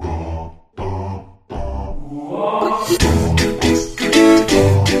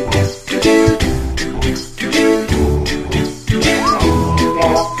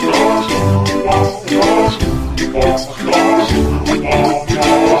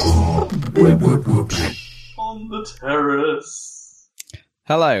On the terrace.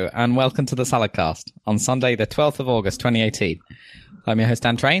 Hello, and welcome to the SaladCast on Sunday, the 12th of August, 2018. I'm your host,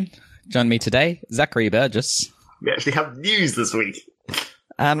 Dan Train. Join me today, Zachary Burgess. We actually have news this week.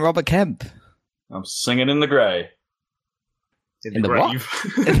 And Robert Kemp. I'm singing in the grey. In the grave.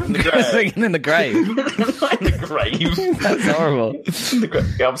 In the grave. Singing in the grave. In the grave. That's horrible.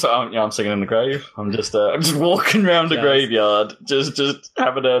 Yeah, I'm singing in the grave. I'm just walking around the graveyard, just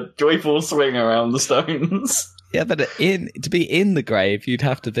having a joyful swing around the stones. Yeah, but to be in the grave, you'd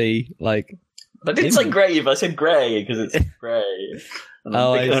have to be like. I didn't say grave. I said grey because it's grey.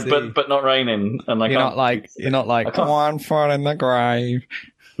 I see. But not raining. And You're not like one foot in the grave.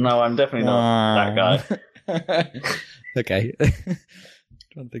 No, I'm definitely not that guy. Okay.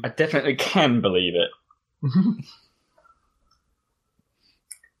 I definitely can believe it.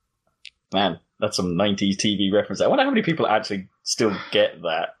 Man, that's some 90s TV reference. I wonder how many people actually still get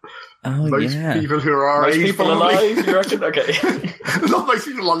that. Oh, Most yeah. people who are our Most age, people probably. alive, you reckon? Okay. Not most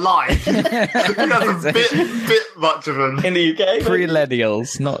people alive. That's a bit much of them. In the UK?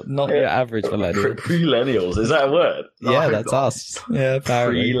 Pre-millennials, not your average millennial. Pre-millennials, is that a word? Yeah, No, that's not. us. Yeah,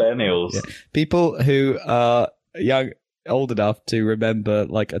 apparently. Pre-millennials. Yeah. People who are old enough to remember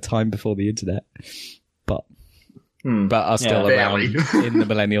like a time before the internet, but are still around in the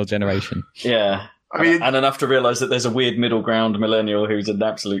millennial generation. Yeah. I mean, and enough to realise that there's a weird middle ground millennial who's an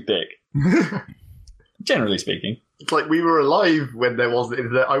absolute dick. Generally speaking. it's like we were alive when there wasn't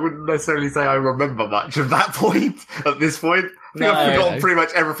internet. I wouldn't necessarily say I remember much of that point at this point. I think I've forgotten pretty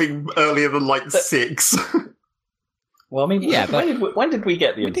much everything earlier than like 6. Well, I mean, Yeah, but when did we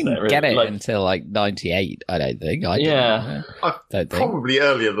get the we internet? didn't get it Like, until like 98, I don't think. I Yeah. don't think. Probably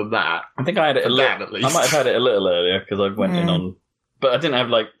earlier than that. I think I had it a For little. Dan, at least. I might have had it a little earlier because I went in on, but I didn't have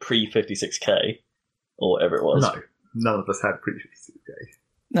like pre-56k or whatever it was. No, none of us had previous day.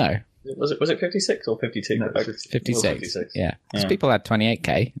 No, Was it 56 or 52? No, it was 56. 56. Yeah, because Yeah. people had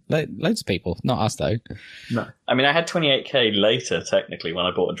 28k. Loads of people, not us though. No. I mean, I had 28k later, technically, when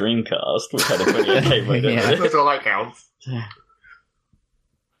I bought a Dreamcast, which had a 28k modem. Yeah. That's all that counts.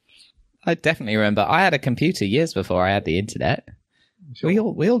 I definitely remember. I had a computer years before I had the internet. Sure.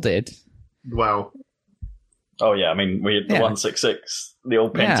 We all did. Well, Oh yeah, I mean, we had the Yeah. 166, the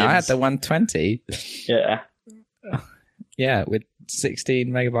old Pentiums. Yeah, I had the 120. Yeah, Yeah, with 16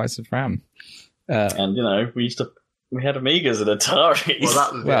 megabytes of RAM. and we had Amigas and Ataris. well,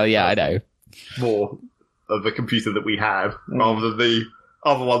 that was Well, yeah, I know. more of the computer that we had rather than the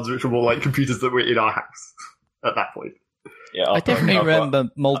other ones which were more like computers that were in our house at that point. Yeah, I definitely remember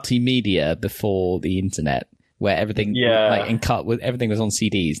multimedia before the internet, where everything, everything was on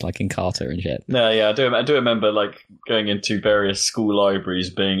CDs, like in Carter and shit. No, yeah, I do remember like going into various school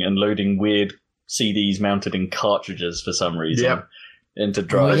libraries and loading weird CDs mounted in cartridges for some reason. Yep. Into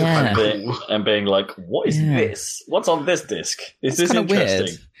drives yeah. and being like, what is this? What's on this disc? Is this kinda interesting?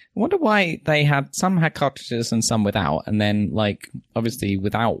 weird. I wonder why they had some had cartridges and some without, and then like obviously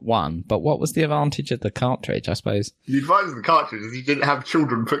without one. But what was the advantage of the cartridge? I suppose. The advantage of the cartridge is you didn't have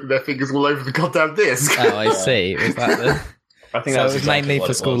children putting their fingers all over the goddamn disc. Oh, I see. Was that the? I think So that's it was exactly mainly what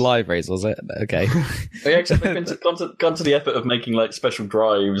for it school was. libraries, was it? Okay. Yeah, except they've gone to the effort of making like special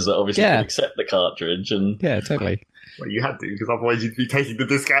drives that obviously Yeah. can accept the cartridge and Yeah, totally. Well, you had to, because otherwise you'd be taking the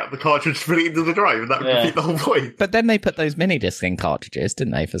disc out of the cartridge to put it into the drive, and that would Yeah. defeat the whole point. But then they put those mini discs in cartridges,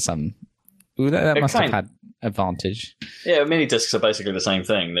 didn't they? For some, Ooh, that It must have kind- had advantage. yeah, mini discs are basically the same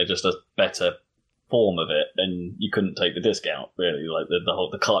thing. They're just a better form of it, and you couldn't take the disc out really. Like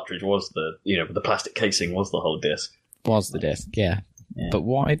the cartridge was the plastic casing was the whole disc. Was the disc? Yeah. Yeah. But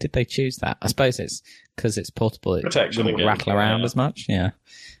why did they choose that? I suppose it's because it's portable. It Protection wouldn't again, rattle around yeah. as much. Yeah.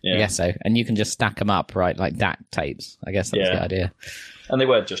 Yeah. I guess so. And you can just stack them up, right? Like DAC tapes. I guess that's Yeah. the idea. And they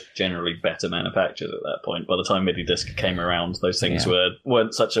were just generally better manufactured at that point. By the time MIDI disc came around, those things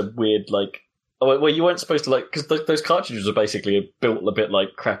weren't such a weird like. Oh, well, you weren't supposed to like because those cartridges were basically built a bit like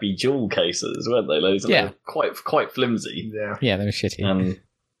crappy jewel cases, weren't they? Those Yeah. were quite flimsy. Yeah. Yeah, they were shitty.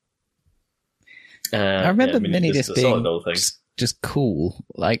 And I remember mini minidisc are solid being old thing. just cool.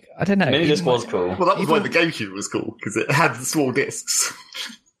 Like, I don't know. Mini disc even was cool. Well, that was why Even- the GameCube was cool, because it had the small discs.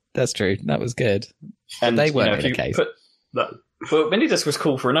 That's true. That was good. And they weren't if in you the case. No. But minidisc was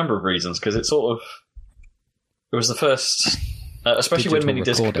cool for a number of reasons because it was the first, especially when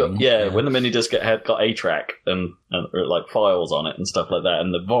Digital minidisc recording, when the minidisc got a track and like files on it and stuff like that,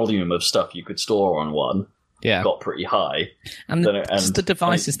 and the volume of stuff you could store on one Yeah. got pretty high. And, Then just the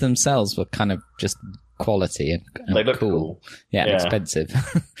devices themselves were kind of just quality and They looked cool. cool. Yeah, and Yeah. expensive.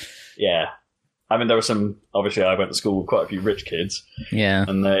 Yeah, I mean there were some. Obviously, I went to school with quite a few rich kids, Yeah.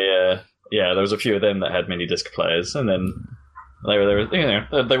 and there was a few of them that had mini disc players, and then They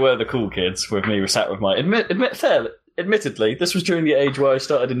were the cool kids. With me, sat with my admittedly, this was during the age where I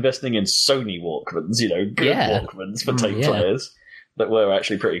started investing in Sony Walkmans. Good Walkmans for tape players that were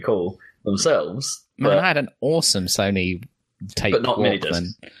actually pretty cool themselves. Man, I had an awesome Sony tape but not Walkman.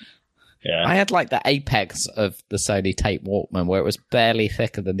 Minidisc. Yeah, I had like the apex of the Sony tape Walkman, where it was barely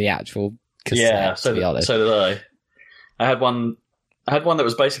thicker than the actual cassette. To be honest, so did I. I had one that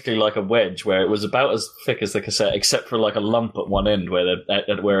was basically like a wedge, where it was about as thick as the cassette, except for like a lump at one end where a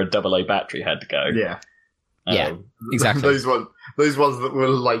AA battery had to go. Yeah. Exactly. Those ones that were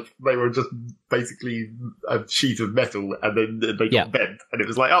like, they were just basically a sheet of metal, and then they got bent, and it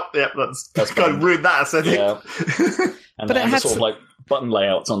was like, that's kind of ruined that aesthetic. Yeah. And but it had sort of like button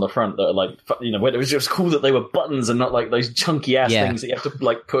layouts on the front that are like, it was just cool that they were buttons and not like those chunky ass things that you have to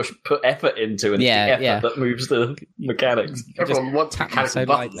like put effort into, and it's the effort that moves the mechanics. Everyone wants mechanical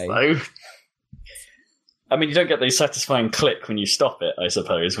buttons, though. I mean, you don't get the satisfying click when you stop it, I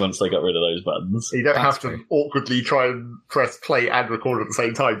suppose, once they got rid of those buttons. You don't have to awkwardly try and press play and record at the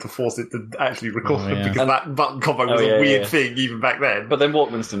same time to force it to actually record, because that button combo was a weird thing even back then. But then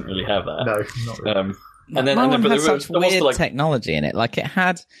Walkmans didn't really have that. No, not really. My one had such weird technology in it. Like, it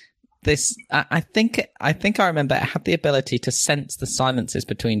had this. I think I remember it had the ability to sense the silences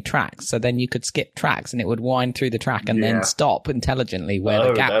between tracks, so then you could skip tracks and it would wind through the track and then stop intelligently where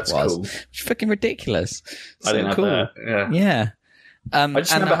the gap was. Cool. It's freaking ridiculous. I didn't cool. have that. Yeah. I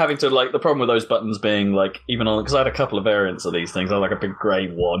just remember having to, like, the problem with those buttons being, like, even on, because I had a couple of variants of these things. I had, like, a big grey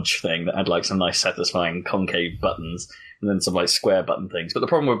wodge thing that had, like, some nice satisfying concave buttons, and then some, like, square button things. But the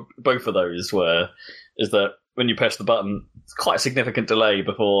problem with both of those is that when you press the button, it's quite a significant delay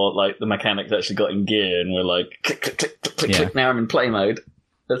before, like, the mechanics actually got in gear, and we're like, click, click, click, click, click, click, now I'm in play mode.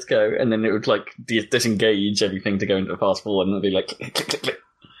 Let's go. And then it would, like, disengage everything to go into a fast forward, and it'd be like, click, click, click, click.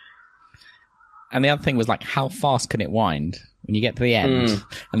 And the other thing was, like, how fast can it wind? When you get to the end,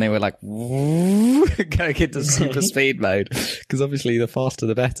 and they were like, going into super speed mode, because obviously the faster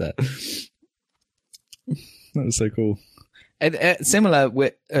the better. That was so cool. Similar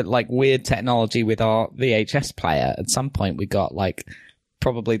with like weird technology with our VHS player. At some point, we got like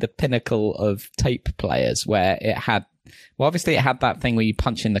probably the pinnacle of tape players, where it had. Well, obviously, it had that thing where you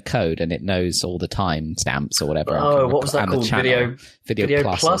punch in the code and it knows all the time stamps or whatever. Oh, what was that called? Video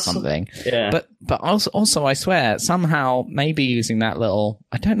Plus or something. Yeah. But also, I swear, somehow, maybe using that little,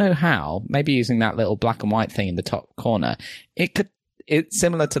 I don't know how, maybe using that little black and white thing in the top corner, it's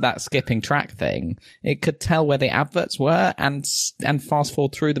similar to that skipping track thing. It could tell where the adverts were and fast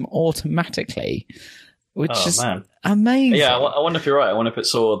forward through them automatically, which is amazing. Yeah, I wonder if you're right. I wonder if it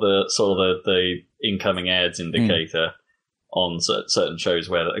saw the incoming ads indicator on certain shows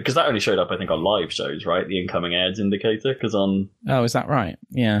because that only showed up, I think, on live shows, right? The incoming ads indicator, because on is that right?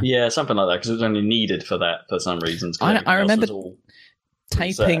 Yeah, something like that, because it was only needed for that for some reasons. I remember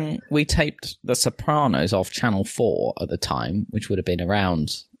we taped The Sopranos off Channel 4 at the time, which would have been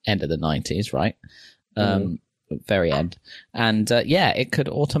around end of the 90s, right? Very end. And it could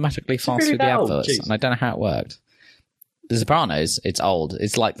automatically fast through the adverts, and I don't know how it worked. The Sopranos, it's old.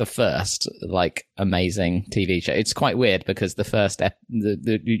 It's like the first, like, amazing TV show. It's quite weird because the first,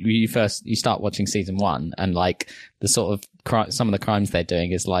 you start watching season 1, and like the sort of some of the crimes they're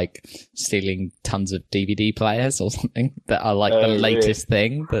doing is like stealing tons of DVD players or something that are like the latest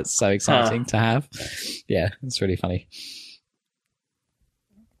thing that's so exciting to have. Yeah, it's really funny.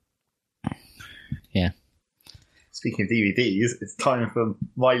 Yeah. Speaking of DVDs, it's time for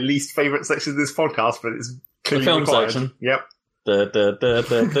my least favourite section of this podcast, but it's the film required. section. Yep. Why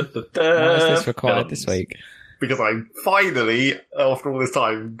is this required this week? Because I finally, after all this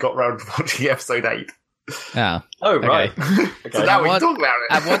time, got round to watching episode 8. Oh, right. Okay. So now we can talk about it.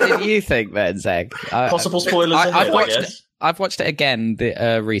 And what did you think then, Zeg? Possible spoilers. I've watched it again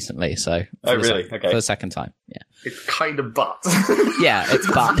recently, so really? For the second time. Yeah, it's kind of butt. Yeah, it's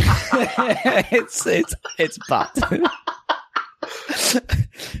butt. it's butt.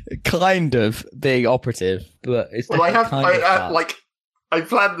 Kind of being operative, but it's I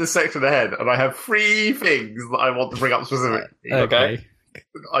planned this section ahead, and I have 3 things that I want to bring up specifically. Okay.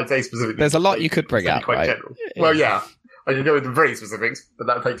 I'd say specifically. There's a lot you could bring up, quite right? General. Well, yeah. I can go into very specifics, but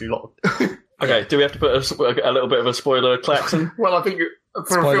that would take too long. Okay, do we have to put a little bit of a spoiler klaxon? Well, I think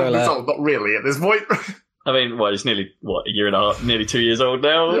for a film that's old, not really at this point. I mean, it's nearly, a year and a half, nearly 2 years old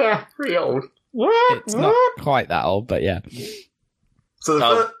now? Yeah, pretty old. It's not quite that old, but yeah. So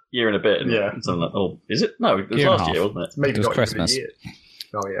the year and a bit. Yeah. Is it? No, it was last year, wasn't it? Maybe it was not Christmas. Even a year.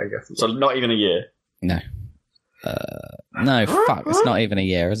 Oh, yeah, I guess. So not even a year? No. No, fuck, it's not even a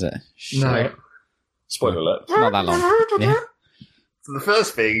year, is it? Shit. No. Spoiler alert. Not that long. Yeah. So the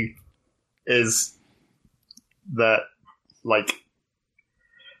first thing is that like,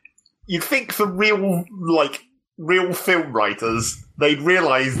 you'd think for real film writers, they'd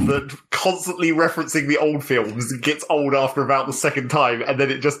realise that constantly referencing the old films gets old after about the second time, and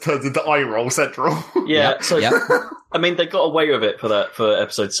then it just turns into eye roll central. Yeah, I mean, they got away with it for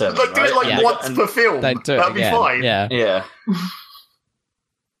episode 7. Like, do it once per film. That'd be fine. Yeah.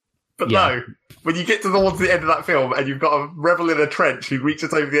 But no, when you get towards the end of that film and you've got a rebel in a trench who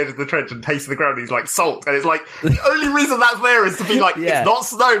reaches over the edge of the trench and tastes the ground, and he's like, salt. And it's like, the only reason that's there is to be like, it's not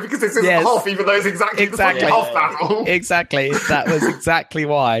snow because it's in the Hoff, even though it's exactly the fucking Hoff battle. Exactly. That was exactly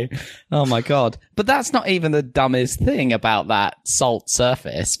why. Oh my God. But that's not even the dumbest thing about that salt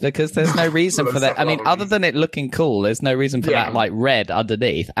surface, because there's no reason for that. I mean, other than it looking cool, there's no reason for that, like, red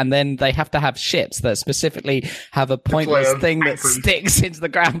underneath. And then they have to have ships that specifically have a pointless thing that sticks into the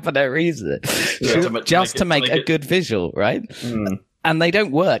ground for no reason. Just to make a good visual, right? Mm. And they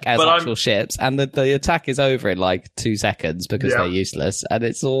don't work as actual ships, and the attack is over in like 2 seconds because they're useless, and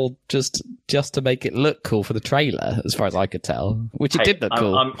it's all just to make it look cool for the trailer, as far as I could tell. Which it did look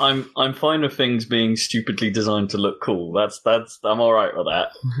cool. I'm fine with things being stupidly designed to look cool. I'm all right with that.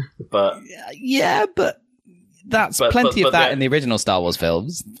 But but that's plenty of that in the original Star Wars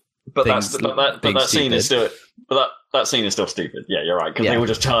films. But that scene is still stupid. Yeah, you're right, because they will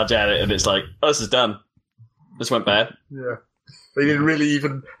just charge at it, and it's like, oh, this is done. This went bad. Yeah. They didn't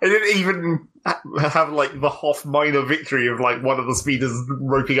even have like the Hoff minor victory of like one of the speeders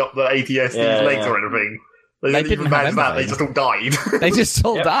roping up the ATST's legs or anything. They didn't even manage that. They just all died. They just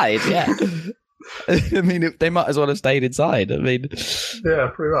all died. Yeah. I mean, they might as well have stayed inside. I mean, yeah,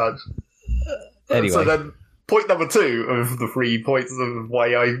 pretty much. Anyway, so then point number 2 of the 3 points of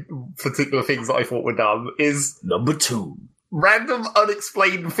why particular things that I thought were dumb is number 2. Random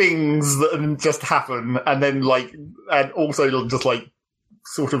unexplained things that just happen, and then and also just like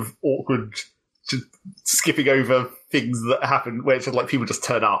sort of awkward, just skipping over things that happen where it's just like people just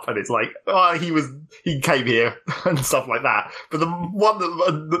turn up and it's like, oh, he came here and stuff like that. But the one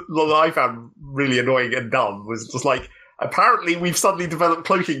that I found really annoying and dumb was just like, apparently we've suddenly developed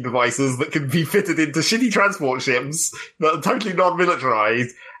cloaking devices that can be fitted into shitty transport ships that are totally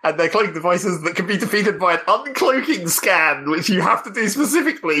non-militarized, and they're cloaking devices that can be defeated by an uncloaking scan, which you have to do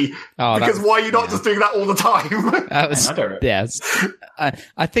specifically. Because why are you not just doing that all the time?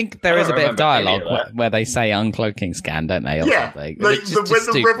 I think there is a bit of dialogue where they say uncloaking scan, don't they? Or something. When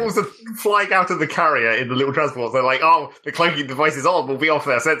the rebels are flying out of the carrier in the little transport, they're like, oh, the cloaking device is on, we'll be off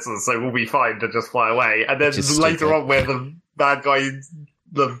their sensors, so we'll be fine to just fly away. And then later on, where the bad guy,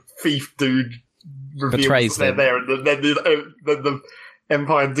 the thief dude, reveals that they're there, and then the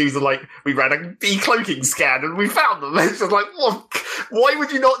Empire dudes are like, we ran a decloaking scan and we found them. It's just like, what? Why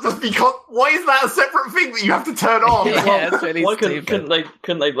would you not just be? Why is that a separate thing that you have to turn on? It's really why stupid.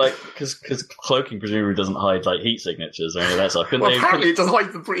 couldn't they like, because cloaking presumably doesn't hide like heat signatures or anything like that stuff. Apparently it does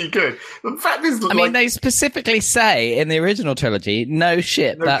hide them pretty good. The fact is, I mean, they specifically say in the original trilogy, no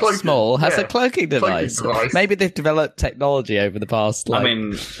ship that small has a cloaking device. Maybe they've developed technology over the past. I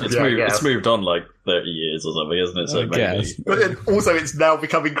mean, it's moved on like 30 years or something, isn't it? So maybe. But then also, it's now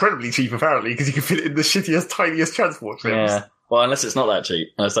become incredibly cheap, apparently, because you can fit it in the shittiest, tiniest transport ships. Yeah. Well, unless it's not that cheap.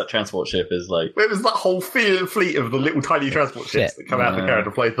 Unless that transport ship is like... It was that whole fleet of the little tiny transport ships that come out of the carrier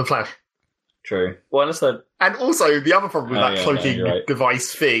to play the Flash. True. Well, unless they're... And also, the other problem with that cloaking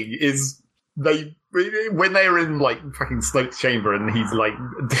device thing is when they're in, like, fucking Snoke's chamber and he's, like,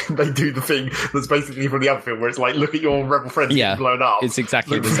 they do the thing that's basically from the other film where it's like, look at your rebel friends getting blown up. It's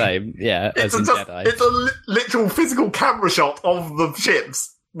exactly the same, as in Jedi. It's a literal physical camera shot of the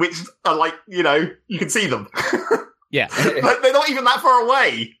ships, which are, like, you can see them. Yeah. Like, they're not even that far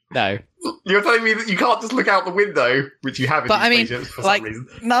away. No. You're telling me that you can't just look out the window, which you have in these spaceships for some reason.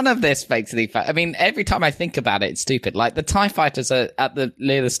 None of this makes any I mean, every time I think about it, it's stupid. Like, the TIE fighters are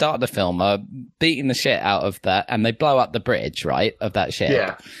near the start of the film are beating the shit out of that, and they blow up the bridge, right, of that ship.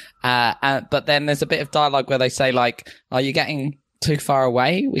 Yeah. But then there's a bit of dialogue where they say, like, are you getting too far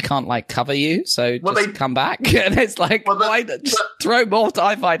away? We can't, like, cover you, so just come back. And it's like, why just throw more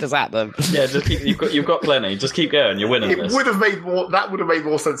TIE fighters at them? Yeah, just you've got plenty. Just keep going. You're winning this. That would have made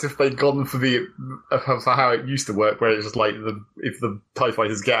more sense if they'd gone for for how it used to work, where it's just like if the TIE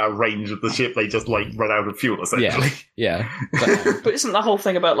fighters get out of range of the ship, they just like run out of fuel, essentially. Yeah. But isn't the whole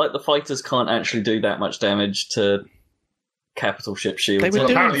thing about like the fighters can't actually do that much damage to capital ship shields?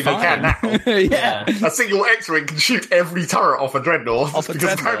 Apparently they can now. Yeah. A single X-Wing can shoot every turret off a Dreadnought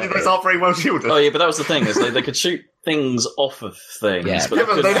because apparently those aren't very well shielded. Oh yeah, but that was the thing, is they could shoot things off of things. But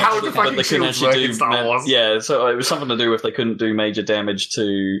then how would the fucking shields work in Star Wars? Yeah, so it was something to do with they couldn't do major damage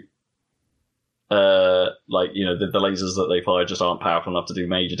to the lasers that they fire just aren't powerful enough to do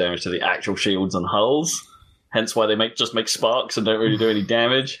major damage to the actual shields and hulls. hence why they make sparks and don't really do any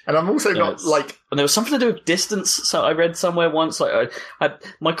damage. And I'm also not like... And there was something to do with distance. So I read somewhere once, like,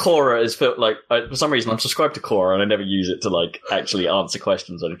 my Quora is felt like, for some reason I'm subscribed to Quora and I never use it to, like, actually answer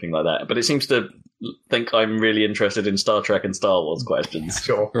questions or anything like that. But it seems to think I'm really interested in Star Trek and Star Wars questions.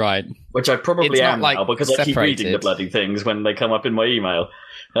 Sure. Right. Which I probably am now, because I keep reading the bloody things when they come up in my email.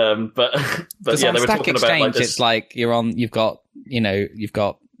 But yeah, they were talking about like this. It's like you've got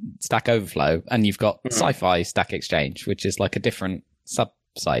Stack Overflow and you've got Sci-Fi Stack Exchange, which is like a different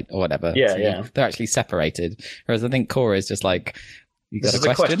site or whatever. Yeah, so they're actually separated. Whereas I think Quora is just like, you got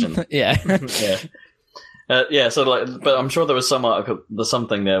a question? Yeah. So like, but I'm sure there was some article, there's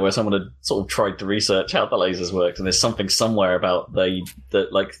something there where someone had sort of tried to research how the lasers worked, and there's something somewhere about that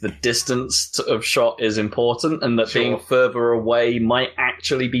the distance of shot is important, and that being further away might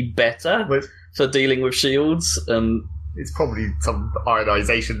actually be better for dealing with shields. And it's probably some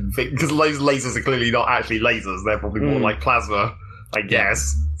ionization thing, because those lasers are clearly not actually lasers; they're probably more like plasma, I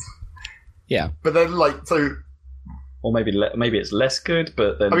guess. Yeah, but then or maybe it's less good,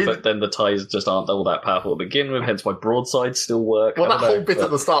 but then the ties just aren't all that powerful to begin with, hence why broadsides still work. Well, that whole bit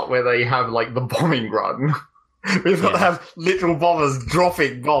at the start where they have, like, the bombing run, we've got to have literal bombers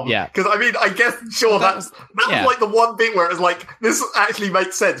dropping bombs. Yeah. Because, I mean, I guess, sure, that was like the one bit where it was like, this actually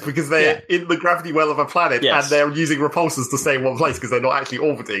makes sense because they're in the gravity well of a planet and they're using repulsors to stay in one place because they're not actually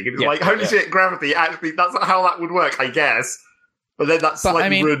orbiting. And it's like, holy shit, gravity, actually, that's how that would work, I guess. But then that's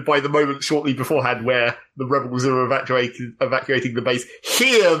slightly ruined by the moment shortly beforehand where the rebels are evacuating the base,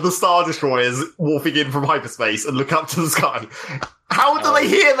 hear the Star Destroyers warping in from hyperspace and look up to the sky. How do they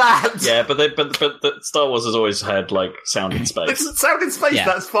hear that? Yeah, but Star Wars has always had, like, sound in space. Sound in space,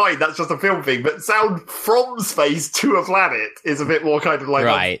 that's fine. That's just a film thing. But sound from space to a planet is a bit more kind of like...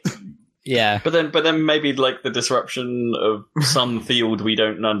 Right. Yeah. But then maybe, like, the disruption of some field we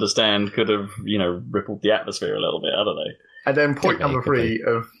don't understand could have, rippled the atmosphere a little bit. I don't know. And then point number 3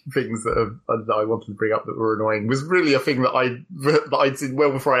 of things that I wanted to bring up that were annoying was really a thing that I'd seen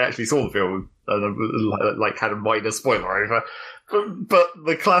well before I actually saw the film, and like had a minor spoiler over. But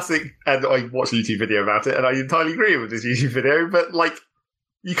the classic, and I watched a YouTube video about it, and I entirely agree with this YouTube video. But like,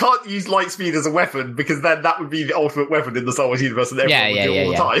 you can't use light speed as a weapon because then that would be the ultimate weapon in the Star Wars universe, and everyone would do it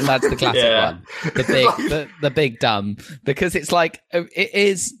all the time. That's the classic one. The big dumb, because it's like it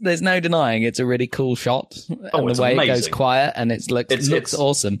is. There's no denying it's a really cool shot, and the way it goes quiet and it looks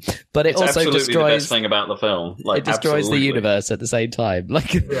awesome. But it also destroys the best thing about the film. Like, it destroys the universe at the same time.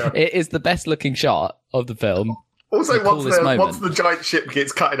 Like it is the best looking shot of the film. Also, once the giant ship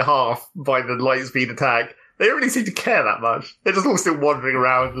gets cut in half by the light speed attack. They don't really seem to care that much. They're just all still wandering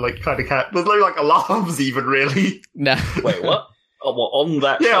around, like, trying to catch... There's no, like, alarms even, really. No. Wait, what? Oh, what, on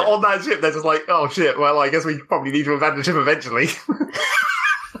that ship? Yeah, on that ship. They're just like, oh, shit, well, I guess we probably need to abandon the ship eventually.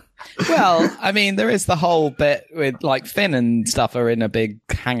 Well, I mean, there is the whole bit with, like, Finn and stuff are in a big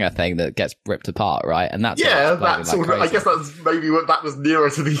hangar thing that gets ripped apart, right? And that's... Yeah, that's sort of... I guess that's maybe what that was nearer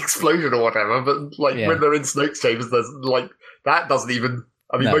to the explosion or whatever, but, like, when they're in Snoke's chambers, there's, like, that doesn't even...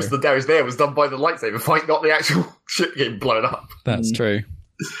 I mean, most of the damage there was done by the lightsaber fight, not the actual ship getting blown up. That's true.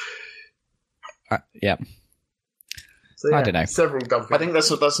 Yeah. So, I don't know. Several dumb things. I think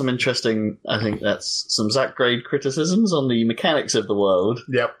that's some interesting... I think that's some Zach grade criticisms on the mechanics of the world.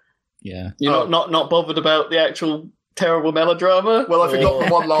 Yep. Yeah. You're not bothered about the actual terrible melodrama? Well, I forgot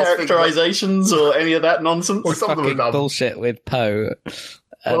the one last thing. Characterizations or any of that nonsense? Or some of them bullshit with Poe.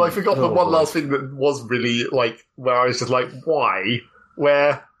 Well, I forgot the one last thing that was really, like, where I was just like, why?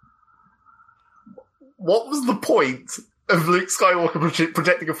 What was the point of Luke Skywalker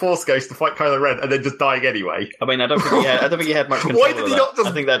projecting a Force ghost to fight Kylo Ren and then just dying anyway? I mean, I don't think he had much control. Why did he not just...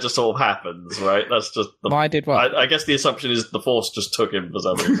 I think that just sort of happens, right? That's just... Why did what? I guess the assumption is the Force just took him for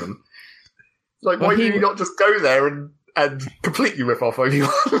some reason. Why did he not just go there and completely rip off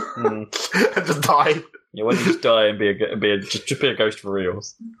Obi-Wan and just die? Yeah, why don't you just die and just be a ghost for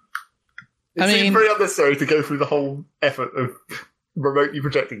reals? It seems very unnecessary to go through the whole effort of remotely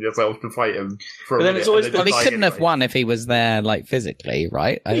projecting yourself to fight him for a minute. He couldn't have won if he was there, like, physically,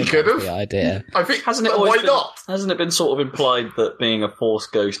 right? He could have. The idea. I think, not? Hasn't it been sort of implied that being a Force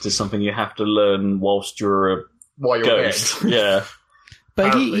ghost is something you have to learn whilst you're a ghost? Yeah.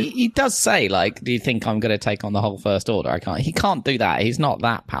 But he does say, like, do you think I'm going to take on the whole First Order? He can't do that. He's not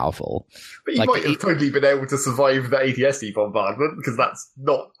that powerful. But he might have totally been able to survive the ATST bombardment, because that's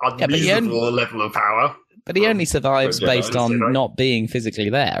not unreasonable a level of power. But he only survives based on not being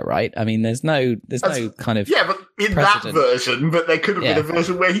physically there, right? I mean, there's no kind of... Yeah, but in that version, but there could have been a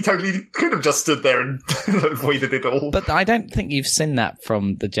version where he totally could have just stood there and avoided it all. But I don't think you've seen that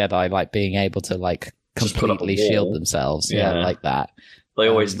from the Jedi, like, being able to, like, completely shield themselves, like that. They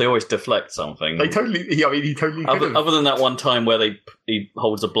always deflect something. He totally could have. Other than that one time where he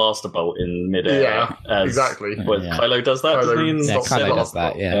holds a blaster bolt in midair. Yeah, exactly. Where Kylo does that. Kylo does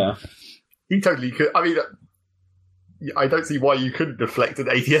that. Yeah. He totally could. I mean, I don't see why you couldn't deflect an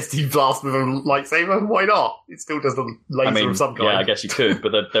AT-ST blast with a lightsaber. Why not? It still does a laser of some kind. Yeah, I guess you could,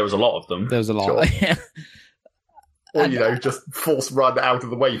 but there was a lot of them. There was a lot. Sure. Or, just force run out of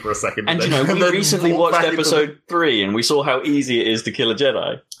the way for a second. And we recently watched episode 3 and we saw how easy it is to kill a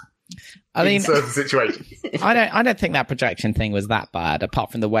Jedi. I mean, in certain situations. I don't think that projection thing was that bad,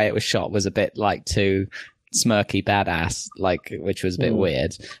 apart from the way it was shot was a bit too smirky badass, which was a bit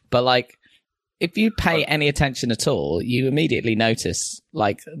weird. But if you pay any attention at all, you immediately notice,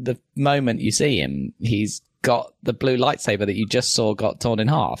 the moment you see him, he's got the blue lightsaber that you just saw got torn in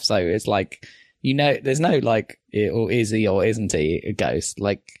half. So it's there's no is he or isn't he a ghost?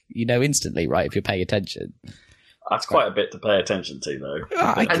 Instantly, right? If you're paying attention. That's quite a bit to pay attention to, though.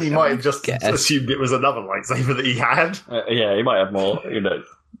 And he might have just assumed it was another lightsaber that he had. Yeah, he might have more.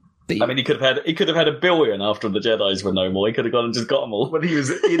 I mean, he could have had $1 billion after the Jedis were no more. He could have gone and just got them all. When he was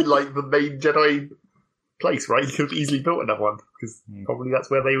in the main Jedi place, right? He could have easily built another one because probably that's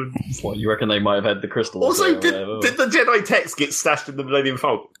where they would. What, you reckon they might have had the crystals? Also, did the Jedi text get stashed in the Millennium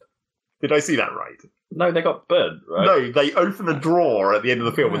Falcon? Did I see that right? No, they got burned, right? No, they open a drawer at the end of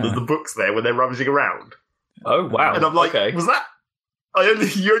the film and there's the books there when they're rummaging around. Oh, wow. And I'm like, was that...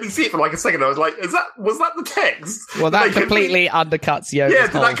 you only see it for a second. I was like, was that the text? Well, that completely undercuts Yoda's whole thing. Yeah,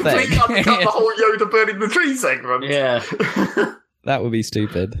 did that completely undercut the whole Yoda burning the tree segment? Yeah. That would be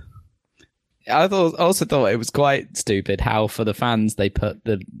stupid. I also thought it was quite stupid how, for the fans, they put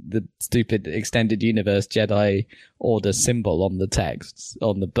the stupid extended universe Jedi Order symbol on the texts,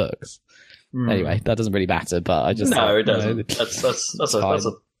 on the books. Anyway, that doesn't really matter, but I just... No, it doesn't. That's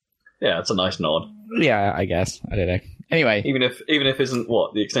a nice nod. Yeah, I guess. I don't know. Anyway. Even if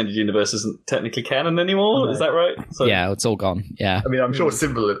the extended universe isn't technically canon anymore, is that right? So, yeah, it's all gone. Yeah. I mean, I'm sure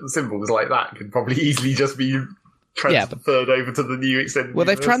symbols like that could probably easily just be transferred over to the new extended universe.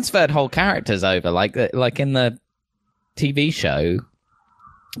 They've transferred whole characters over, like in the TV show.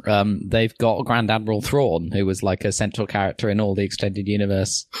 They've got Grand Admiral Thrawn, who was a central character in all the extended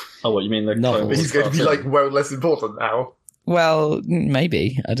universe. Oh, what you mean? He's going to be less important now. Well,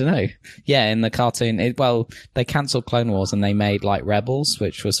 maybe. I don't know. Yeah, in the cartoon, they cancelled Clone Wars and they made Rebels,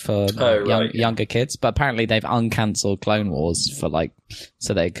 which was for younger kids. But apparently they've uncancelled Clone Wars for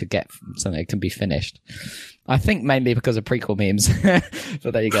so they can be finished. I think mainly because of prequel memes.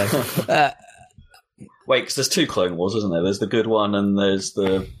 But there you go. Wait, because there's 2 Clone Wars, isn't there? There's the good one and there's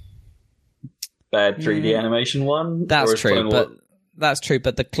the bad 3D animation one. That's true,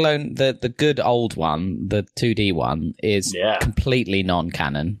 but the good old one, the 2D one, is completely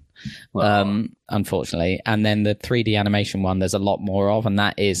non-canon, unfortunately. And then the 3D animation one, there's a lot more of, and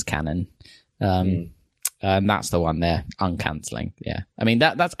that is canon. And that's the one they're uncancelling. Yeah, I mean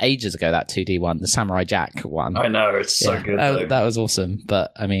that's ages ago. That 2D one, the Samurai Jack one. I know, it's so good. That was awesome,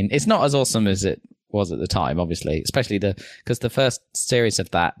 but I mean, it's not as awesome as it was at the time, obviously, especially because the first series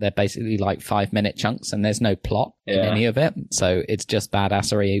of that, they're basically 5-minute chunks and there's no plot in any of it, so it's just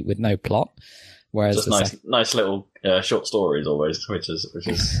badassery with no plot. Whereas just nice little short stories always, which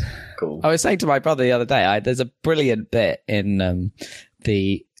is cool. I was saying to my brother the other day, there's a brilliant bit in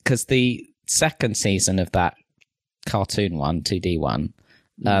because the second season of that cartoon one, 2D one,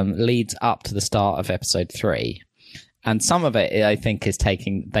 leads up to the start of episode 3. And some of it, I think, is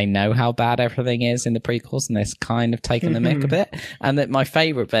they know how bad everything is in the prequels, and they're kind of taking the mick a bit. And that my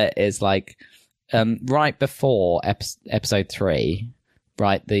favorite bit is right before episode 3,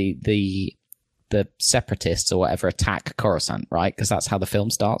 right? The separatists or whatever attack Coruscant, right? Because that's how the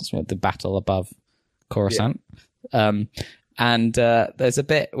film starts, with the battle above Coruscant. Yeah. And there's a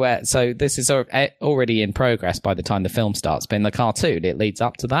bit where, so this is already in progress by the time the film starts, but in the cartoon, it leads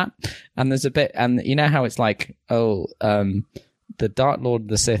up to that. And there's a bit, and you know how it's the Dark Lord of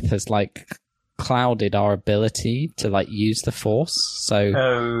the Sith has clouded our ability to use the Force. So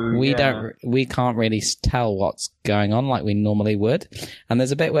we can't really tell what's going on like we normally would. And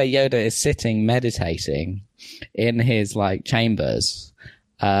there's a bit where Yoda is sitting meditating in his chambers,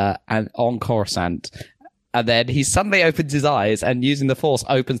 and on Coruscant. And then he suddenly opens his eyes and, using the Force,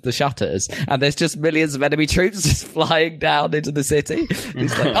 opens the shutters. And there's just millions of enemy troops just flying down into the city.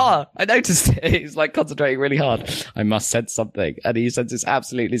 He's I noticed it. He's concentrating really hard. I must sense something. And he senses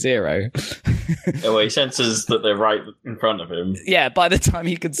absolutely zero. Well, he senses that they're right in front of him. Yeah, by the time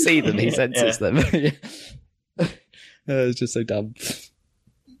he can see them, he senses them. It's just so dumb.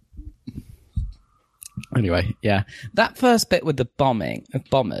 Anyway, yeah. That first bit with the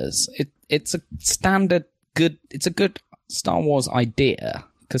bombers, it's a standard... it's a good Star Wars idea,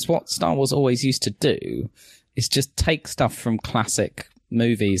 because what Star Wars always used to do is just take stuff from classic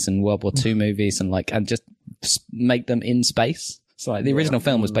movies and World War II movies and just make them in space. So like the original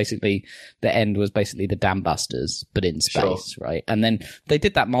film was basically, the end was basically the Dam Busters, but in space, right? And then they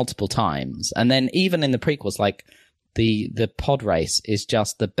did that multiple times. And then even in the prequels, like the pod race is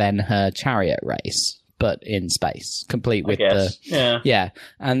just the Ben-Hur chariot race, but in space, complete with yeah.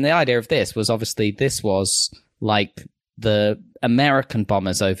 And the idea of this was obviously this was like the American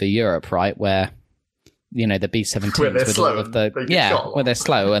bombers over Europe, right? Where, you know, the B-17s with all of the where they're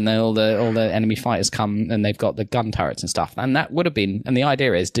slow and all the enemy fighters come and they've got the gun turrets and stuff. And that would have been, and the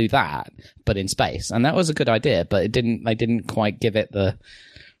idea is do that, but in space. And that was a good idea, but they didn't quite give it the,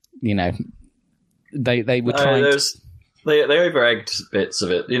 you know, they were trying. They over-egged bits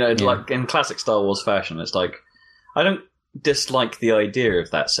of it, you know, like in classic Star Wars fashion. It's like, I don't dislike the idea of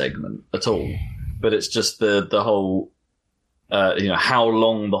that segment at all, but it's just the whole, you know, how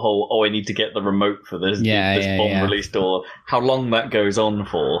long the whole, I need to get the remote for this bomb released, or how long that goes on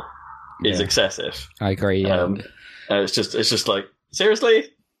for is excessive. I agree. Yeah. It's just like, seriously,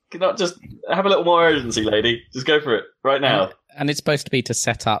 can not just have a little more urgency, lady? Just go for it right now. And it's supposed to be to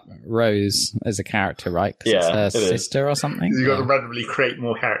set up Rose as a character, right? Because it's her sister or something. You've got to randomly create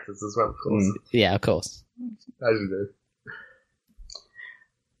more characters as well, of course. Yeah, of course. As you do.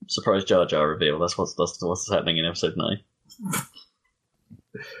 Surprise Jar Jar reveal. That's what's happening in episode 9.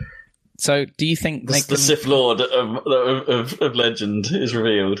 So, do you think the Sith Lord of legend is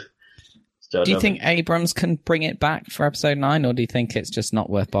revealed? Do you think Abrams can bring it back for episode 9, or do you think it's just not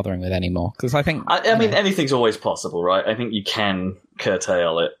worth bothering with anymore? Because I think... I mean, anything's always possible, right? I think you can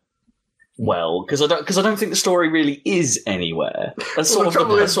curtail it well, because I don't think the story really is anywhere. That's sort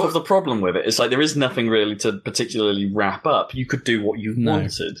of the problem with it. It's like there is nothing really to particularly wrap up. You could do what you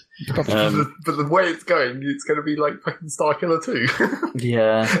wanted. But the way it's going to be like fucking Starkiller 2.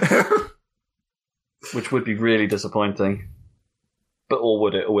 Yeah. Which would be really disappointing. But or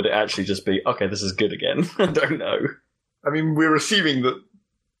would it actually just be, okay, this is good again? I don't know. I mean, we're assuming that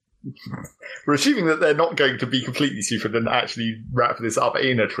they're not going to be completely stupid and actually wrap this up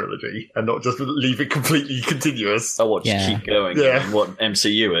in a trilogy and not just leave it completely continuous. Oh, what, just keep going? Yeah. What,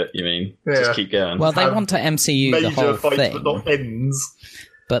 MCU it, you mean? Yeah. Just keep going. Well, they want to MCU the whole fights, thing. but not ends.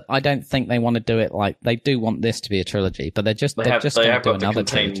 But I don't think they want to do it like... They do want this to be a trilogy, but they're just going to do another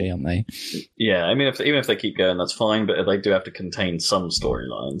trilogy, aren't they? Yeah, I mean, even if they keep going, that's fine, but they do have to contain some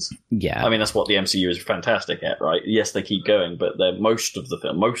storylines. Yeah. I mean, that's what the MCU is fantastic at, right? Yes, they keep going, but most of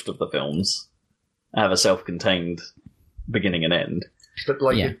the films have a self-contained beginning and end. But,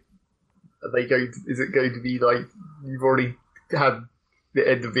 like, is it going to be like, you've already had the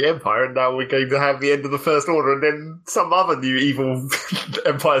end of the Empire, and now we're going to have the end of the First Order, and then some other new evil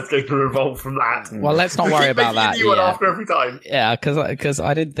empire is going to evolve from that. Well, let's not worry about that. New one after every time. Yeah, because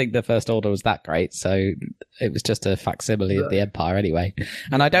I didn't think the First Order was that great, so it was just a facsimile of the Empire anyway.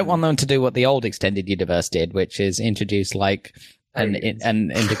 And I don't want them to do what the old extended universe did, which is introduce like an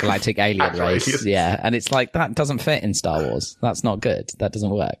intergalactic alien race. Yeah, and it's like that doesn't fit in Star Wars. That's not good. That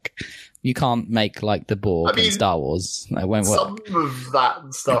doesn't work. You can't make like the Borg in Star Wars. It won't work. Some of that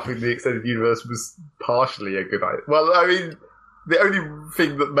stuff in the extended universe was partially a good idea. Well, I mean, the only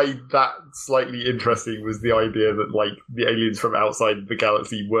thing that made that slightly interesting was the idea that like the aliens from outside the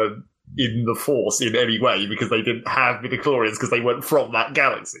galaxy weren't in the Force in any way because they didn't have midichlorians because they weren't from that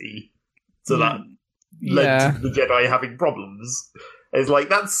galaxy. So that led to the Jedi having problems. It's like,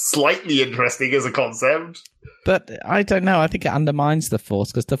 that's slightly interesting as a concept. But I don't know. I think it undermines the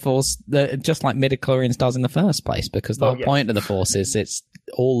Force because the Force, just like midichlorians does in the first place, because the whole point of the Force is it's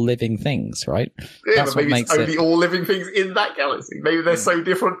all living things, right? Yeah, that's but maybe it's only all living things in that galaxy. Maybe they're so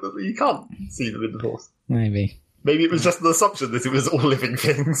different that you can't see them in the Force. Maybe it was just an assumption that it was all living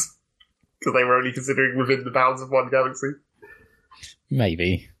things because they were only considering within the bounds of one galaxy.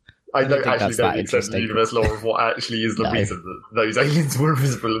 Maybe. I don't actually know the extent of the universe lore of what actually is the reason that those aliens were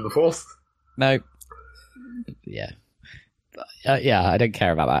visible in the Force. No. Yeah. I don't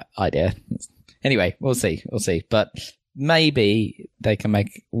care about that idea. Anyway, we'll see. But maybe they can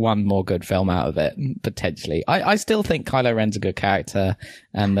make one more good film out of it, potentially. I still think Kylo Ren's a good character,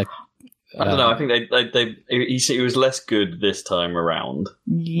 and I don't know. I think he was less good this time around.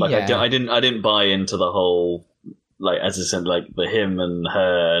 Like I didn't buy into the whole, like, as I said, like the him and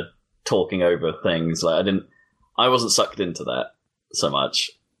her talking over things. Like I wasn't sucked into that so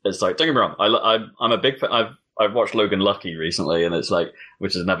much. It's like, don't get me wrong, I'm a big fan. I've watched Logan Lucky recently, and it's like,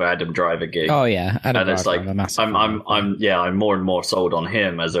 which is another Adam Driver gig. Oh yeah, and it's like I'm more and more sold on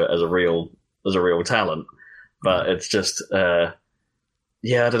him as a real talent. But it's just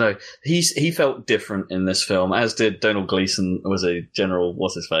Yeah, I don't know. He felt different in this film, as did Donald Gleason. Was a General,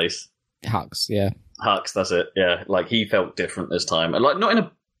 what's his face? Hux, yeah. Hux, that's it. Yeah, like he felt different this time, and like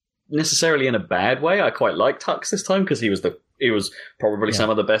not necessarily in a bad way. I quite liked Hux this time because he was probably some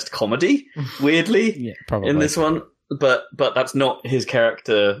of the best comedy, weirdly, probably. in this one. But that's not his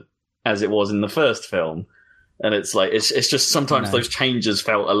character as it was in the first film, and it's like it's just sometimes those changes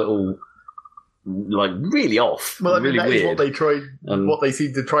felt a little like really off. Well, I mean, really that weird. is what they tried. What they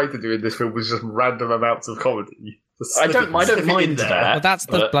seemed to try to do in this film was just random amounts of comedy. I don't mind that. Well, that's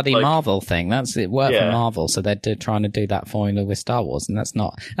the bloody Marvel thing. That's it. Worked for Marvel, so they're trying to do that formula with Star Wars, and that's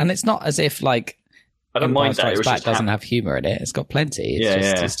not. And it's not as if like I don't mind that. It doesn't have humor in it. It's got plenty.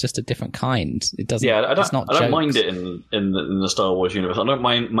 It's just a different kind. It doesn't. Yeah, I don't jokes. mind it in the Star Wars universe. I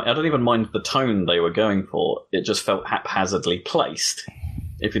don't even mind the tone they were going for. It just felt haphazardly placed.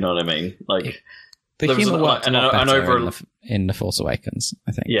 If you know what I mean, like. The humor worked a lot better in The Force Awakens,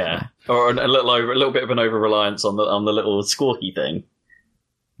 I think. Yeah, or a little bit of an over-reliance on the little squawky thing.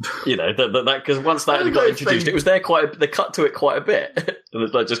 You know, that because once that got introduced, it was there they cut to it quite a bit, and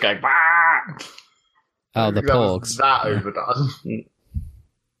it's like just going. Bah! Oh, the porgs. That overdone.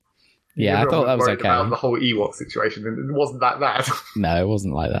 Yeah, I thought that was okay. About the whole Ewok situation, and it wasn't that bad. No, it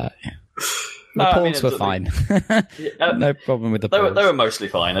wasn't like that. The porgs were fine. No problem with the porgs. They were mostly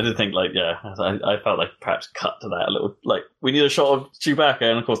fine. I didn't think, I felt like perhaps cut to that a little. Like, we need a shot of Chewbacca,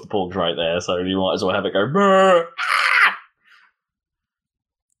 and of course the porg's right there, so you might as well have it go, brr, ah!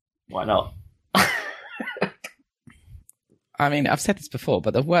 Why not? I mean, I've said this before,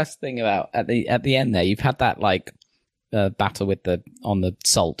 but the worst thing about, at the end there, you've had that, battle on the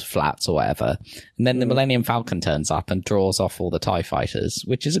salt flats or whatever, and then the Millennium Falcon turns up and draws off all the TIE fighters,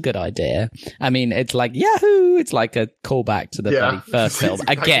 which is a good idea. I mean, it's like Yahoo! It's like a callback to the bloody first film.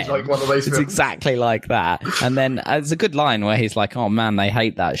 Again, like one of those it's exactly like that. And then it's a good line where he's like, "Oh man, they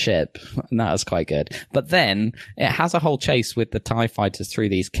hate that ship," and that was quite good. But then it has a whole chase with the TIE fighters through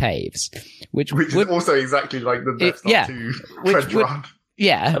these caves, which is also exactly like the Death Star 2 trench run.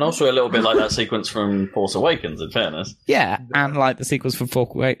 Yeah. And also a little bit like that sequence from Force Awakens, in fairness. Yeah, and like the sequels from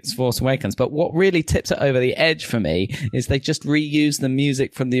Force Awakens. But what really tips it over the edge for me is they just reuse the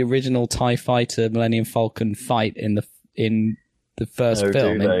music from the original TIE Fighter Millennium Falcon fight in the first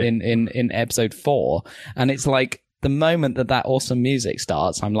film, in episode 4. And it's like, the moment that awesome music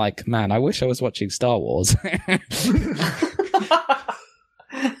starts, I'm like, man, I wish I was watching Star Wars.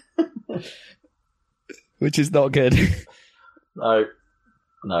 Which is not good.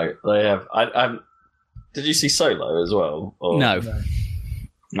 No, they have. Did you see Solo as well? Or? No.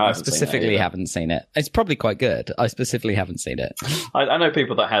 I specifically haven't seen it. It's probably quite good. I specifically haven't seen it. I know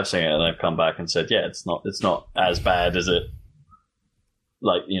people that have seen it and they've come back and said, yeah, it's not as bad as it.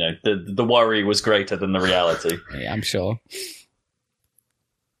 Like, you know, the worry was greater than the reality. Yeah, I'm sure.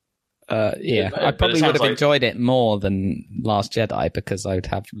 I probably would have enjoyed it more than Last Jedi because I would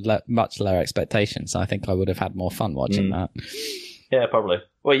have much lower expectations. I think I would have had more fun watching that. Yeah, probably.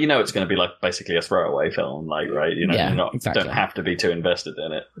 Well, you know, it's going to be like basically a throwaway film, like, right? You know, exactly. Don't have to be too invested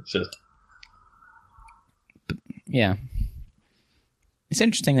in it. It's just, yeah. It's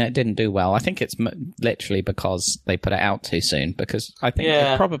interesting that it didn't do well. I think it's literally because they put it out too soon. Because I think it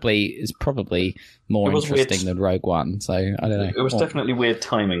is probably more interesting than Rogue One. So I don't know. It was definitely weird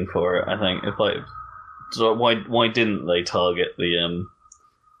timing for it. I think so why didn't they target the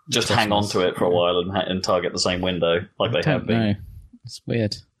just hang on to it for a while and target the same window like they have been? No. It's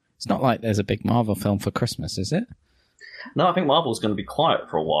weird. It's not like there's a big Marvel film for Christmas, is it? No, I think Marvel's going to be quiet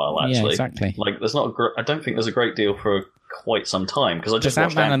for a while. Actually, yeah, exactly. Like, there's not. I don't think there's a great deal for quite some time because I just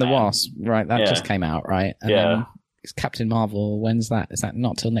watched Ant-Man and the Wasp, right? That just came out, right? And then it's Captain Marvel. When's that? Is that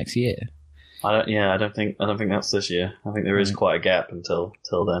not till next year? I don't think that's this year. I think there is quite a gap until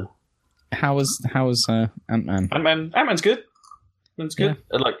then. How was Ant-Man? Ant-Man's good. It's good.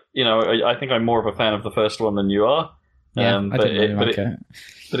 Yeah. Like, you know, I think I'm more of a fan of the first one than you are. Yeah, I didn't really like it.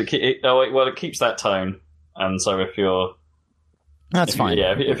 But it keeps that tone, and so if you're, that's fine.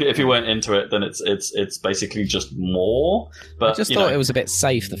 Yeah, if you weren't into it, then it's basically just more. But I just thought it was a bit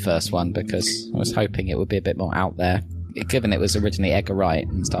safe, the first one, because I was hoping it would be a bit more out there, given it was originally Edgar Wright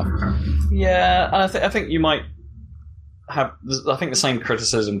and stuff. Yeah, I think you might have. I think the same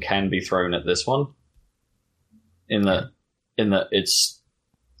criticism can be thrown at this one. In that it's.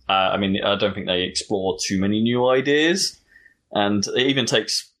 I mean, I don't think they explore too many new ideas, and it even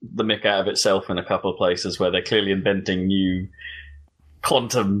takes the mick out of itself in a couple of places where they're clearly inventing new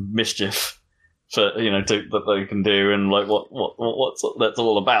quantum mischief for that they can do, and like what's that's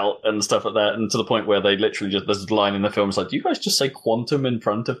all about and stuff like that, and to the point where they literally just there's a line in the film it's like, do you guys just say quantum in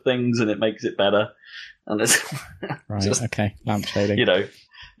front of things and it makes it better? And it's right, just, okay, lamp shading.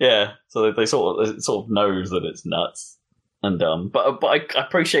 Yeah. So they sort of knows that it's nuts and dumb, but I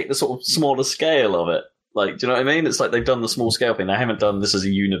appreciate the sort of smaller scale of it. Like, do you know what I mean? It's like they've done the small scale thing. They haven't done this as a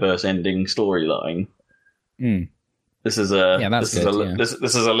universe-ending storyline. This is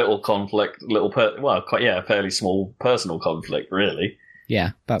this is a little conflict, fairly small personal conflict, really.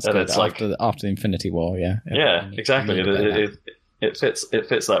 Yeah, that's and good. It's after the Infinity War, yeah, exactly. It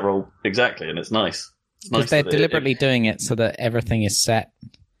fits that role exactly, and it's nice. Because they're deliberately doing it so that everything is set,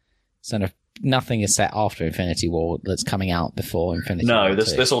 sort of nothing is set after Infinity War that's coming out before Infinity War. No,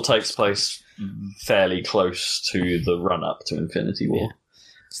 this all takes place fairly close to the run up to Infinity War. Yeah.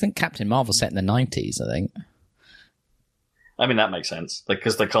 I think Captain Marvel set in the 90s, I think. I mean, that makes sense.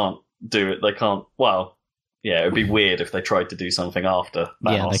 Because they can't do it. They can't. Well, yeah, it would be weird if they tried to do something after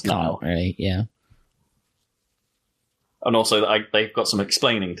that. Yeah, they can't really. Yeah. And also, they've got some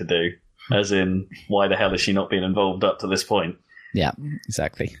explaining to do, as in, why the hell has she not been involved up to this point? Yeah,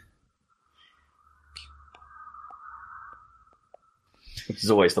 exactly. Which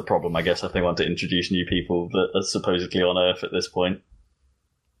is always the problem, I guess, if they want to introduce new people that are supposedly on Earth at this point.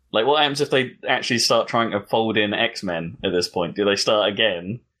 Like, what happens if they actually start trying to fold in X-Men at this point? Do they start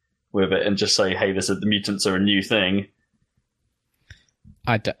again with it and just say, hey, the mutants are a new thing?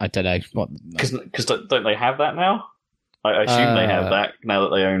 I don't know. Because don't they have that now? I assume they have that now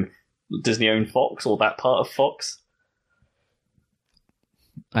that Disney own Fox, or that part of Fox.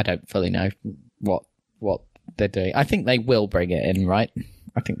 I don't fully know what they're doing. I think they will bring it in, right?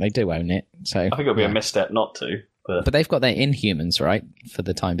 I think they do own it. So I think it'll be a misstep not to. But they've got their Inhumans, right, for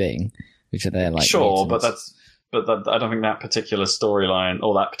the time being, which are their like. Sure, mutants. but I don't think that particular storyline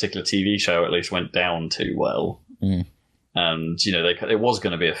or that particular TV show at least went down too well. And it was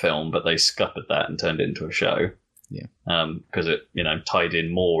going to be a film, but they scuppered that and turned it into a show. Yeah. Because it tied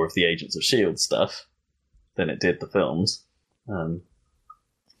in more of the Agents of S.H.I.E.L.D. stuff than it did the films. And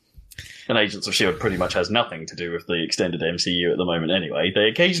Agents of S.H.I.E.L.D. pretty much has nothing to do with the extended MCU at the moment anyway. They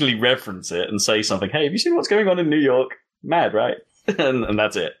occasionally reference it and say something, hey, have you seen what's going on in New York? Mad, right? and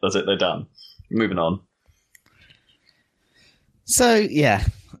that's it. They're done. Moving on. So, yeah.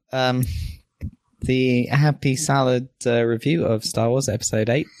 The Happy Salad review of Star Wars Episode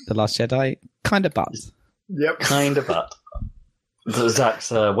 8, The Last Jedi, kind of butt. Yep. Kind of butt.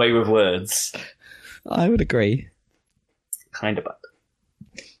 Zach's way with words. I would agree. Kind of butt.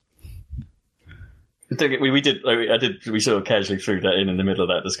 We sort of casually threw that in the middle of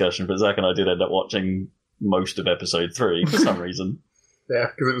that discussion, but Zach and I did end up watching most of Episode 3 for some reason. Yeah,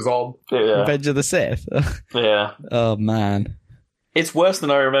 because it was on. Yeah. Revenge of the Sith. Yeah. Oh, man. It's worse than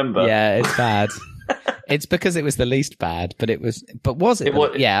I remember. Yeah, it's bad. It's because it was the least bad, but was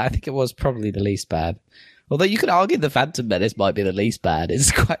it? Yeah, I think it was probably the least bad. Although you could argue the Phantom Menace might be the least bad.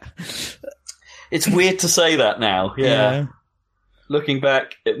 It's weird to say that now. Yeah. Looking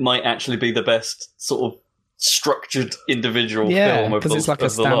back, it might actually be the best sort of structured individual film of the lot. Yeah, because it's like a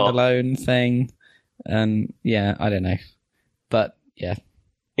standalone thing. And yeah, I don't know. But yeah.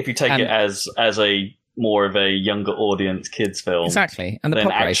 If you take it as a more of a younger audience kids film. Exactly. And then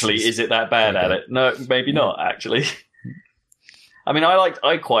actually, is it that bad at it? No, maybe not, actually. I mean, I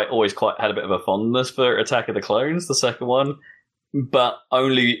always had a bit of a fondness for Attack of the Clones, the second one, but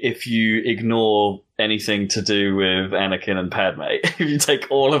only if you ignore anything to do with Anakin and Padme. If you take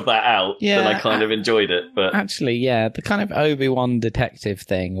all of that out, then I kind of enjoyed it. But actually, yeah, the kind of Obi-Wan detective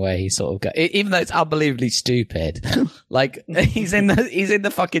thing where he sort of even though it's unbelievably stupid, like he's in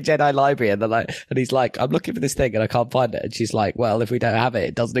the fucking Jedi library and he's like, I'm looking for this thing and I can't find it, and she's like, well, if we don't have it,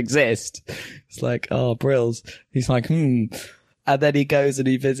 it doesn't exist. It's like, oh, brills. He's like, and then he goes and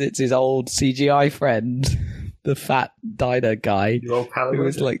he visits his old CGI friend, the fat diner guy, who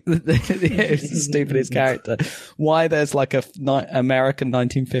was like it was the stupidest character. Why there's like a American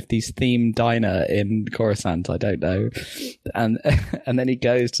 1950s themed diner in Coruscant, I don't know. And then he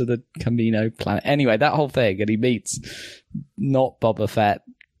goes to the Camino planet. Anyway, that whole thing, and he meets not Boba Fett.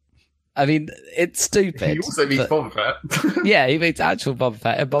 I mean, it's stupid. He also meets Boba Fett. Yeah, he meets actual Boba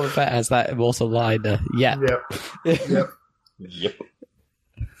Fett, and Boba Fett has that immortal line. Yep.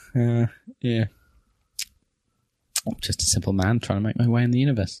 Yeah. I'm just a simple man trying to make my way in the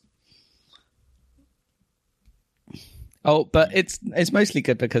universe. Oh, but it's mostly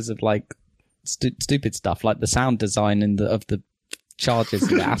good because of like stupid stuff, like the sound design of the charges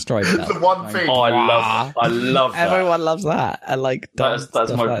in the asteroid belt. The one thing. Oh, I love that. Everyone loves that. And like that's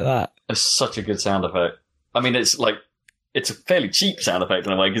stuff like that. It's such a good sound effect. I mean, it's a fairly cheap sound effect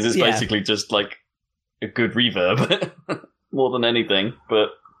in a way because it's basically just like a good reverb more than anything. But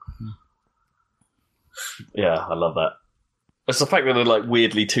yeah, I love that. It's the fact that they're like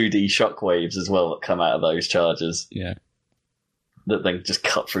weirdly 2D shockwaves as well that come out of those charges. Yeah. That then just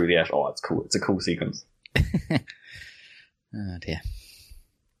cut through the ash. Oh, it's cool. It's a cool sequence. Oh dear.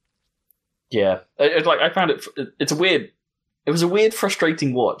 Yeah, I found it. It's a weird. It was a weird,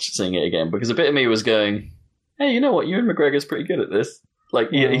 frustrating watch seeing it again because a bit of me was going, "Hey, you know what? Ewan McGregor's pretty good at this. Like,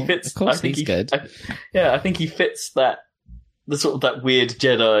 he fits. Of course, I think he's good. I think he fits the sort of that weird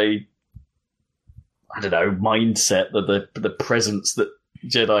Jedi. I don't know, mindset that the presence that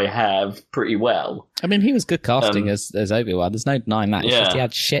Jedi have pretty well. I mean, he was good casting as Obi-Wan. There's no denying that. It's just he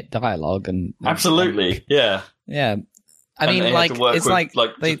had shit dialogue and absolutely, yeah. I mean, and like, it's like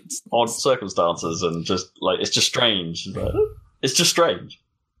they, odd circumstances and just like it's just strange. It's just strange.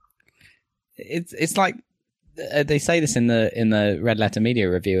 It's like they say this in the Red Letter Media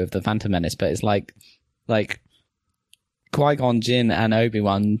review of the Phantom Menace, but it's like Qui-Gon Jinn and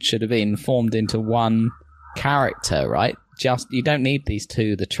Obi-Wan should have been formed into one character, right? Just you don't need these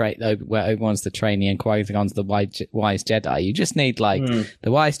two, where Obi-Wan's the trainee and Qui-Gon's the wise Jedi. You just need the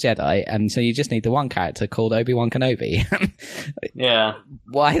wise Jedi, and so you just need the one character called Obi-Wan Kenobi. Yeah.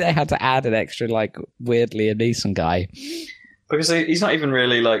 Why they had to add an extra weirdly a Neeson guy? Because he's not even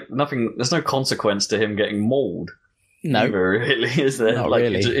really nothing. There's no consequence to him getting mauled. No, either, really, is there? Not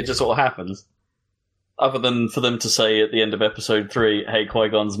really. It just sort of happens. Other than for them to say at the end of episode 3, "Hey,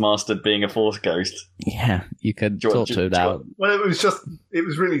 Qui-Gon's mastered being a Force ghost." Yeah, you could talk to it out. Well, it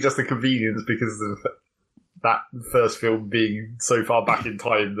was really just a convenience because of that first film being so far back in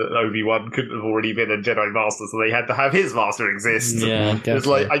time that Obi-Wan couldn't have already been a Jedi Master, so they had to have his Master exist. Yeah, it's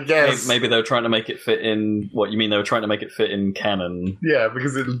like, I guess maybe they were trying to make it fit in. What you mean? They were trying to make it fit in canon? Yeah,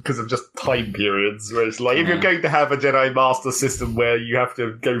 because of just time periods. Where it's like, if you're going to have a Jedi Master system where you have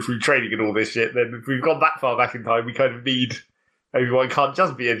to go through training and all this shit, then if we've gone that far back in time, we kind of need Obi-Wan can't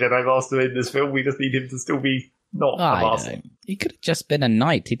just be a Jedi Master in this film. We just need him to still be not a Master. He could have just been a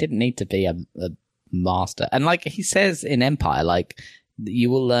knight. He didn't need to be a Master. And he says in Empire, you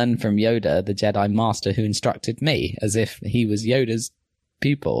will learn from Yoda, the Jedi Master who instructed me, as if he was Yoda's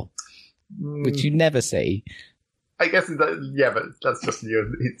pupil, which you never see. I guess but that's just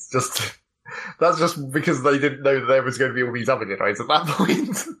it's just that's just because they didn't know that there was going to be all these other Jedis at that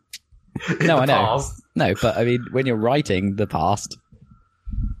point. No, I know. Past. No, but I mean, when you're writing the past,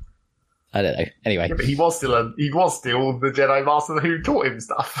 I don't know. Anyway, but he was still the Jedi Master who taught him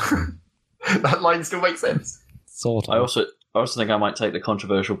stuff. That line still makes sense. Sort of. I also think I might take the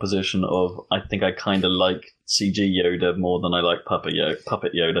controversial position of I think I kind of like CG Yoda more than I like Puppet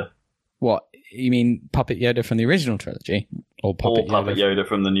Yoda. What? You mean Puppet Yoda from the original trilogy? Or Puppet Yoda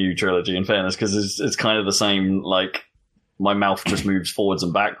from the new trilogy, in fairness, because it's kind of the same, my mouth just moves forwards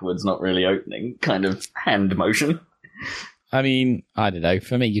and backwards, not really opening, kind of hand motion. I mean, I don't know.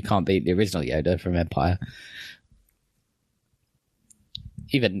 For me, you can't beat the original Yoda from Empire.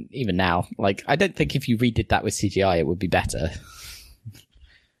 Even now, I don't think if you redid that with CGI, it would be better.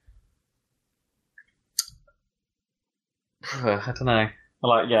 I don't know.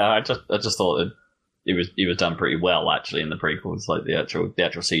 I just thought it was done pretty well actually in the prequels. The actual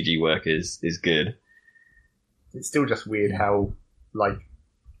CG work is good. It's still just weird how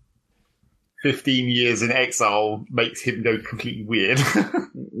 15 years in exile makes him go completely weird. A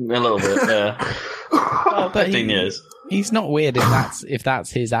little bit, yeah. 15 years. He's not weird if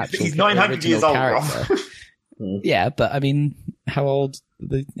that's his actual. He's 900 years old, character. Yeah, but I mean, how old?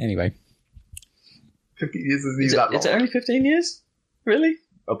 Anyway, 15 years isn't that long. Is it only 15 years? Really?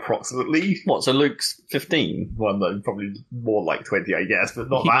 Approximately. What? So Luke's 15? Well, no, probably more like 20, I guess, but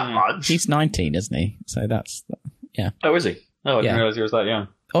not that much. He's 19, isn't he? So that's yeah. Oh, is he? Oh, I didn't realise he was that young.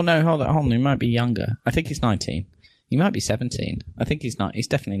 Oh no, hold on. He might be younger. I think he's 19. He might be 17. I think he's not. He's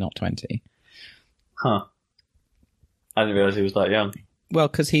definitely not 20. Huh. I didn't realise he was that young. Well,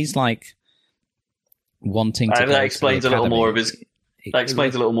 because he's wanting to. That explains a little more of his. That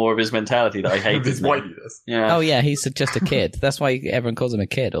explains a little more of his mentality that I hate. His whiteness. Yeah. Oh yeah, he's just a kid. That's why everyone calls him a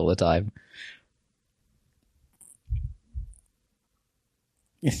kid all the time.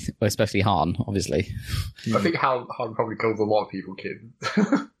 Well, especially Han, obviously. I think Han probably calls a lot of people kids.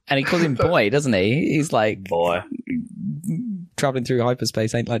 And he calls him boy, doesn't he? He's boy. Traveling through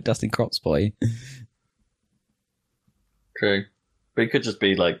hyperspace ain't like Dustin Croft's boy. True. But he could just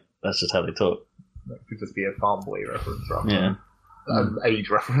be that's just how they talk. That could just be a farm boy reference rather than an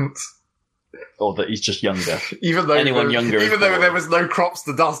age reference. Or that he's just younger. Even though younger there was no crops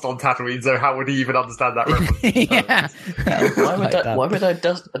to dust on Tatooine, so how would he even understand that reference? Yeah. Why would I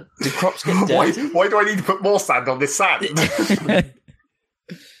dust? Do crops get dirty? Why do I need to put more sand on this sand?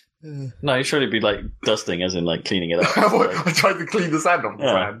 No, you'd surely be like dusting, as in like cleaning it up. I tried to clean the sand off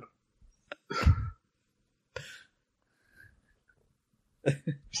the sand.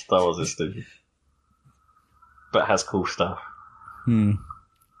 Star Wars is stupid, but has cool stuff.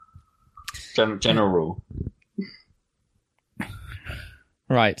 General rule.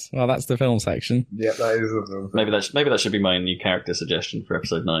 Right. Well, that's the film section. Yeah, that is the film. Maybe that should be my new character suggestion for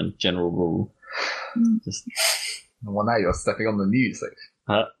episode 9. General rule. Just... Well, now you're stepping on the news section.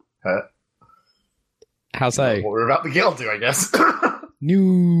 Huh? How so? What we're about to get onto, I guess.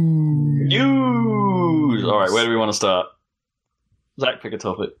 News. All right, where do we want to start? Zach, pick a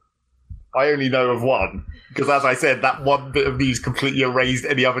topic. I only know of one, because as I said, that one bit of news completely erased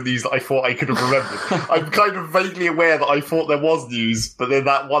any other news that I thought I could have remembered. I'm kind of vaguely aware that I thought there was news, but then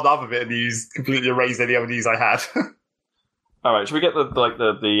that one other bit of news completely erased any other news I had. All right, should we get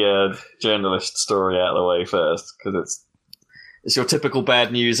the journalist story out of the way first? Because it's your typical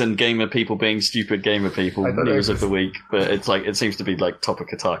bad news and gamer people being stupid gamer people news of the week, but it's like it seems to be like top of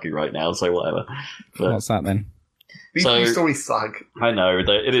Kotaku right now, so whatever. But, what's that then? These news stories suck. I know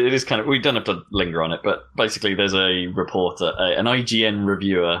it is kind of. We don't have to linger on it, but basically, there's a reporter, an IGN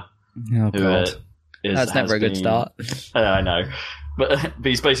reviewer. Oh God, that's never a good start. I know, but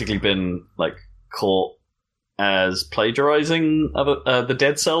he's basically been like caught as plagiarizing the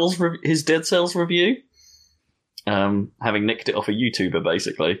Dead Cells his Dead Cells review, having nicked it off a YouTuber.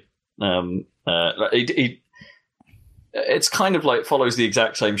 Basically, it's kind of like follows the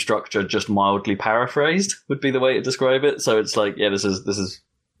exact same structure, just mildly paraphrased would be the way to describe it. So it's like, yeah, this is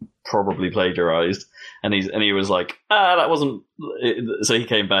probably plagiarized, and he was like, that wasn't. So he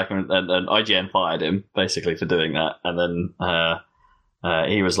came back and IGN fired him basically for doing that, and then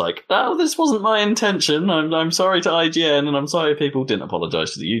he was like, oh, this wasn't my intention. I'm sorry to IGN, and I'm sorry people didn't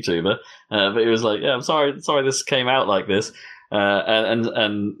apologize to the YouTuber, but he was like, yeah, I'm sorry this came out like this,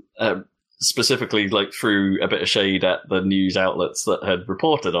 and specifically like threw a bit of shade at the news outlets that had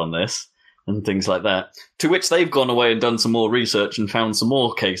reported on this and things like that, to which they've gone away and done some more research and found some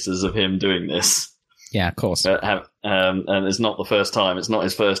more cases of him doing this. Yeah, of course. And it's not the first time. It's not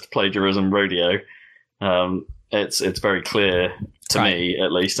his first plagiarism rodeo. It's very clear to me,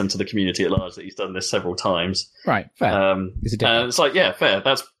 at least, and to the community at large, that he's done this several times. Right, fair. And it's like, yeah, fair.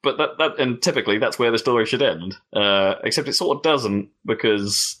 And typically that's where the story should end. Except it sort of doesn't,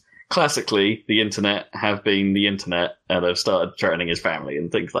 because classically, the internet have been the internet and have started threatening his family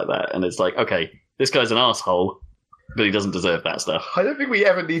and things like that. And it's like, okay, this guy's an asshole, but he doesn't deserve that stuff. I don't think we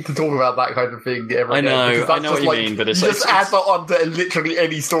ever need to talk about that kind of thing ever again. I know what you mean, but it's you just add that onto literally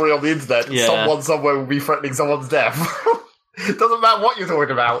any story on the internet. Yeah. Someone somewhere will be threatening someone's death. It doesn't matter what you're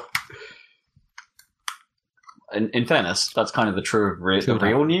talking about. In fairness, that's kind of the true of the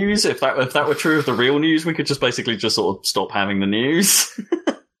real news. If that were true of the real news, we could just basically just sort of stop having the news.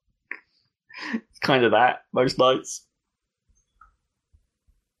 Kind of that most nights.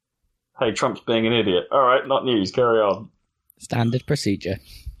 Hey, Trump's being an idiot. All right, not news. Carry on. Standard procedure.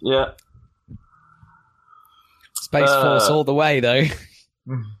 Yeah. Space Force all the way, though.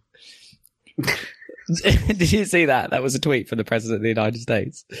 Did you see that? That was a tweet from the President of the United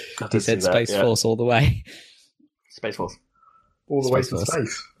States. He said Space Force all the way. Space Force. All the way to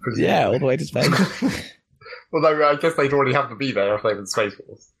space. Yeah, all the way to space. Well, no, I guess they'd already have to be there if they were Space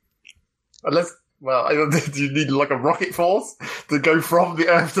Force. Unless... Well, do you need like a rocket force to go from the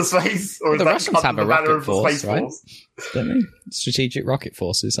Earth to space? Or is the that Russians have a rocket force, Space right? Force? Don't they? Strategic rocket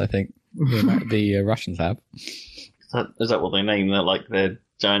forces, I think. The Russians have. Is that what they name their like their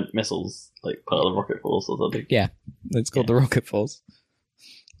giant missiles, like part of the rocket force or something? Yeah, it's called the rocket force.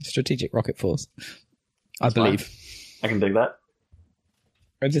 Strategic rocket force. That's I believe. Fine. I can dig that.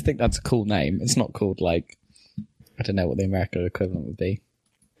 I just think that's a cool name. It's not called like, I don't know what the American equivalent would be.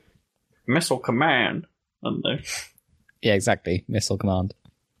 Missile Command, I don't know. Yeah, exactly. Missile Command.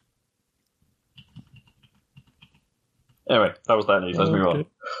 Anyway, that was that news. Let's move on.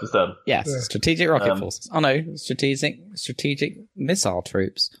 It's done. Yes, strategic rocket forces. Oh no, strategic missile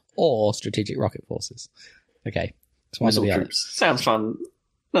troops or strategic rocket forces. Okay, it's one missile of the troops. Sounds fun,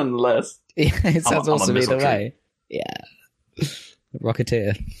 nonetheless. Yeah, it sounds awesome either way. Yeah,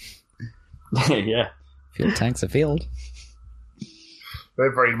 Rocketeer. Yeah, fuel tanks are field.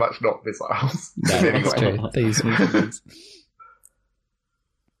 They're very much not missiles. No, that's true. They use things.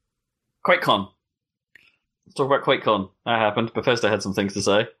 Quakecon. Let's talk about Quakecon. That happened. Bethesda had some things to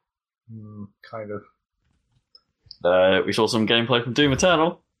say. Kind of. We saw some gameplay from Doom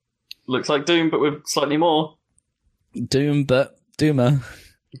Eternal. Looks like Doom, but with slightly more. Doom, but Doomer.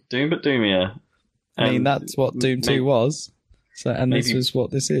 Doom, but Doomier. I mean, that's what Doom 2 was. So, and this was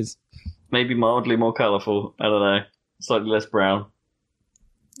what this is. Maybe mildly more colourful. I don't know. Slightly less brown.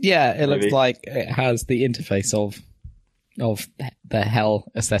 Yeah, it Maybe. looks like it has the interface of the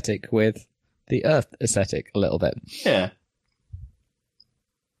hell aesthetic with the Earth aesthetic a little bit. Yeah.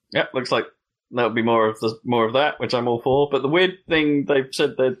 Yep, looks like there'll be more of that, which I'm all for. But the weird thing they've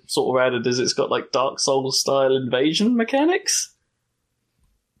said they've sort of added is it's got like Dark Souls style invasion mechanics.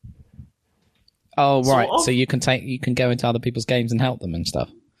 Oh, right. Sort of. So you can go into other people's games and help them and stuff.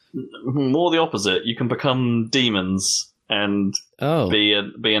 More the opposite. You can become demons and be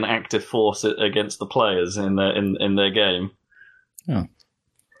an active force against the players in their game. Oh.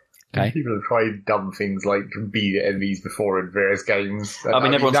 Okay. People have tried dumb things like be the enemies before in various games. I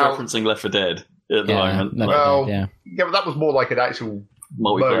mean, everyone's referencing Left 4 Dead at the moment. Yeah, but that was more like an actual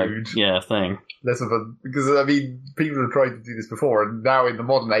multiplayer thing. Less of a, because I mean, people have tried to do this before, and now in the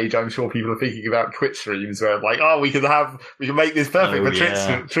modern age, I'm sure people are thinking about Twitch streams where like, we can make this perfect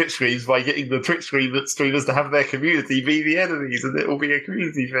for Twitch streams by getting the Twitch streamers to have their community be the enemies, and it will be a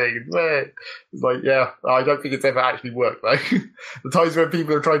community thing. It's like, I don't think it's ever actually worked though. The times when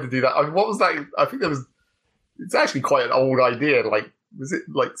people have tried to do that, I mean, what was that? I think it's actually quite an old idea. Like, was it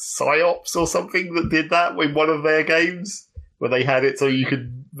like PsyOps or something that did that in one of their games? Where they had it so you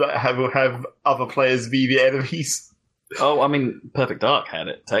could have other players be the enemies. Oh, I mean, Perfect Dark had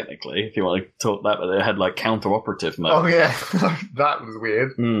it, technically, if you want to talk that, but they had, like, counter-operative mode. Oh, yeah. That was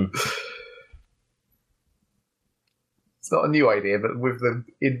weird. Mm. It's not a new idea, but with the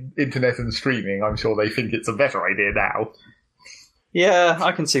internet and streaming, I'm sure they think it's a better idea now. Yeah,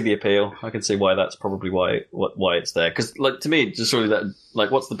 I can see the appeal. I can see why that's probably why it's there. Because, like, to me, just really that,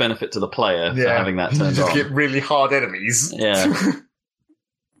 like, what's the benefit to the player for having that turned on? You just get really hard enemies. Yeah.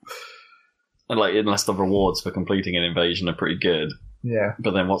 And, like, unless the rewards for completing an invasion are pretty good. Yeah.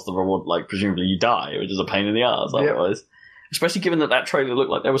 But then what's the reward? Like, presumably you die, which is a pain in the arse otherwise. Especially given that trailer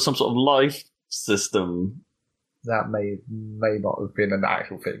looked like there was some sort of life system. That may not have been an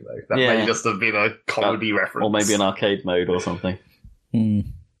actual thing, though. That may just have been a comedy reference. Or maybe an arcade mode or something. It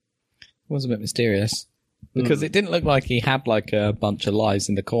was a bit mysterious. Because it didn't look like he had like a bunch of lives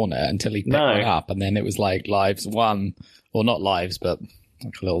in the corner until he picked one up, and then it was like lives 1, or not lives, but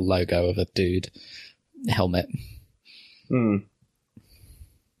like a little logo of a dude helmet.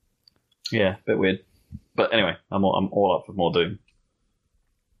 Yeah, a bit weird. But anyway, I'm all up for more Doom.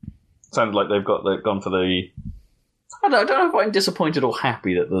 Sounded like they've gone for the. I don't know if I'm disappointed or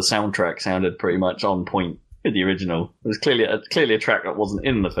happy that the soundtrack sounded pretty much on point with the original. It was clearly a track that wasn't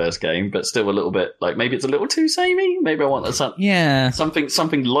in the first game, but still a little bit like maybe it's a little too samey. Maybe I want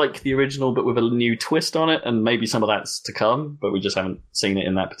something like the original, but with a new twist on it, and maybe some of that's to come. But we just haven't seen it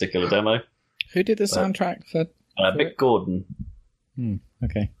in that particular demo. Who did the soundtrack for Mick Gordon?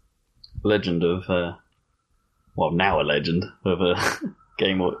 Okay, legend of now a legend of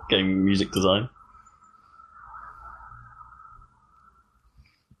game music design.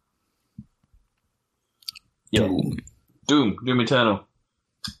 Doom Eternal.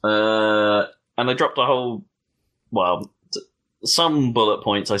 And they dropped a whole, some bullet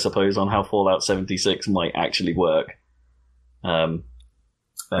points, I suppose, on how Fallout 76 might actually work.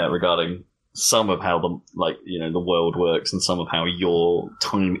 Regarding some of how the world works and some of how your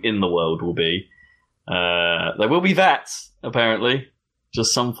time in the world will be. There will be VATs, apparently.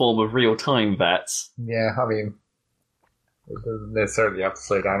 Just some form of real-time VATs. Yeah, I mean, it doesn't necessarily have to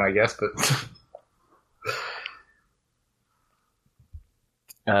slow down, I guess, but...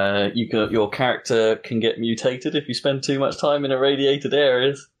 your character can get mutated if you spend too much time in irradiated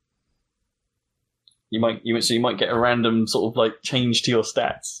areas. You might get a random sort of like change to your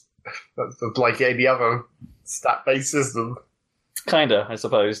stats. That's just like any other stat-based system. Kinda, I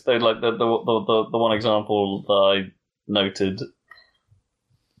suppose. They like the one example that I noted,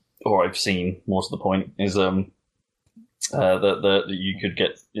 or I've seen, more to the point, is that you could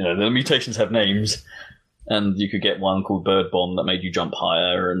get, the mutations have names. And you could get one called Bird Bomb that made you jump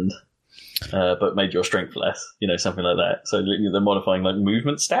higher, and but made your strength less, something like that. So they're modifying like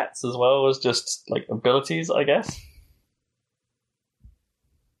movement stats as well as just like abilities, I guess.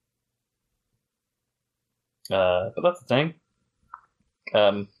 But that's the thing.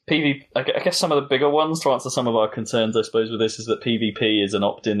 PvP, I guess some of the bigger ones, to answer some of our concerns, I suppose, with this, is that PvP is an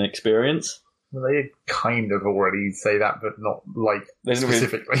opt-in experience. Well, they kind of already say that, but not like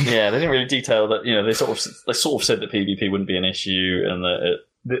specifically. They didn't really detail that. They sort of said that PvP wouldn't be an issue, and that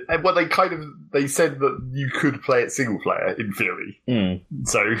they said that you could play it single player in theory.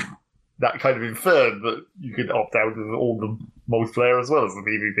 So that kind of inferred that you could opt out of all the multiplayer as well as the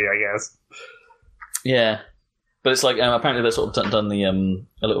PvP, I guess. Yeah, but it's like apparently they've sort of done the a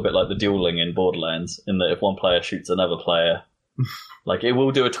little bit like the dueling in Borderlands, in that if one player shoots another player. Like, it will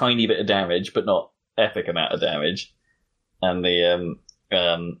do a tiny bit of damage, but not epic amount of damage. And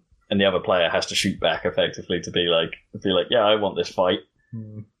and the other player has to shoot back effectively to be like, yeah, I want this fight,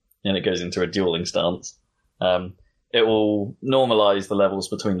 and it goes into a dueling stance. It will normalize the levels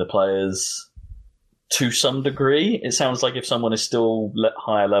between the players to some degree. It sounds like if someone is still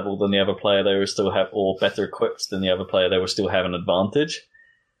higher level than the other player, they will still have, or better equipped than the other player, they will still have an advantage,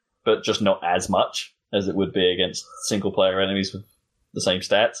 but just not as much as it would be against single player enemies with the same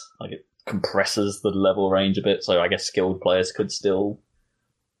stats. Like, it compresses the level range a bit, so I guess skilled players could still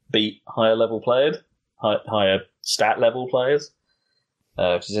beat higher level players, higher stat level players,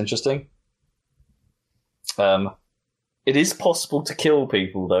 which is interesting. It is possible to kill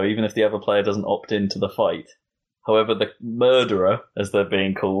people, though, even if the other player doesn't opt into the fight. However, the murderer, as they're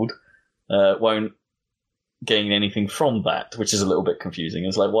being called, won't gain anything from that, which is a little bit confusing.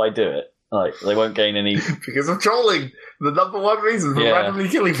 It's like, why do it? Like, they won't gain any... Because of trolling! The number one reason for randomly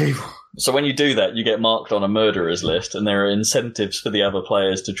killing people. So when you do that, you get marked on a murderers list, and there are incentives for the other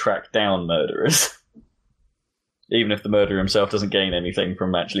players to track down murderers. Even if the murderer himself doesn't gain anything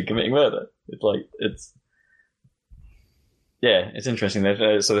from actually committing murder. It's interesting.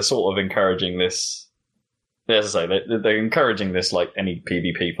 So they're sort of encouraging this. As I say, they're encouraging this, like, any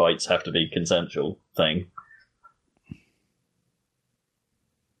PvP fights have to be consensual thing.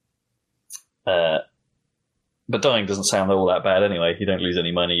 But dying doesn't sound all that bad anyway. You don't lose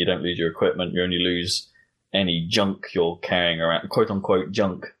any money, you don't lose your equipment, you only lose any junk you're carrying around, quote-unquote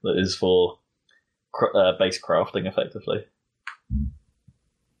junk, that is for base crafting, effectively. And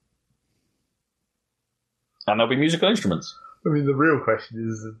there'll be musical instruments. I mean, the real question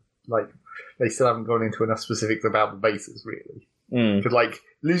is, like, they still haven't gone into enough specifics about the bases, really. Because, like,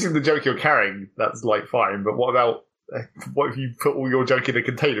 losing the junk you're carrying, that's, like, fine, but what if you put all your junk in a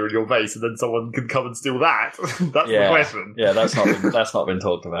container in your base and then someone can come and steal that? That's the question. Yeah, that's not been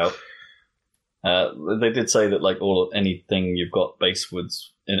talked about. They did say that, like, anything you've got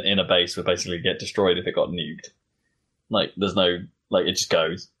basewoods in a base would basically get destroyed if it got nuked. Like, there's no, like, it just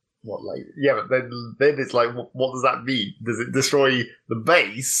goes. What, like, yeah, but then it's like, what does that mean? Does it destroy the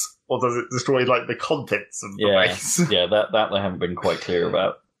base, or does it destroy, like, the contents of the base? Yeah, that they haven't been quite clear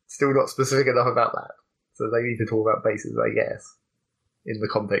about. Still not specific enough about that. So they need to talk about bases, I guess, in the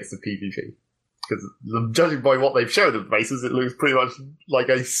context of PvP. Because judging by what they've shown of bases, it looks pretty much like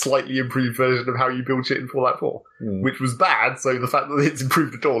a slightly improved version of how you build shit in Fallout 4. Which was bad, so the fact that it's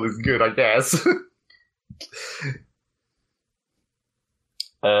improved at all is good, I guess.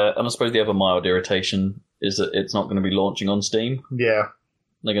 And I suppose the other mild irritation is that it's not going to be launching on Steam. Yeah.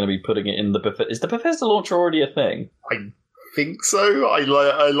 They're going to be putting it in the Bethesda. Is the Bethesda launcher already a thing? I think so. I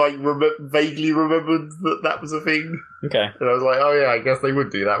vaguely remembered that was a thing. Okay. And I was like, oh yeah, I guess they would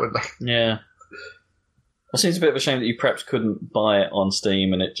do that, wouldn't they? Yeah. It seems a bit of a shame that you perhaps couldn't buy it on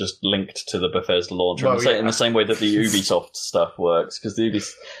Steam and it just linked to the Bethesda launcher. Well, in the same way that the Ubisoft stuff works. Because the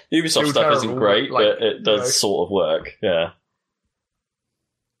Ubisoft stuff terrible, isn't great, but it does sort of work. Yeah.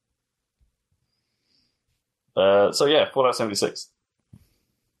 So yeah, Fallout 76.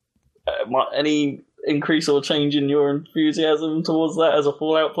 Any increase or change in your enthusiasm towards that as a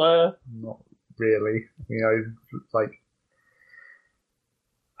Fallout player? Not really.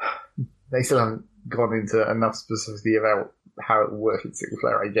 They still haven't gone into enough specificity about how it will work in single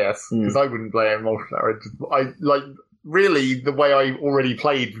player, I guess. Because I wouldn't play it in multiplayer. Really, the way I already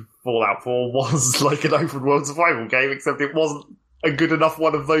played Fallout 4 was like an open world survival game, except it wasn't a good enough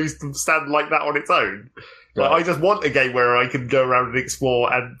one of those to stand like that on its own. Right. I just want a game where I can go around and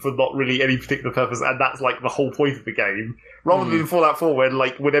explore and for not really any particular purpose, and that's like the whole point of the game. Rather than Fallout 4, where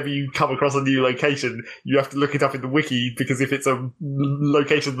like whenever you come across a new location, you have to look it up in the wiki, because if it's a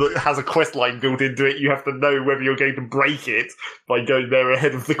location that has a quest line built into it, you have to know whether you're going to break it by going there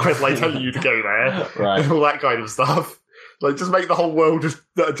ahead of the quest line telling you to go there, right, and all that kind of stuff. Like, just make the whole world just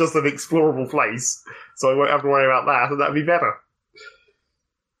an explorable place, so I won't have to worry about that, and that'd be better.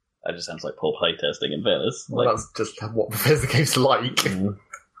 That just sounds like poor playtesting in fairness. Well, that's just what Bethesda games are like.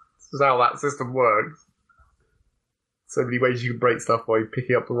 This is how that system works. So many ways you can break stuff by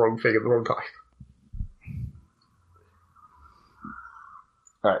picking up the wrong thing at the wrong time.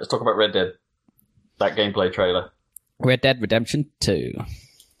 Alright, let's talk about Red Dead. That gameplay trailer. Red Dead Redemption 2.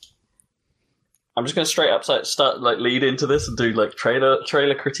 I'm just going to straight up lead into this and do like trailer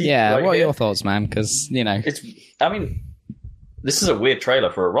critique. Yeah, what are your thoughts, man? Because, this is a weird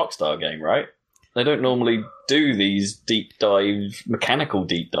trailer for a Rockstar game, right? They don't normally do these mechanical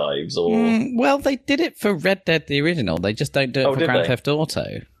deep dives, or... well, they did it for Red Dead, the original. They just don't do it for Grand Theft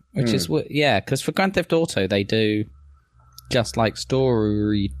Auto. Which is... Yeah, because for Grand Theft Auto, they do just like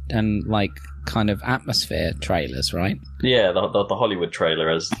story and like kind of atmosphere trailers, right? Yeah, the Hollywood trailer,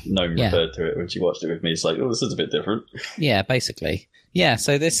 as Gnome referred to it when she watched it with me. It's like, oh, this is a bit different. Yeah, basically. Yeah,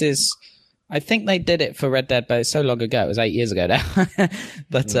 so this is... I think they did it for Red Dead, but it's so long ago. It was 8 years ago now.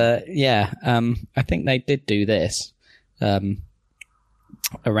 But I think they did do this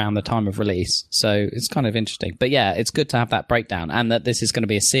around the time of release. So it's kind of interesting. But yeah, it's good to have that breakdown, and that this is going to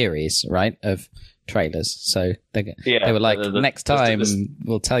be a series, right, of trailers. So they were like, next time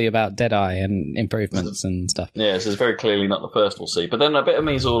we'll tell you about Deadeye and improvements and stuff. Yeah, so it's very clearly not the first we'll see. But then a bit of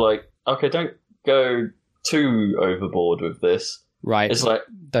me is all like, okay, don't go too overboard with this. Right. It's like,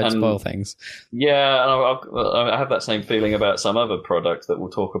 don't spoil things. Yeah, and I have that same feeling about some other product that we'll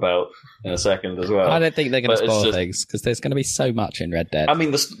talk about in a second as well. I don't think they're going to spoil things, because there's going to be so much in Red Dead. I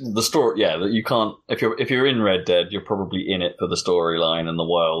mean, the story, yeah, that you can't. If you're in Red Dead, you're probably in it for the storyline and the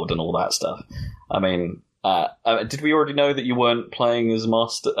world and all that stuff. I mean, did we already know that you weren't playing as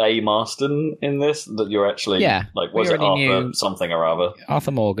Marston in this? That you're actually, was it Arthur something or other? Arthur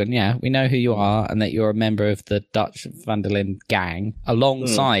Morgan, yeah. We know who you are, and that you're a member of the Dutch Van der Linde gang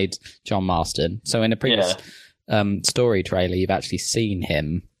alongside John Marston. So in a previous story trailer, you've actually seen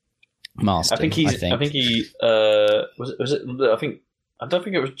him, Marston. I don't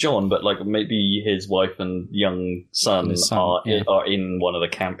think it was John, but like maybe his wife and young son are in one of the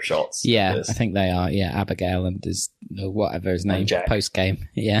camp shots. Yeah, I think they are. Yeah, Abigail and whatever his name, post game.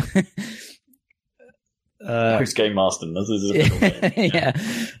 Yeah, post game Marston. That's his official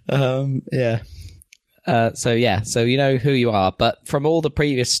name. So you know who you are, but from all the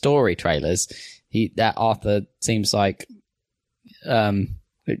previous story trailers, that Arthur seems like,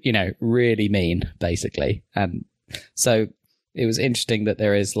 really mean, basically, and so. It was interesting that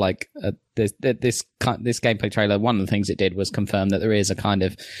there is like this gameplay trailer. One of the things it did was confirm that there is a kind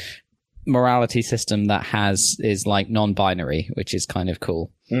of morality system that is like non-binary, which is kind of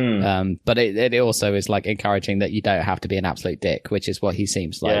cool. But it also is like encouraging that you don't have to be an absolute dick, which is what he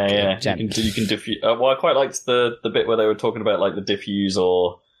seems like. Yeah. You can diffuse. Well, I quite liked the bit where they were talking about like the diffuse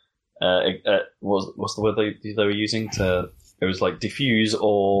or what's the word they were using to? It was like diffuse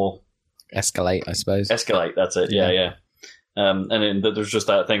or escalate, I suppose. Escalate. That's it. Yeah. And then there was just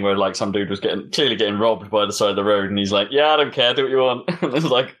that thing where like some dude was clearly getting robbed by the side of the road, and he's like, "Yeah, I don't care, do what you want." And it's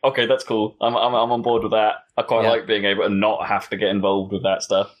like, okay, that's cool. I'm on board with that. I quite like being able to not have to get involved with that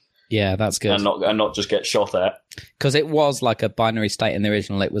stuff. Yeah, that's good. And not just get shot at. Because it was like a binary state in the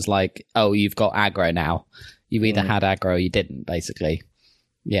original. It was like, oh, you've got aggro now. You either had aggro or you didn't, basically.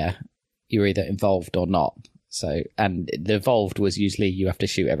 Yeah, you're either involved or not. So, and the involved was usually you have to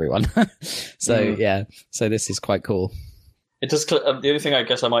shoot everyone. So this is quite cool. It does. The only thing I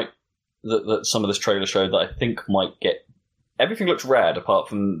guess that some of this trailer showed that I think might get everything looks rad apart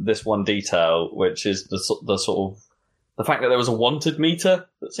from this one detail, which is the sort of the fact that there was a wanted meter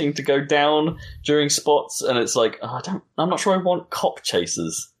that seemed to go down during spots, and it's like I'm not sure I want cop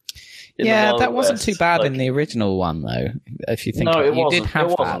chasers. Yeah, that wasn't too bad in the original one though. If you think you did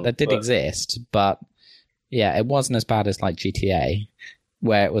have that did exist, but yeah, it wasn't as bad as like GTA,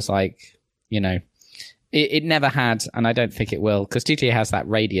 where it was like It never had, and I don't think it will, because GTA has that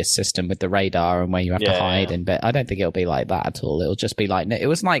radius system with the radar and where you have to hide. But I don't think it'll be like that at all. It'll just be like it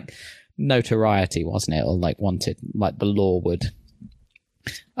was like notoriety, wasn't it, or like wanted, like the law would.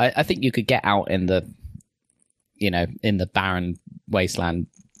 I think you could get out in the, in the barren wasteland,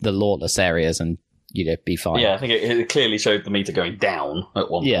 the lawless areas, and be fine. Yeah, I think it clearly showed the meter going down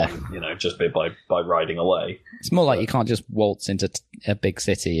at one point. Just by riding away. It's more like you can't just waltz into a big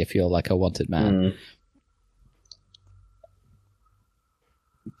city if you're like a wanted man.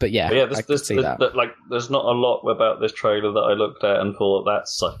 But yeah, there's not a lot about this trailer that I looked at and thought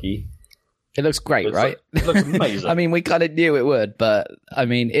that's sucky. It looks great, right? It looks amazing. I mean, we kind of knew it would, but I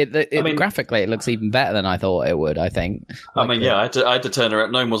mean, graphically, it looks even better than I thought it would. I think. I had to turn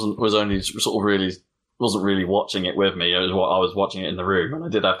around. Gnome wasn't really watching it with me. I was watching it in the room, and I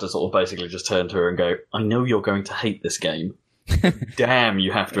did have to sort of basically just turn to her and go, "I know you're going to hate this game. Damn,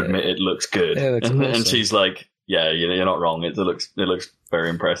 you have to admit it looks good." It looks awesome. And she's like, "Yeah, you're not wrong. It looks very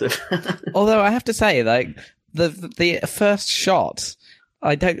impressive." Although I have to say, like the first shot,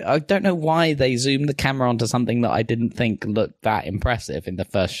 I don't know why they zoomed the camera onto something that I didn't think looked that impressive in the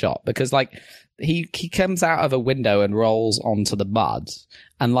first shot, because like he comes out of a window and rolls onto the mud,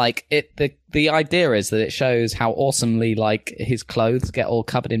 and like the idea is that it shows how awesomely like his clothes get all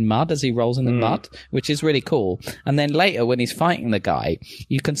covered in mud as he rolls in the mud, which is really cool. And then later when he's fighting the guy,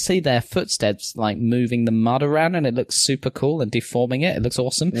 you can see their footsteps like moving the mud around, and it looks super cool and deforming it. It looks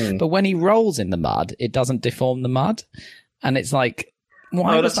awesome. But when he rolls in the mud, it doesn't deform the mud, and it's like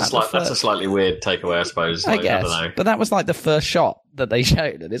why was that's a slightly weird takeaway, I suppose. I Like, guess, I don't know. but that was like the first shot that they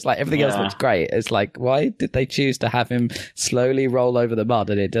showed, and it's like everything else looks great. It's like, why did they choose to have him slowly roll over the mud,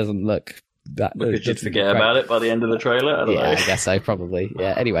 and it doesn't look that? Because you'd forget about it by the end of the trailer. I don't know. I guess so, probably.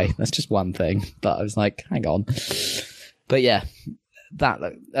 Yeah. Anyway, that's just one thing, but I was like, hang on. But yeah,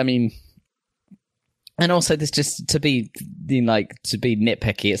 I mean. And also, there's just to be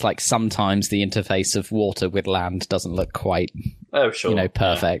nitpicky. It's like sometimes the interface of water with land doesn't look quite,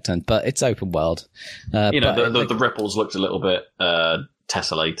 perfect. But it's open world. The ripples looked a little bit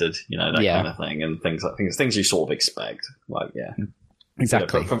tessellated, that kind of thing, and things you sort of expect. Like,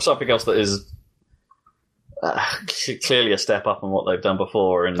 exactly. From something else that is clearly a step up on what they've done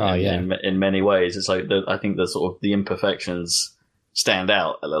before, in many ways. It's like I think the sort of the imperfections stand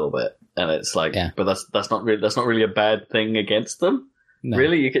out a little bit. And it's like, but that's not really a bad thing against them. No.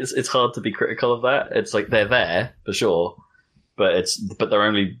 Really, it's hard to be critical of that. It's like they're there for sure, but they're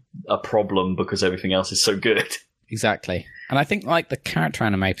only a problem because everything else is so good. Exactly, and I think like the character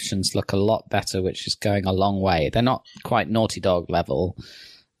animations look a lot better, which is going a long way. They're not quite Naughty Dog level,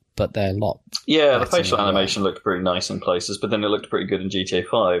 but they're a lot. Yeah, the facial animation looked pretty nice in places, but then it looked pretty good in GTA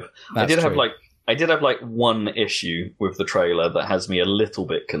 5. I did have one issue with the trailer that has me a little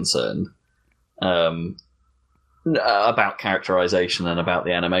bit concerned about characterization and about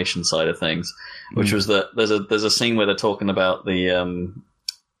the animation side of things, which was that there's a scene where they're talking about the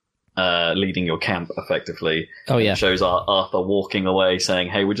leading your camp effectively. Oh yeah, it shows Arthur walking away saying,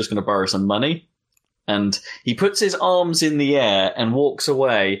 "Hey, we're just going to borrow some money," and he puts his arms in the air and walks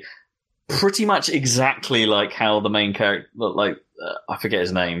away, pretty much exactly like how the main character, I forget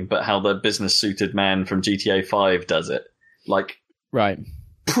his name, but how the business-suited man from GTA 5 does it. Like, right.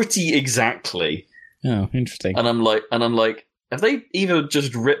 Pretty exactly. Oh, interesting. And I'm like, have they either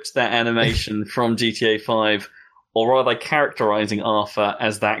just ripped that animation from GTA 5, or are they characterizing Arthur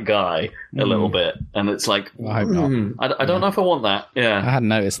as that guy a little bit? And it's like, I hope not. I don't know if I want that. Yeah, I hadn't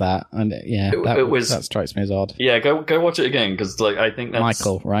noticed that, and that strikes me as odd. Yeah, go watch it again, because I think that's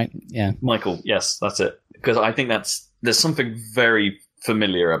Michael, right? Yeah, Michael. Yes, that's it. Because I think there's something very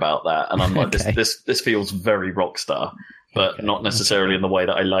familiar about that, and I'm like, this feels very Rockstar, but not necessarily in the way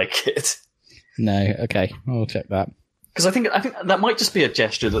that I like it. No, okay, I'll check that. Because I think that might just be a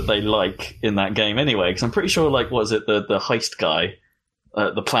gesture that they like in that game anyway. Because I'm pretty sure, what is it, the heist guy,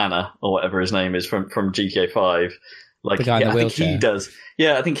 the planner or whatever his name is from GTA 5. The guy in the wheelchair.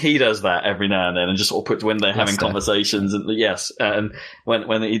 I think he does that every now and then, and just sort of puts when they're having conversations, and and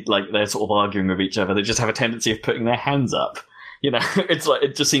when they're sort of arguing with each other, they just have a tendency of putting their hands up. It's like,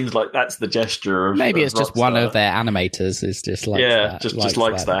 it just seems like that's the gesture of. Maybe it's Rockstar. just one of their animators is just like that. just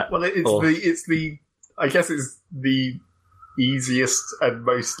likes that. Well, I guess it's the easiest and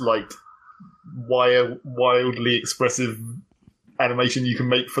most wildly expressive animation you can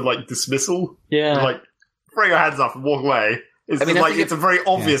make for dismissal. Yeah, throw your hands up and walk away. It's a very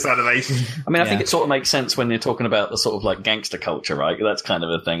obvious animation. I think it sort of makes sense when you're talking about the sort of gangster culture, right? That's kind of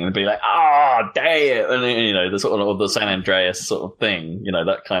a thing. And be like, damn, and the sort of the San Andreas sort of thing.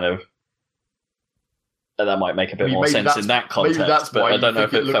 That kind of that might make a bit more sense in that context. Maybe that's but why I don't know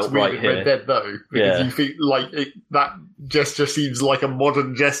if it felt right here. Red Dead, though, because you think that gesture seems like a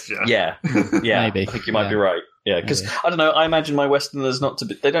modern gesture. Yeah, maybe. I think you might be right. Yeah, because I don't know. I imagine my Westerners not to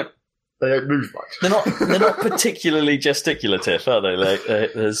be. They don't move much. They're not particularly gesticulative, are they?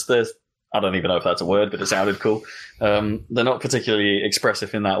 There's I don't even know if that's a word, but it sounded cool. They're not particularly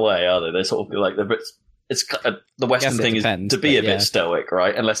expressive in that way, are they? They're sort of it's the Western thing is to be a bit stoic,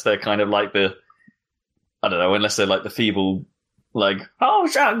 right? Unless they're kind of unless they're the feeble, oh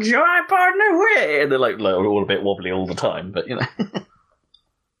shucks, your iPod no way, and they're all a bit wobbly all the time, but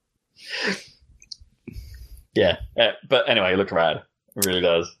yeah. But anyway, look rad. It really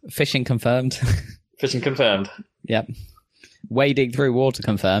does. Fishing confirmed. Fishing confirmed. Yep. Wading through water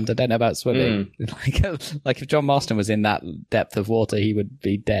confirmed. I don't know about swimming. Like if John Marston was in that depth of water, he would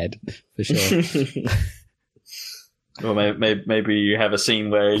be dead for sure. Well, maybe you have a scene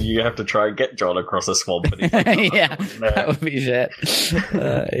where you have to try and get John across a swamp. And that would be shit.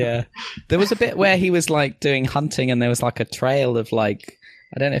 Yeah. There was a bit where he was doing hunting, and there was a trail of I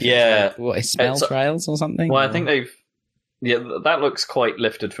don't know if smell trails or something. Well, I think they've. Yeah, that looks quite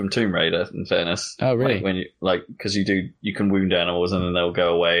lifted from Tomb Raider, in fairness. Oh, really? When you because you can wound animals and then they'll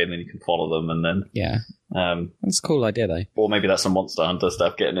go away, and then you can follow them, and then that's a cool idea, though. Or maybe that's some Monster Hunter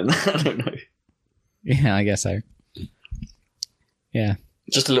stuff getting in there. I don't know. Yeah, I guess so. Yeah,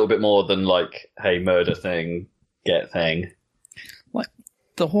 just a little bit more than hey, murder thing, get thing.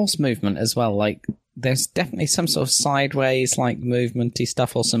 The horse movement as well. there's definitely some sort of sideways, like, movementy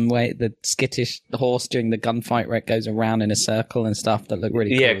stuff, or some way the skittish horse during the gunfight where it goes around in a circle and stuff that look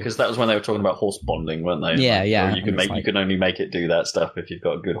really cool. Yeah, because that was when they were talking about horse bonding, weren't they? Yeah, yeah. You can only make it do that stuff if you've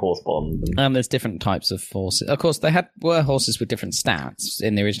got a good horse bond. And there's different types of horses. Of course, were horses with different stats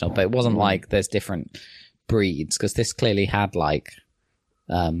in the original, but it wasn't like there's different breeds, because this clearly had, like,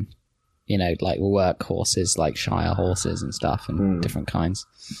 like work horses, like Shire horses and stuff, and different kinds.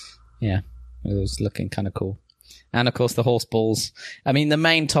 Yeah, it was looking kind of cool. And of course, the horse balls. I mean, the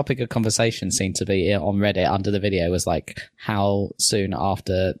main topic of conversation seemed to be on Reddit under the video was like, how soon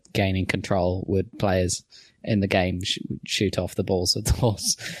after gaining control would players in the game shoot off the balls of the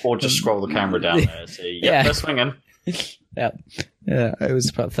horse? Or just scroll the camera down there and see, they're swinging. Yeah, it was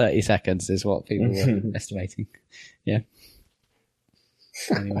about 30 seconds is what people were estimating. Yeah.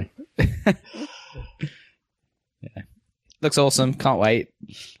 Anyway. Yeah. Looks awesome. Can't wait.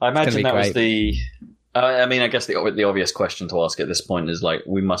 I imagine that was the... I guess the obvious question to ask at this point is, like,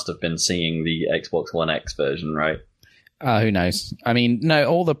 we must have been seeing the Xbox One X version, right? Who knows? I mean, no,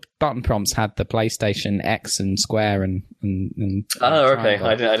 all the button prompts had the PlayStation X and Square and oh, okay.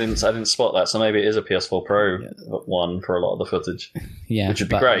 I didn't spot that. So maybe it is a PS4 Pro one for a lot of the footage. Yeah, which would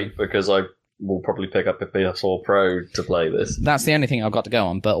be great, because I will probably pick up a PS4 Pro to play this. That's the only thing I've got to go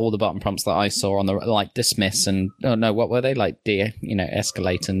on. But all the button prompts that I saw on the, like, dismiss and what were they, like,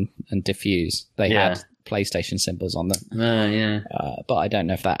 escalate and diffuse? They had PlayStation symbols on them. Yeah. But I don't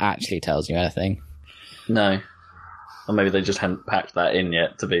know if that actually tells you anything. No. Or maybe they just hadn't packed that in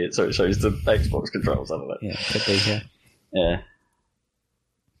yet so it shows the Xbox controls out of it. Yeah, could be, yeah.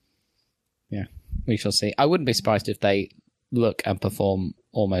 Yeah, we shall see. I wouldn't be surprised if they look and perform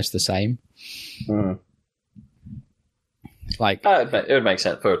almost the same. Like, it would make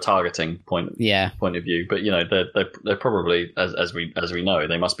sense for a targeting point of view, but they're probably, as we know,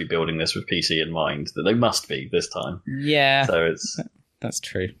 they must be building this with PC in mind. That they must be this time. Yeah, so that's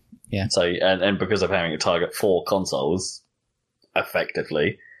true. Yeah. So and because of having to target 4 consoles,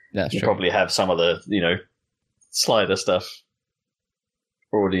 effectively, that's you true. Probably have some of the slider stuff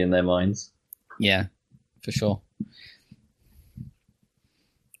already in their minds. Yeah, for sure.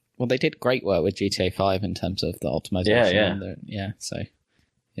 Well, they did great work with GTA 5 in terms of the optimization. Yeah. So,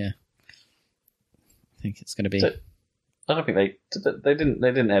 yeah. I think it's going to be... So, I don't think they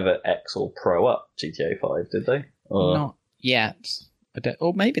didn't ever X or Pro up GTA 5, did they? Or... Not yet.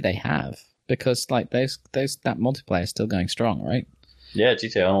 Or maybe they have, because like that multiplayer is still going strong, right? Yeah,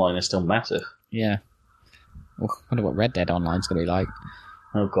 GTA Online is still massive. Yeah. Well, I wonder what Red Dead Online's going to be like.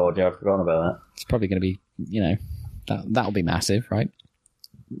 Oh god, yeah, I've forgotten about that. It's probably going to be, that'll be massive, right?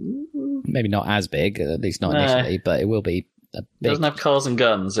 Maybe not as big, at least not initially, but it will be a big... It doesn't have cars and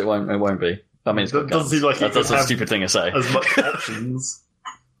guns. It won't be. I mean, it's got guns. Seem like that's a stupid thing to say. As much options.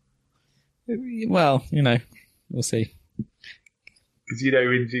 Well, we'll see. Because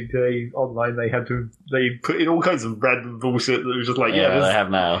in GTA Online they put in all kinds of random bullshit that was just like, they have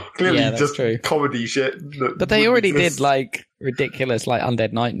now. Clearly that's just true. Comedy shit. But they already did like ridiculous like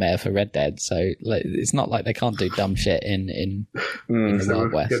Undead Nightmare for Red Dead, so like it's not like they can't do dumb shit in the so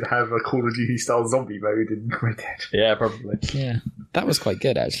Wild West. We're gonna have a Call of Duty style zombie mode in Red Dead. Yeah, probably. Yeah, that was quite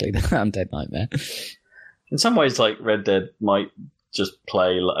good actually. The Undead Nightmare. In some ways, like Red Dead might just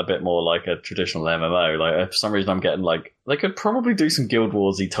play a bit more like a traditional MMO. Like for some reason, I'm getting like they could probably do some Guild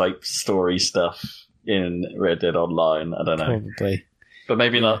Warsy type story stuff in Red Dead Online. I don't know, probably, but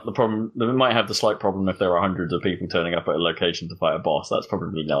maybe not. The problem they might have the slight problem if there are hundreds of people turning up at a location to fight a boss. That's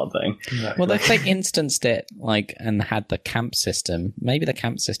probably not a thing. Well, if they instanced it and had the camp system, maybe the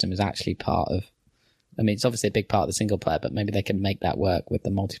camp system is actually part of. I mean, it's obviously a big part of the single player, but maybe they can make that work with the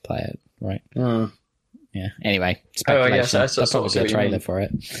multiplayer, right? Yeah. Anyway, speculation. That's probably a trailer for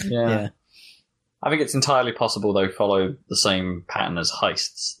it. Yeah. I think it's entirely possible they follow the same pattern as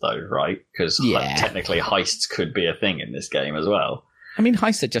heists, though, right? Because technically heists could be a thing in this game as well. I mean,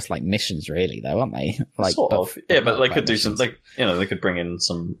 heists are just like missions, really, though, aren't they? Like, sort of. Yeah, but they could do some. They could bring in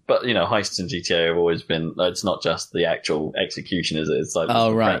some. But heists in GTA have always been. It's not just the actual execution, is it? It's like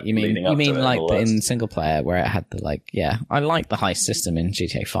right. You mean like in single player where it had the like. Yeah, I like the heist system in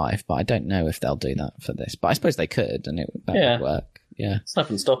GTA 5, but I don't know if they'll do that for this. But I suppose they could, and that would work. Yeah, it's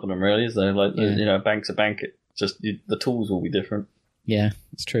nothing stopping them, really, is there? Like bank's a bank. It just the tools will be different. Yeah,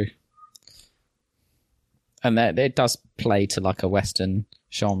 it's true. And it does play to like a Western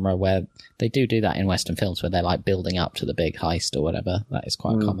genre where they do that in Western films where they're like building up to the big heist or whatever. That is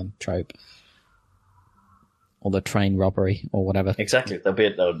quite a common trope. Or the train robbery or whatever. Exactly. There'll be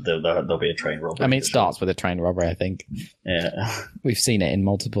a train robbery. I mean, it starts with a train robbery, I think. Yeah. We've seen it in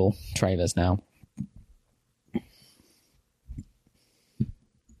multiple trailers now.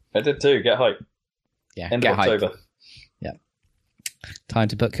 I did too. Get hype. Yeah, End get of October. hyped. Yeah. Time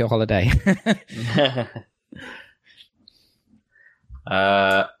to book your holiday.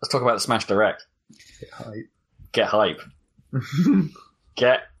 Let's talk about the Smash Direct. Get hype.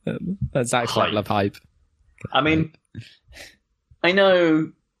 Get That's actually level of hype. I mean, I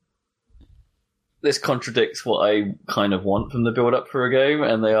know this contradicts what I kind of want from the build-up for a game,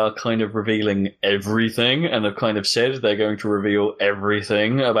 and they are kind of revealing everything, and they've kind of said they're going to reveal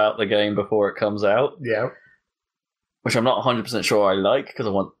everything about the game before it comes out. Yeah. Which I'm not 100% sure I like, because I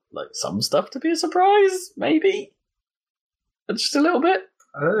want like some stuff to be a surprise, maybe. Just a little bit.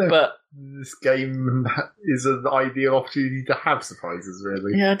 I don't know but this game is an ideal opportunity to have surprises,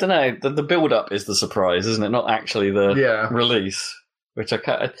 really. Yeah, I don't know. The build-up is the surprise, isn't it? Not actually the release. Which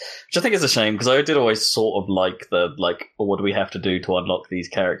I think is a shame, because I did always sort of like well, what do we have to do to unlock these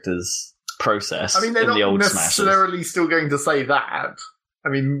characters process. I mean, they're in the not old necessarily Smashes. still going to say that. I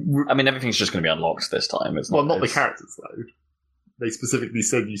mean, everything's just going to be unlocked this time. It's not the characters, though. They specifically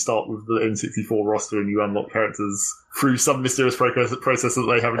said you start with the N64 roster and you unlock characters through some mysterious process that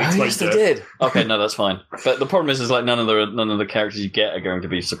they haven't explained yes, they did. Okay, no, that's fine. But the problem is like none of the characters you get are going to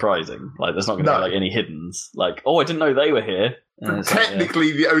be surprising. Like, there's not going to be like any hiddens. Like, oh, I didn't know they were here.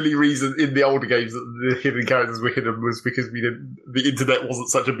 Technically, the only reason in the older games that the hidden characters were hidden was because the internet wasn't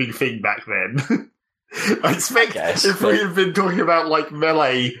such a big thing back then. I expect if we had been talking about like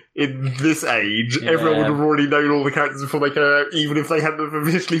Melee in this age, everyone would have already known all the characters before they came out, even if they hadn't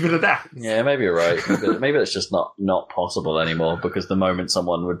officially been announced. Yeah, maybe you're right. Maybe it's just not possible anymore, because the moment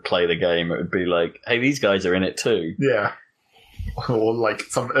someone would play the game, it would be like, hey, these guys are in it too. Yeah. Or like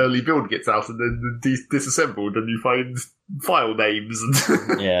some early build gets out and then disassembled and you find file names and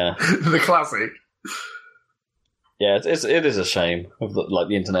the classic. Yeah, it is a shame. Like,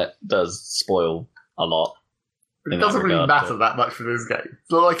 the internet does spoil a lot. But it doesn't really matter that much for this game.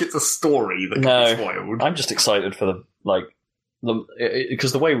 It's not like it's a story that can be spoiled. I'm just excited for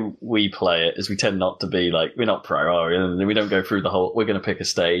because the way we play it is we tend not to be like, we're not pro, are we? And we don't go through the whole, we're going to pick a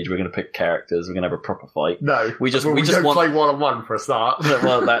stage, we're going to pick characters, we're going to have a proper fight. No. We just don't play one-on-one for a start.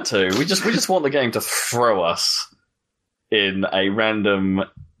 Well, that too. We just want the game to throw us in a random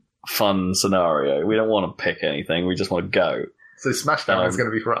fun scenario. We don't want to pick anything, we just want to go. So Smashdown is going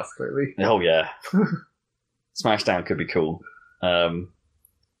to be for us, clearly. Oh, yeah. Smashdown could be cool. So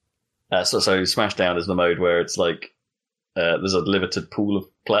Smashdown is the mode where it's like, there's a limited pool of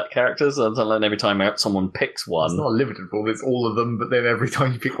characters, and every time someone picks one... It's not a limited pool, it's all of them, but then every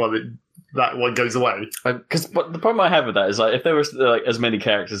time you pick one, that one goes away. But the problem I have with that is, like, if there was like as many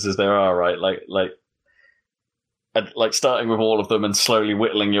characters as there are, right, like starting with all of them and slowly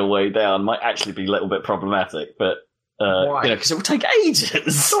whittling your way down might actually be a little bit problematic, but... Why? Because it would take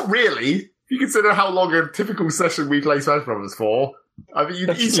ages. Not really. If you consider how long a typical session we play Smash Brothers for, I mean,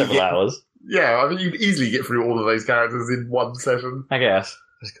 you'd easily several hours. Yeah, I mean, you'd easily get through all of those characters in one session. I guess.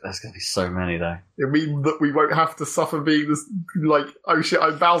 There's going to be so many, though. It means that we won't have to suffer being this, like, oh shit,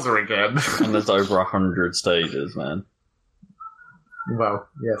 I'm Bowser again. And there's over 100 stages, man. Well,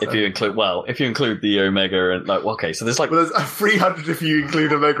 yes. If you include the Omega and so there's like... Well, there's 300 if you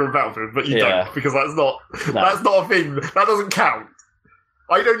include Omega and Battlefield, but you don't, because that's not a thing. That doesn't count.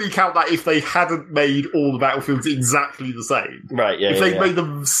 I'd only count that if they hadn't made all the Battlefields exactly the same. Right, yeah. If they'd made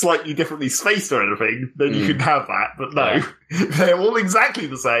them slightly differently spaced or anything, then you could have that. But no, if they're all exactly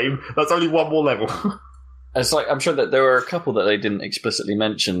the same, that's only one more level. It's like, I'm sure that there were a couple that they didn't explicitly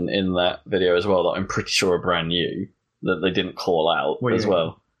mention in that video as well that I'm pretty sure are brand new, that they didn't call out as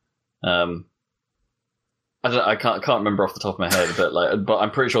well. I can't remember off the top of my head, but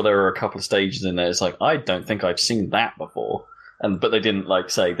I'm pretty sure there were a couple of stages in there. It's like, I don't think I've seen that before. But they didn't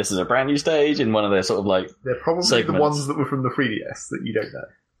say this is a brand new stage in one of their sort of like they're probably segments. The ones that were from the 3DS that you don't know.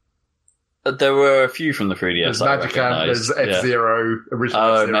 There were a few from the 3DS. There's Magican, there's F-Zero,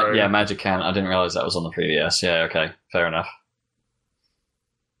 original F-Zero. Magican. I didn't realise that was on the 3DS. Yeah, okay, fair enough.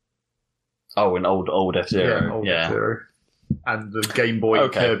 Oh, an old F-Zero. Yeah, F-Zero. And the Game Boy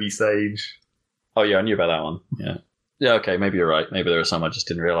Kirby stage. Oh yeah, I knew about that one. Yeah. Yeah, okay, maybe you're right. Maybe there were some I just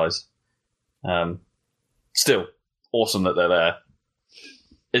didn't realise. Still, awesome that they're there.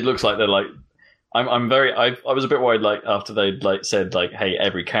 It looks like they're like... I was a bit worried after they'd said hey,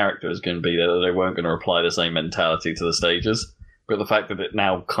 every character is going to be there, that they weren't going to apply the same mentality to the stages. But the fact that it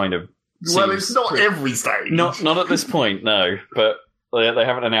now kind of... Well, it's not every stage. Not at this point, no. But they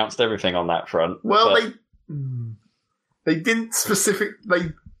haven't announced everything on that front. Well, they didn't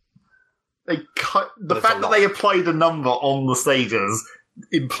they cut the fact that they applied a number on the stages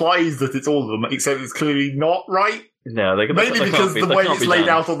implies that it's all of them, except it's clearly not, right? No, mainly because the way it's laid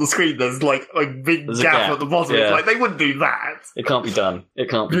out on the screen, there's like a big gap at the bottom. Yeah. It's like they wouldn't do that. It can't be done. It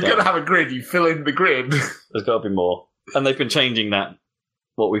can't be You're done. going to have a grid. You fill in the grid. There's got to be more. And they've been changing that.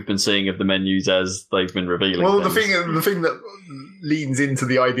 What we've been seeing of the menus as they've been revealing. Well, things. the thing that leans into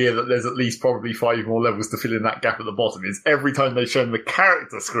the idea that there's at least probably 5 more levels to fill in that gap at the bottom is every time they've shown the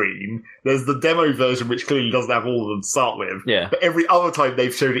character screen, there's the demo version which clearly doesn't have all of them to start with. Yeah. But every other time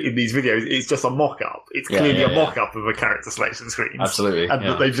they've showed it in these videos, it's just a mock-up. It's clearly a mock-up of a character selection screen. Absolutely. And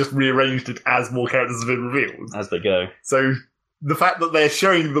that they've just rearranged it as more characters have been revealed. As they go. So the fact that they're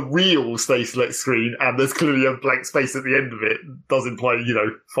showing the real stage select screen and there's clearly a blank space at the end of it does imply,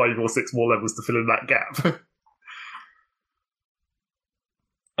 5 or 6 more levels to fill in that gap.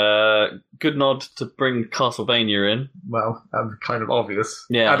 Good nod to bring Castlevania in. Well, kind of obvious.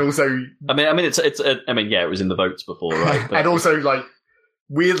 Yeah. And also, it was in the votes before, right? But and also, like,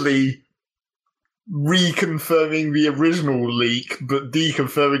 weirdly reconfirming the original leak, but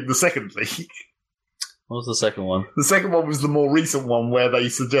deconfirming the second leak. what was the second one? The second one was the more recent one where they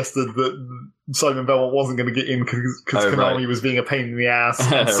suggested that Simon Belmont wasn't going to get in because Konami was being a pain in the ass,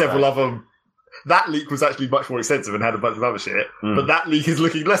 and several other. That leak was actually much more extensive and had a bunch of other shit. But that leak is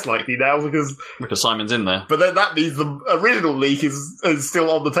looking less likely now because Simon's in there. But then that means the original leak is still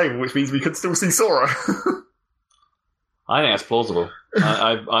on the table, which means we could still see Sora. I think that's plausible.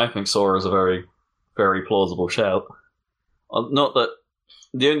 I think Sora is a very, very plausible shout. Not that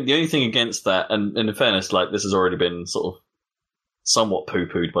the only thing against that, and in fairness, like this has already been sort of somewhat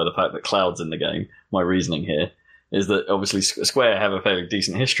poo-pooed by the fact that Cloud's in the game. My reasoning here is that obviously Square have a fairly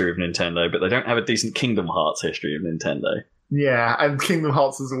decent history of Nintendo, but they don't have a decent Kingdom Hearts history of Nintendo. Yeah, and Kingdom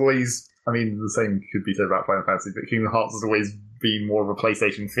Hearts has always... I mean, the same could be said about Final Fantasy, but Kingdom Hearts has always been more of a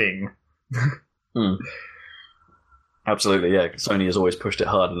PlayStation thing. Absolutely, yeah. Sony has always pushed it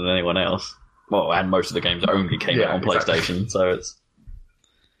harder than anyone else. Well, and most of the games only came out on PlayStation, so it's...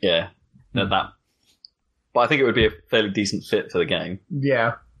 Yeah, that. But I think it would be a fairly decent fit for the game.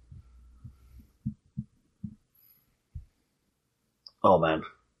 Yeah. Oh man,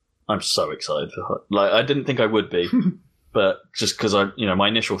 I'm so excited for her. Like, I didn't think I would be, but just because my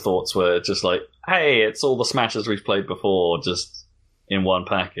initial thoughts were just like, hey, it's all the Smashes we've played before, just in one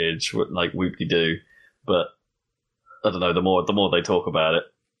package, like whoop-de-doo. But I don't know. The more they talk about it,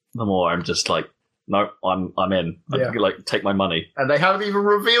 the more I'm just like, no, I'm in. Yeah. Like, take my money. And they haven't even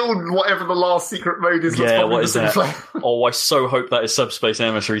revealed whatever the last secret mode is. Yeah, what is that? Play. Oh, I so hope that is Subspace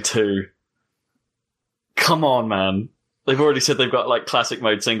Emissary 2. Come on, man. They've already said they've got like classic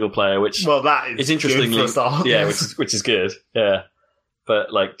mode single player, which that is it's interestingly, good for a start. Yeah, which is good. Yeah,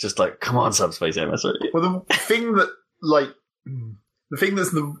 but like just like come on, Subspace Emissary. Well, the thing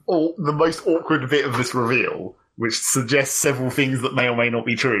that's the most awkward bit of this reveal, which suggests several things that may or may not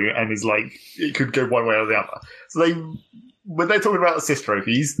be true, and is like it could go one way or the other. So when they're talking about assist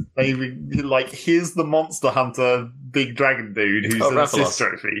trophies, they like here's the Monster Hunter big dragon dude who's an assist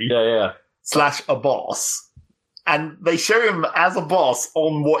trophy. Yeah. / a boss. And they show him as a boss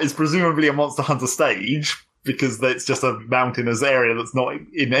on what is presumably a Monster Hunter stage, because it's just a mountainous area that's not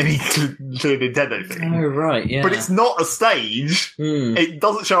in any clear Nintendo thing. Oh, right, yeah. But it's not a stage. It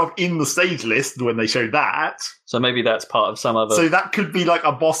doesn't show up in the stage list when they show that. So maybe that's part of some other... So that could be like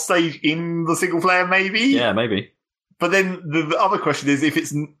a boss stage in the single player, maybe? Yeah, maybe. But then the other question is if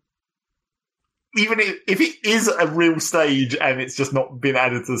it's... Even if it is a real stage and it's just not been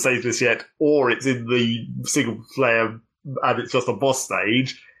added to the stage list yet, or it's in the single player and it's just a boss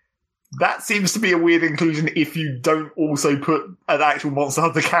stage, that seems to be a weird inclusion if you don't also put an actual Monster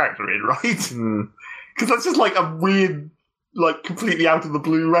Hunter character in, right? Because that's just like a weird, like completely out of the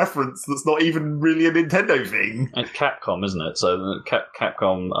blue reference that's not even really a Nintendo thing. It's Capcom, isn't it? So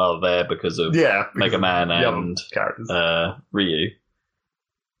Capcom are there because of Mega Man and characters. Ryu.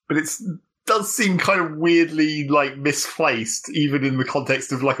 But does seem kind of weirdly like misplaced, even in the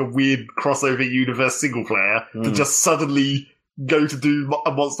context of like a weird crossover universe single player, to just suddenly go to do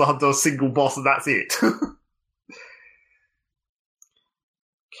a Monster Hunter single boss and that's it.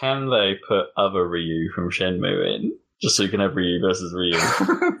 Can they put other Ryu from Shenmue in? Just so you can have Ryu versus Ryu.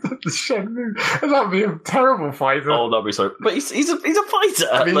 The Shenmue. That would be a terrible fighter. Oh, that'd be so... But he's a fighter!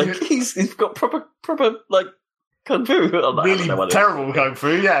 I mean, like, he's got proper, like, kung fu. Really terrible kung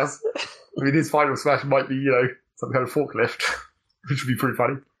fu, yes. I mean, his final smash might be, some kind of forklift, which would be pretty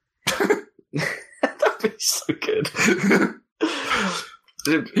funny. That'd be so good.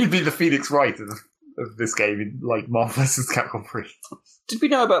 He'd be the Phoenix Wright of this game in, like, Marvel vs. Capcom 3. Did we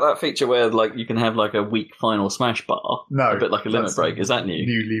know about that feature where, like, you can have, like, a weak final smash bar? No. A bit like a limit break. Is that new?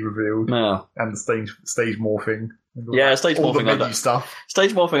 Newly revealed. No. And the stage morphing. Yeah, stage all the morphing. menu stuff.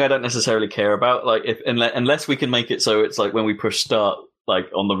 Stage morphing, I don't necessarily care about. Like, unless we can make it so it's like when we push start, like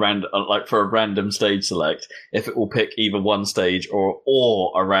on the like for a random stage select, if it will pick either one stage or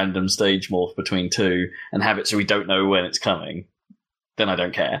a random stage morph between two, and have it so we don't know when it's coming, then I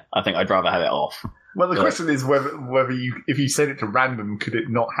don't care. I think I'd rather have it off. Well, the question is whether if you set it to random, could it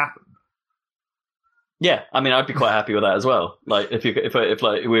not happen? Yeah, I mean, I'd be quite happy with that as well. Like, if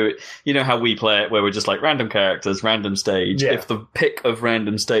like we, you know how we play it, where we're just like random characters, random stage. Yeah. If the pick of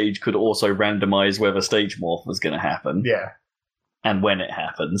random stage could also randomize whether stage morph was going to happen, Yeah. and when it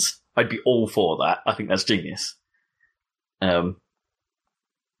happens, I'd be all for that. I think that's genius. Not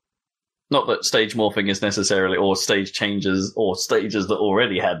that stage morphing is necessarily, or stage changes, or stages that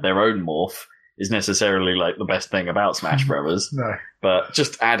already had their own morph is necessarily like the best thing about Smash Brothers. No. But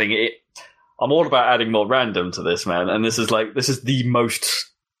just adding it. I'm all about adding more random to this, man. And this is the most.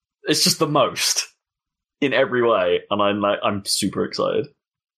 It's just the most in every way, and I'm super excited.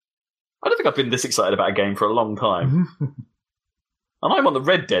 I don't think I've been this excited about a game for a long time, and I'm on the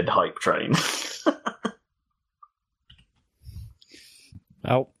Red Dead hype train.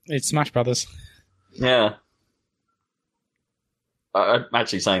 Well, it's Smash Brothers. Yeah, I'm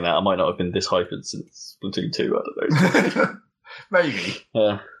actually saying that I might not have been this hyped since Splatoon 2. I don't know. Maybe.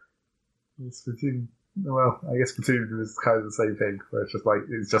 Yeah. Splatoon. Well, I guess Splatoon is kind of the same thing, where it's just like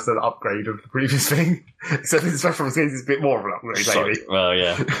it's just an upgrade of the previous thing, except in Smash Bros. Games it's a bit more of an upgrade. Maybe. Well,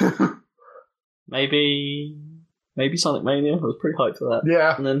 yeah. maybe Sonic Mania. I was pretty hyped for that.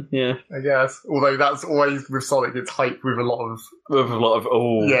 Yeah, and then I guess. Although that's always with Sonic, it's hype with a lot of a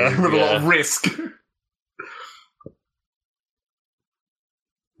lot of risk.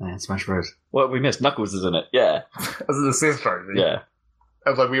 Man, Smash Bros. What we missed? Knuckles is in it. Yeah, as an assist trophy. Yeah. I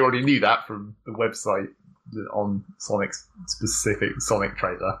was like, we already knew that from the website on Sonic's specific Sonic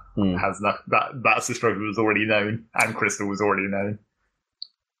trailer. Has that assist trophy was already known, and Crystal was already known.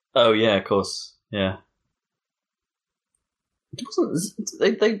 Oh yeah, of course. Yeah.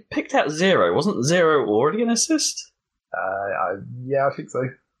 They picked out Zero. Wasn't Zero already an assist? Yeah, I think so.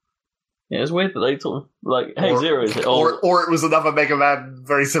 Yeah, it's weird that they thought like, hey, Zero is it? Or it was another Mega Man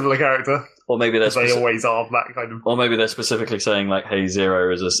very similar character. Or maybe they always are that kind of. Or maybe they're specifically saying like, hey,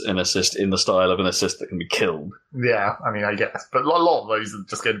 Zero is an assist in the style of an assist that can be killed. Yeah, I mean, I guess, but a lot of those are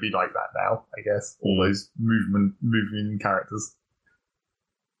just going to be like that now. I guess all those moving characters.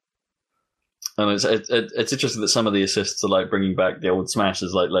 And it's interesting that some of the assists are like bringing back the old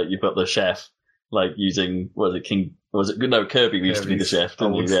Smashes. Like you've got the chef, like using Kirby used to be the chef,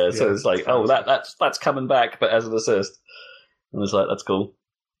 didn't he? Yeah, so it's like, oh, that's coming back, but as an assist, and it's like that's cool.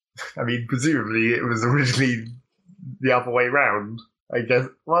 I mean, presumably it was originally the other way round. I guess.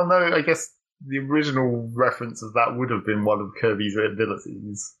 Well, no, I guess the original reference of that would have been one of Kirby's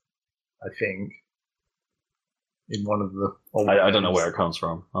abilities. I think in one of the. Old I don't know where it comes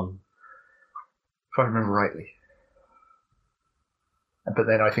from. If I remember rightly. But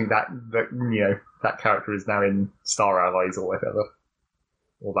then I think that character is now in Star Allies or whatever.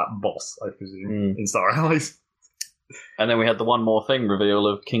 Or that boss, I presume, in Star Allies. And then we had the one more thing reveal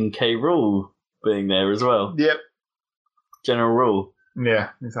of King K. Rool being there as well. Yep. General Rool. Yeah,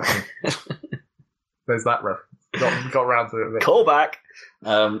 exactly. There's that reference. Got around to it a bit. Callback!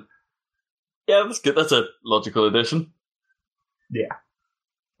 Yeah, that's good. That's a logical addition. Yeah.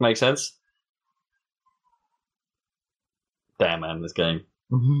 Makes sense. Damn, man, this game.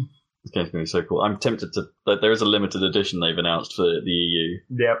 Mm-hmm. This game's going to be so cool. I'm tempted to... There is a limited edition they've announced for the EU.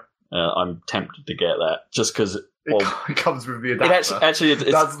 Yep. I'm tempted to get that, just because... It comes with the adapter. That's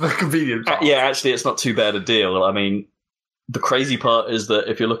the convenient part. Yeah, actually, it's not too bad a deal. I mean, the crazy part is that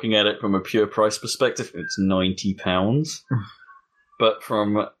if you're looking at it from a pure price perspective, it's £90. But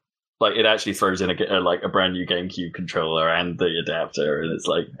from... Like, it actually throws in a brand new GameCube controller and the adapter, and it's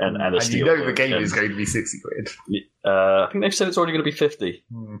like, and a steel. And the game is going to be £60. I think they've said it's already going to be 50.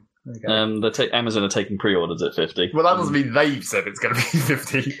 Okay. Amazon are taking pre-orders at 50. Well, that doesn't mean they've said it's going to be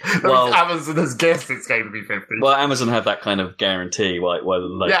 50. That means Amazon has guessed it's going to be 50. Well, Amazon have that kind of guarantee,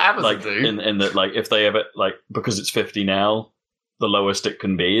 Amazon do. In that, like, if they ever, like, because it's 50 now, the lowest it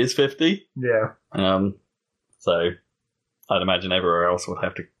can be is 50. Yeah. So, I'd imagine everywhere else would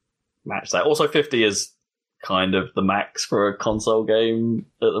have to match that. Also, 50 is kind of the max for a console game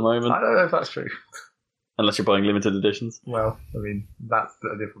at the moment. I don't know if that's true. Unless you're buying limited editions. Well, I mean, that's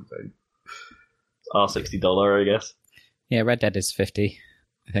a different thing. $60, I guess. Yeah, Red Dead is 50,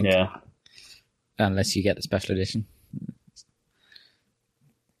 I think. Yeah. Unless you get the special edition.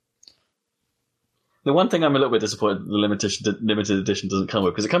 The one thing I'm a little bit disappointed the limited edition doesn't come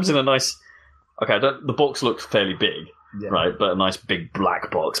with, because it comes in a nice... okay, the box looks fairly big, right? But a nice big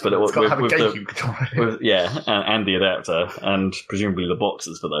black box. But it's got to have a GameCube controller. And the adapter, and presumably the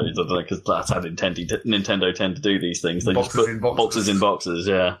boxes for those. I don't know, because that's how Nintendo tend to do these things. They just put boxes in boxes.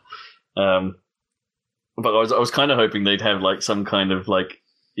 Yeah. But I was kind of hoping they'd have like some kind of like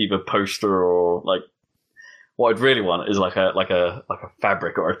either poster or like. What I'd really want is like a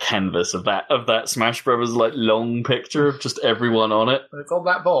fabric or a canvas of that Smash Brothers like long picture of just everyone on it. It's on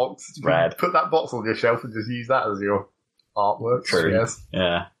that box. It's rad. Put that box on your shelf and just use that as your artwork. True. Yes.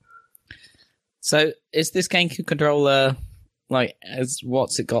 Yeah. So is this GameCube controller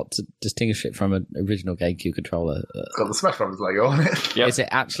what's it got to distinguish it from an original GameCube controller? It's got the Smash Brothers logo on it. Yep. Is it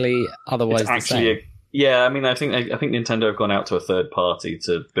actually otherwise the same? Yeah, I mean, I think Nintendo have gone out to a third party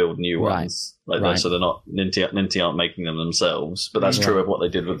to build new ones, so they're not Ninty aren't making them themselves. But that's true of what they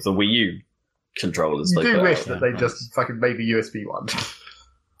did with the Wii U controllers. You do wish that they just fucking made a USB one.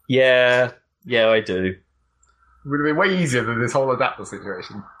 Yeah, I do. It would have been way easier than this whole adapter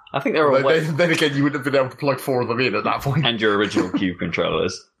situation. I think there are. Then again, you wouldn't have been able to plug 4 of them in at that point. And your original Cube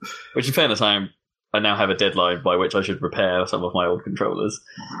controllers, which, in fairness, I now have a deadline by which I should repair some of my old controllers.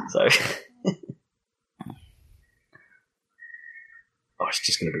 So. Oh, it's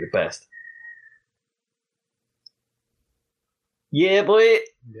just going to be the best. Yeah, boy.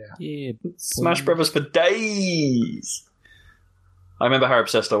 Yeah. Smash Brothers for days. I remember how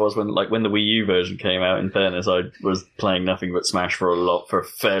obsessed I was when the Wii U version came out. In fairness, I was playing nothing but Smash for a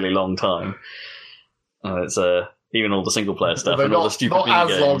fairly long time. It's even all the single player stuff and all the stupid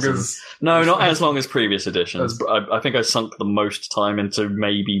mini games. Not as long as previous editions. I think I sunk the most time into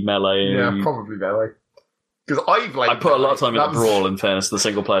maybe Melee. Yeah, probably Melee. Because I put a lot of time into Brawl, in fairness, the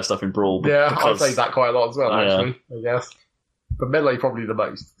single player stuff in Brawl. Yeah, I played that quite a lot as well, actually, I guess. But Melee probably the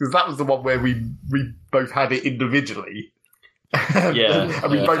most. Because that was the one where we both had it individually. Yeah.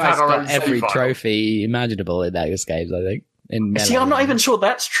 And we both had our own every trophy imaginable in those games, I think. In Melee. See, I'm not even sure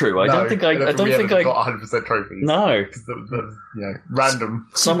that's true. I don't think I got 100% trophies. No. Random.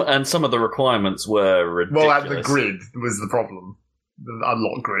 Some of the requirements were ridiculous. Well, and the grid was the problem. The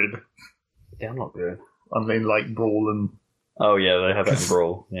unlock grid. The unlock grid. I mean, like Brawl and... Oh, yeah, they have that in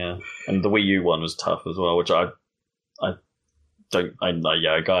Brawl, yeah. And the Wii U one was tough as well, which I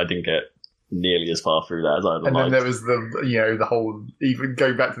didn't get nearly as far through that as I'd like. And then there was the whole... Even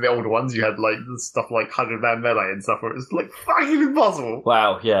going back to the older ones, you had, like, stuff like 100-man Melee and stuff where it was, like, fucking impossible.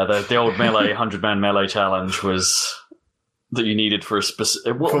 Wow, yeah, the old Melee, 100-man Melee challenge was... That you needed for a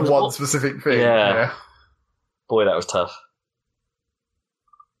specific... specific thing, yeah. Boy, that was tough.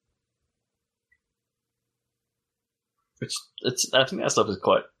 I think that stuff is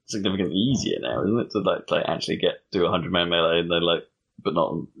quite significantly easier now, isn't it? To actually do a 100-man Melee and then but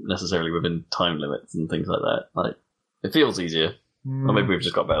not necessarily within time limits and things like that. It feels easier, or maybe we've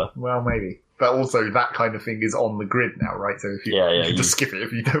just got better. Well, maybe, but also that kind of thing is on the grid now, right? So if you can just skip it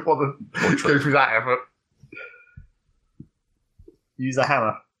if you don't want to go through that effort. Use a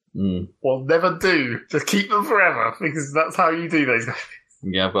hammer. Well, never do. Just keep them forever because that's how you do those.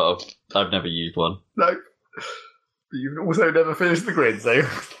 Yeah, I've never used one. No. But you've also never finished the grid, so...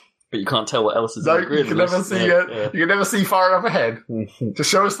 But you can't tell what else is in the grid. You can never see You can never see far enough ahead. Just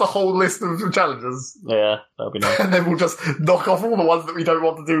show us the whole list of challenges. Yeah, that'd be nice. And then we'll just knock off all the ones that we don't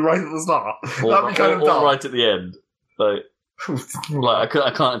want to do right at the start. That'd be kind of dumb. Right at the end. I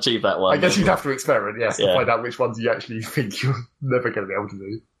can't achieve that one. I guess you'd have to experiment, yes, to find out which ones you actually think you're never going to be able to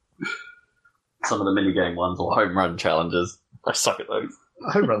do. Some of the minigame ones or home run challenges. I suck at those.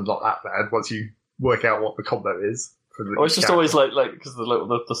 Home run's not that bad once you work out what the combo is. It's just always because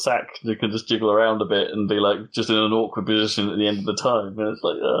the sack you can just jiggle around a bit and be just in an awkward position at the end of the time, and it's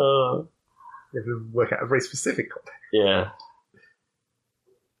you have to work out a very specific combo. Yeah.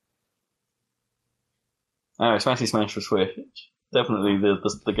 Oh, Smash for Switch. Definitely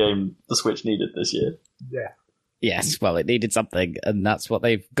the game the Switch needed this year. Yeah. Yes, well, it needed something, and that's what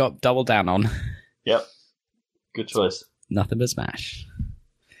they've got double down on. Yep. Good choice. Nothing but Smash.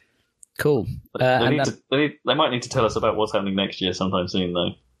 Cool. They might need to tell us about what's happening next year sometime soon,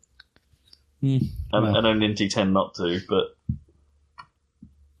 though. I know Ninty tend not to, but...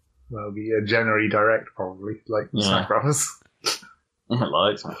 Well, it'll be a January Direct, probably, like Smash Brothers.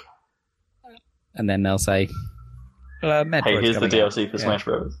 Smash. And then they'll say, hey, here's the DLC for Smash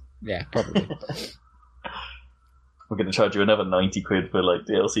Brothers. Yeah, probably. We're going to charge you another 90 quid for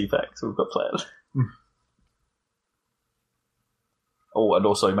DLC packs we've got planned. Oh, and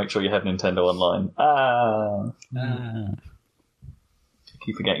also make sure you have Nintendo Online.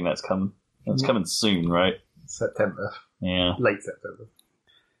 Keep forgetting that's coming. It's coming soon, right? September. Yeah. Late September.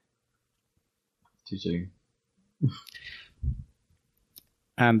 Too soon.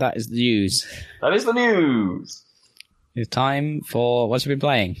 And that is the news. That is the news. It's time for what you've been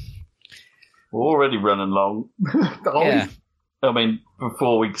playing. We're already running long. Yeah. I mean,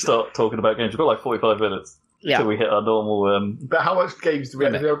 before we start talking about games, we've got like 45 minutes till we hit our normal... But how much games do we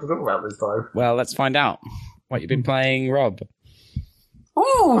have to be able to talk about this time? Well, let's find out. What you've been playing, Rob?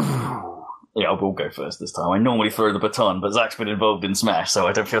 Ooh. Yeah, I will go first this time. I normally throw the baton, but Zach's been involved in Smash, so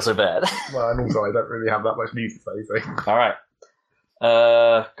I don't feel so bad. Well, and also I don't really have that much news to say, so... Alright.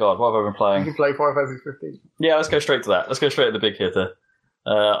 God, what have I been playing? You can play Final Fantasy 15. Yeah, let's go straight to that. Let's go straight to the big hitter.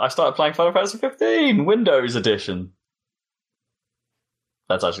 I started playing Final Fantasy 15, Windows Edition.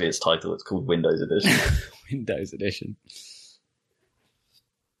 That's actually its title. It's called Windows Edition. Windows Edition.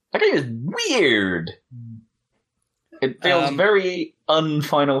 That game is weird. It feels very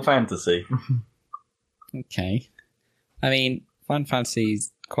un-Final Fantasy. Okay. I mean, Final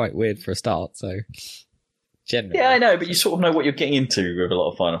Fantasy's quite weird for a start, so... Generally. Yeah, I know, but you sort of know what you're getting into with a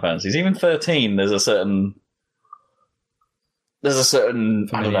lot of Final Fantasies. Even 13, there's a certain...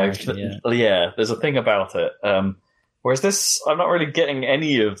 I don't know. Yeah, there's a thing about it. Whereas this, I'm not really getting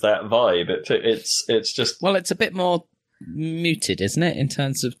any of that vibe. It's just... Well, it's a bit more muted, isn't it? In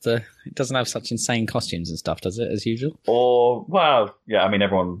terms of it doesn't have such insane costumes and stuff, does it, as usual? Or, well, yeah, I mean,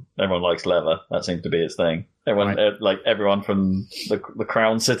 everyone likes leather. That seems to be its thing. Everyone from the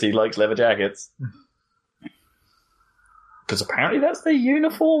Crown City likes leather jackets. Because apparently that's their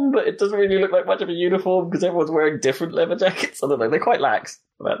uniform, but it doesn't really look like much of a uniform because everyone's wearing different leather jackets. I don't know. They're quite lax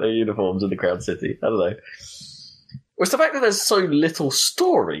about their uniforms in the Crown City. I don't know. It's the fact that there's so little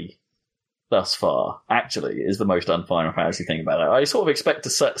story thus far, actually, is the most un-Final Fantasy thing about it. I sort of expect to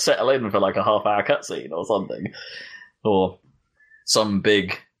settle in for like a half-hour cutscene or something. Or some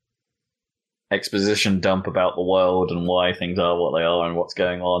big exposition dump about the world and why things are what they are and what's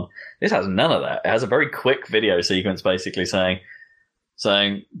going on. This has none of that. It has a very quick video sequence basically saying,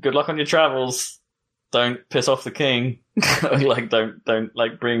 good luck on your travels. Don't piss off the king.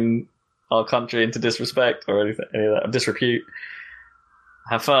 Don't bring our country into disrespect or any of that, disrepute.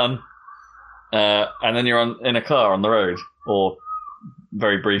 Have fun. And then you're in a car on the road, or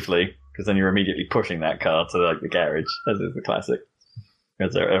very briefly, because then you're immediately pushing that car to the garage, as is the classic.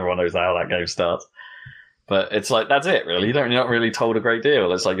 Because everyone knows how that game starts. But it's like, that's it, really. You're not really told a great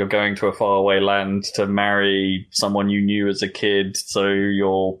deal. It's like you're going to a faraway land to marry someone you knew as a kid, so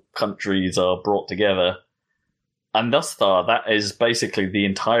your countries are brought together. And thus far, that is basically the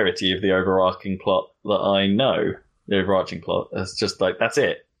entirety of the overarching plot that I know. The overarching plot. It's just like, that's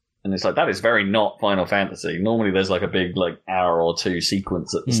it. And it's like, that is very not Final Fantasy. Normally there's like a big hour or two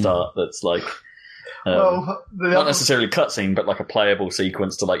sequence at the start that's like... not necessarily cutscene, but like a playable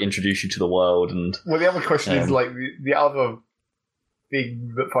sequence to introduce you to the world. And well, the other question is the other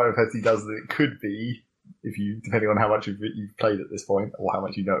thing that Final Fantasy does that it could be, if you depending on how much of it you've played at this point or how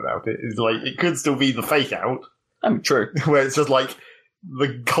much you know about it, is it could still be the fake out. True. Where it's just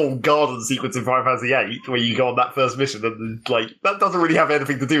the whole garden sequence in Final Fantasy VIII, where you go on that first mission, and that doesn't really have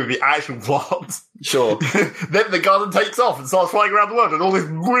anything to do with the actual plot. Sure. Then the garden takes off and starts flying around the world, and all this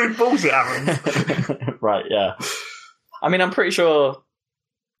weird bullshit happens. Right, yeah. I mean, I'm pretty sure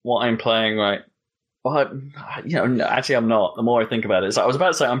what I'm playing right... Well, actually I'm not. The more I think about it, I was about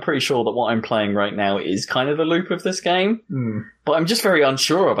to say I'm pretty sure that what I'm playing right now is kind of the loop of this game, but I'm just very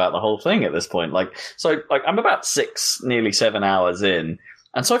unsure about the whole thing at this point. I'm about 6, nearly 7 hours in,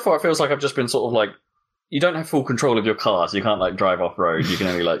 and so far it feels like I've just been sort of you don't have full control of your car, so you can't drive off road. You can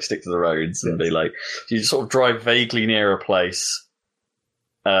only stick to the roads and be you just sort of drive vaguely near a place,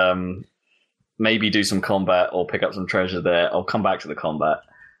 maybe do some combat or pick up some treasure there. I'll come back to the combat.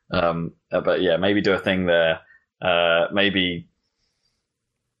 But yeah, maybe do a thing there. Maybe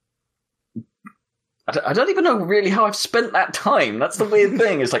I don't even know really how I've spent that time. That's the weird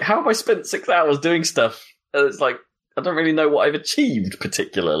thing. It's how have I spent 6 hours doing stuff? It's I don't really know what I've achieved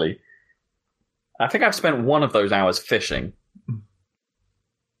particularly. I think I've spent one of those hours fishing.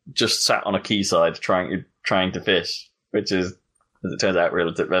 Just sat on a quayside trying to fish, which is, as it turns out,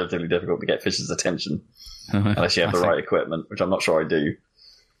 relatively difficult to get fish's attention unless you have the right equipment, which I'm not sure I do.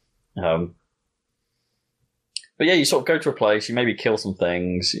 But yeah, you sort of go to a place, you maybe kill some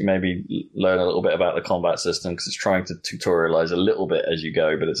things, you maybe learn a little bit about the combat system, because it's trying to tutorialize a little bit as you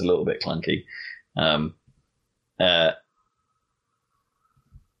go, but it's a little bit clunky. And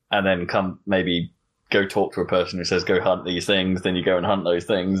then maybe go talk to a person who says go hunt these things, then you go and hunt those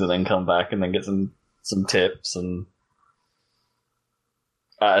things, and then come back and then get some tips. And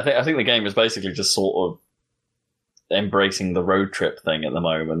I think the game is basically just sort of embracing the road trip thing at the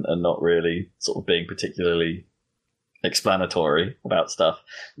moment and not really sort of being particularly explanatory about stuff,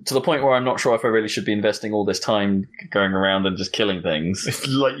 to the point where I'm not sure if I really should be investing all this time going around and just killing things. It's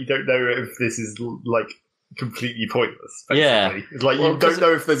like you don't know if this is like completely pointless. Basically. Yeah, it's like you don't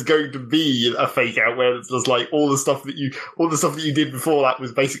know if there's going to be a fake out where it's just like all the stuff that you did before that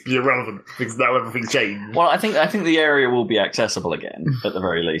was basically irrelevant because now everything's changed. Well, I think the area will be accessible again at the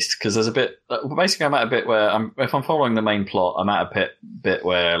very least, because there's a bit. Basically, I'm at a bit where if I'm following the main plot, I'm at a bit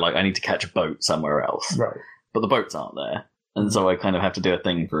where like I need to catch a boat somewhere else, right? But the boats aren't there, and so I kind of have to do a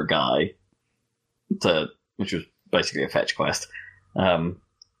thing for a guy, which was basically a fetch quest, and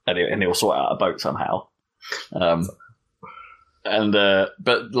he'll sort out a boat somehow.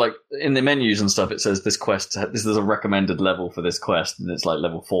 But like in the menus and stuff, it says this is a recommended level for this quest, and it's like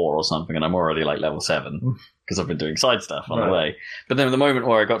level 4 or something, and I'm already like level 7 because I've been doing side stuff on the way. But then the moment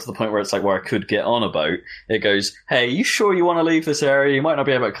where I got to the point where it's like where I could get on a boat, it goes, "Hey, you sure you want to leave this area? You might not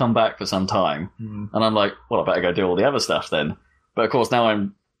be able to come back for some time." And I'm like, "Well, I better go do all the other stuff then." But of course, now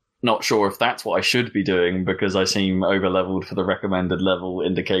I'm not sure if that's what I should be doing because I seem over-leveled for the recommended level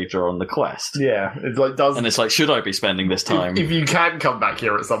indicator on the quest. Yeah, it's like and it's like, should I be spending this time? If you can come back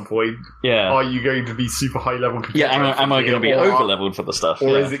here at some point, are you going to be super high level? Yeah, am I going to be over-leveled for the stuff?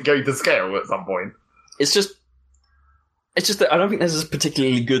 Or is it going to scale at some point? It's just that I don't think there's a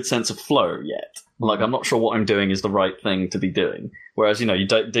particularly good sense of flow yet. Like, I'm not sure what I'm doing is the right thing to be doing. Whereas, you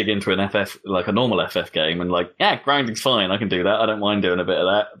dig into an FF, like a normal FF game, and like, yeah, grinding's fine, I can do that, I don't mind doing a bit of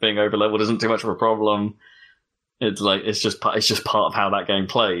that. Being over-leveled isn't too much of a problem. It's like, it's just part of how that game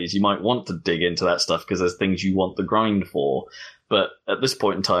plays. You might want to dig into that stuff because there's things you want the grind for. But at this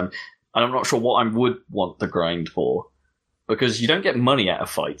point in time, I'm not sure what I would want the grind for. Because you don't get money out of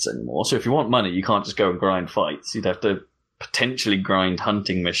fights anymore. So if you want money, you can't just go and grind fights. You'd have to potentially grind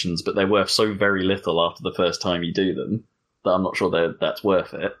hunting missions, but they're worth so very little after the first time you do them that I'm not sure that's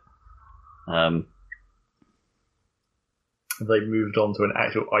worth it. They've moved on to an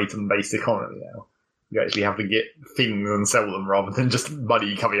actual item-based economy now. You actually have to get things and sell them rather than just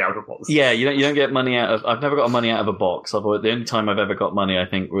money coming out of boxes. Yeah, you don't get money out of... I've never got money out of a box. The only time I've ever got money, I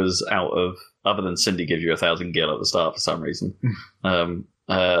think, was out of... Other than Cindy gives you 1,000 gil at the start for some reason.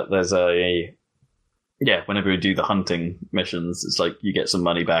 There's a... Yeah, whenever we do the hunting missions, it's like you get some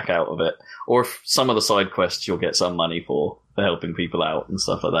money back out of it. Or if some of the side quests you'll get some money for helping people out and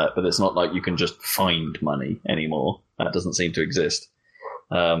stuff like that. But it's not like you can just find money anymore. That doesn't seem to exist.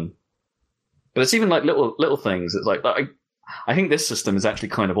 But it's even like little things. It's like I think this system is actually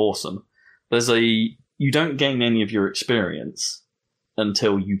kind of awesome. You don't gain any of your experience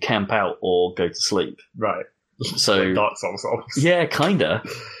until you camp out or go to sleep. Right. So like Dark Souls. Yeah, kinda.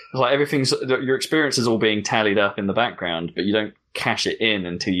 Like your experience is all being tallied up in the background, but you don't cash it in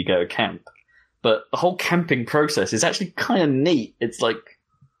until you go camp. But the whole camping process is actually kind of neat. It's like,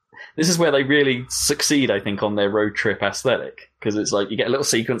 this is where they really succeed, I think, on their road trip aesthetic. Because it's like, you get a little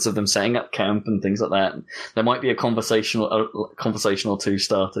sequence of them setting up camp and things like that. And there might be a conversation or two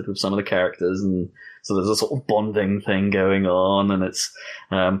started with some of the characters. And so there's a sort of bonding thing going on. And it's,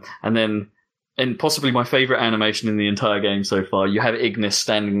 and then, and possibly my favourite animation in the entire game so far, you have Ignis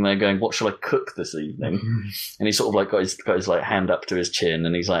standing there going, "What shall I cook this evening?" And he's sort of like got his like hand up to his chin,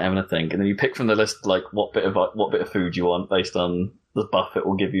 and he's like having a think. And then you pick from the list like what bit of food you want based on the buff it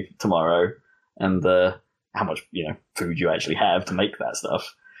will give you tomorrow, and how much food you actually have to make that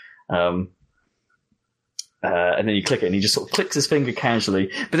stuff. And then you click it, and he just sort of clicks his finger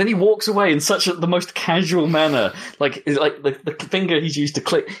casually. But then he walks away in the most casual manner. Like the finger he's used to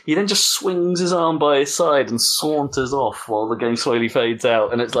click, he then just swings his arm by his side and saunters off while the game slowly fades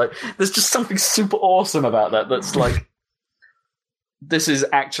out. And it's like, there's just something super awesome about that. That's like, this is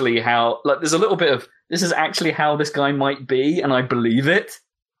actually how, like, there's a little bit of, this is actually how this guy might be, and I believe it.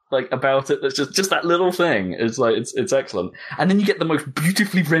 Like, about it, that's just that little thing. It's like, it's excellent. And then you get the most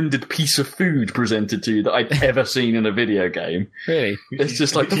beautifully rendered piece of food presented to you that I've ever seen in a video game. Really? It's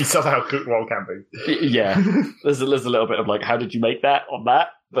just like... You somehow cook while camping. Yeah. There's a little bit of like, how did you make that on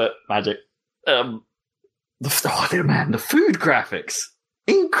that? But magic. The food graphics.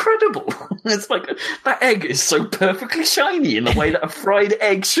 Incredible. It's like, that egg is so perfectly shiny in the way that a fried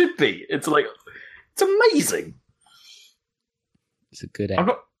egg should be. It's like, it's amazing. It's a good egg.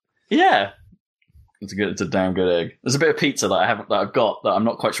 Yeah, it's a damn good egg. There's a bit of pizza that I've got that I'm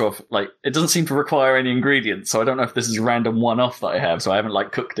not quite sure if, like, it doesn't seem to require any ingredients, so I don't know if this is a random one-off that I have, so I haven't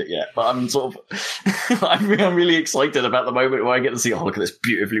like cooked it yet. But I'm sort of, I'm really excited about the moment where I get to see, oh, look at this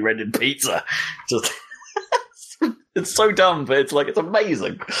beautifully rendered pizza. Just, it's so dumb, but it's like, it's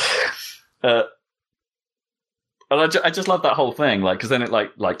amazing. And I just love that whole thing, like, because then it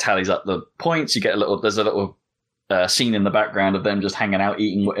like tallies up the points. You get there's a little scene in the background of them just hanging out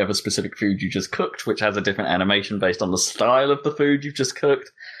eating whatever specific food you just cooked, which has a different animation based on the style of the food you've just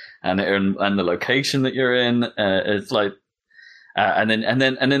cooked and the location that you're in. It's like, and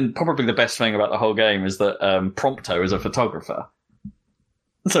then probably the best thing about the whole game is that Prompto is a photographer.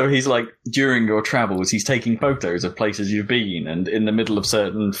 So he's like, during your travels, he's taking photos of places you've been, and in the middle of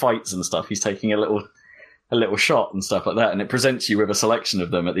certain fights and stuff, he's taking a little shot and stuff like that, and it presents you with a selection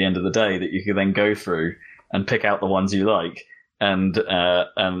of them at the end of the day that you can then go through and pick out the ones you like. And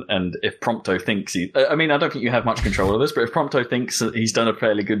if Prompto thinks I don't think you have much control of this, but if Prompto thinks that he's done a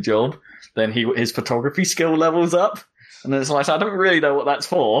fairly good job, then his photography skill levels up. And it's like, I don't really know what that's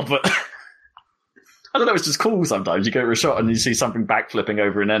for, but I don't know, it's just cool sometimes. You go for a shot and you see something backflipping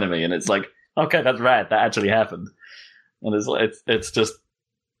over an enemy, and it's like, okay, that's rad, that actually happened. And it's just,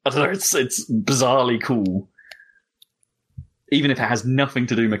 I don't know, it's bizarrely cool. Even if it has nothing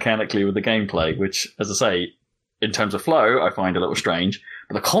to do mechanically with the gameplay, which, as I say, in terms of flow, I find a little strange.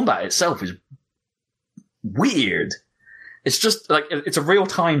 But the combat itself is weird. It's just, like, it's a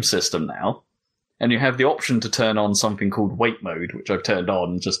real-time system now. And you have the option to turn on something called wait mode, which I've turned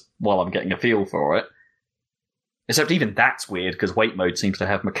on just while I'm getting a feel for it. Except even that's weird, because wait mode seems to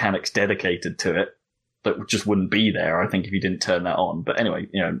have mechanics dedicated to it that just wouldn't be there, I think, if you didn't turn that on. But anyway,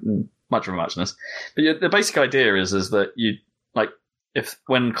 much of a muchness. But the basic idea is that you, like,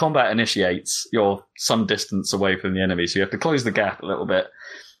 when combat initiates, you're some distance away from the enemy, so you have to close the gap a little bit.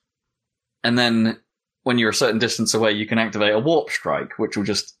 And then when you're a certain distance away, you can activate a warp strike, which will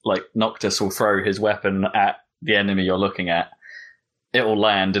just, like, Noctis will throw his weapon at the enemy you're looking at. It will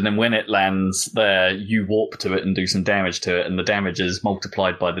land, and then when it lands there, you warp to it and do some damage to it, and the damage is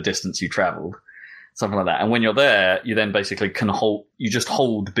multiplied by the distance you traveled. Something like that. And when you're there, you then basically you just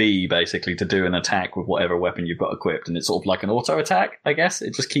hold B, basically, to do an attack with whatever weapon you've got equipped, and it's sort of like an auto attack, I guess.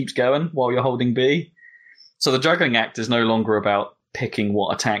 It just keeps going while you're holding B. So the juggling act is no longer about picking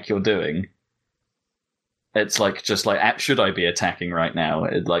what attack you're doing. It's like, just like, should I be attacking right now?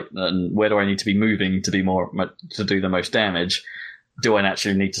 And where do I need to be moving to do the most damage? Do I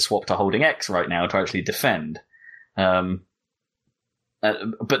actually need to swap to holding X right now to actually defend? But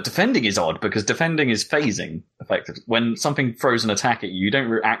defending is odd, because defending is phasing, effectively. When something throws an attack at you, you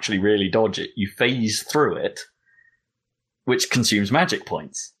don't actually really dodge it. You phase through it, which consumes magic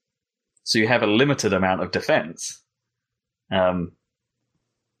points. So you have a limited amount of defense.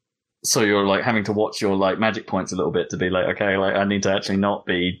 So you're, like, having to watch your, like, magic points a little bit to be like, okay, like, I need to actually not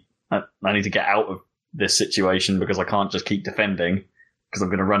be... I need to get out of this situation because I can't just keep defending, because I'm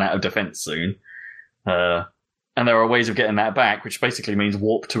going to run out of defense soon. And there are ways of getting that back, which basically means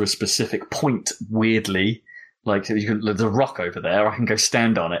warp to a specific point, weirdly. Like, there's a rock over there, I can go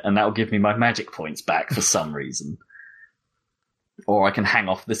stand on it, and that'll give me my magic points back for some reason. Or I can hang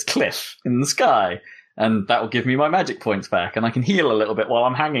off this cliff in the sky, and that'll give me my magic points back, and I can heal a little bit while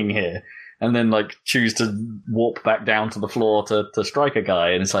I'm hanging here. And then, like, choose to warp back down to the floor to strike a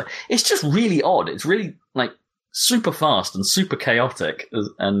guy, and it's like, it's just really odd. It's really, like, super fast and super chaotic,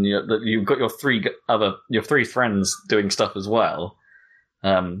 and you've got your three friends doing stuff as well,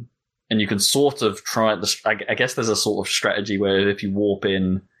 and you can sort of try. I guess there's a sort of strategy where if you warp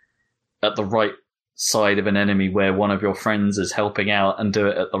in at the right side of an enemy where one of your friends is helping out and do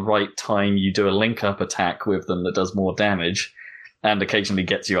it at the right time, you do a link-up attack with them that does more damage, and occasionally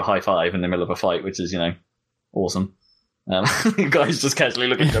gets you a high five in the middle of a fight, which is, awesome. You guys just casually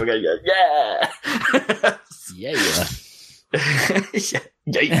look at each other and go, yeah! Yeah.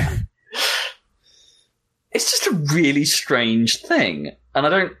 It's just a really strange thing.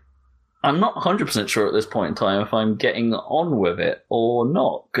 And I'm not 100% sure at this point in time if I'm getting on with it or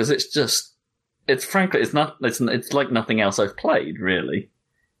not. Because it's like nothing else I've played, really.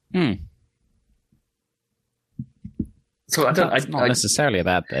 So it's not necessarily a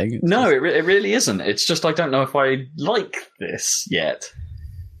bad thing. It really isn't. It's just I don't know if I like this yet.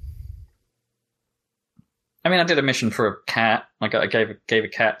 I mean, I did a mission for a cat. Like, I gave a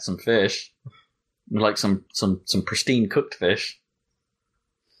cat some fish, like some pristine cooked fish.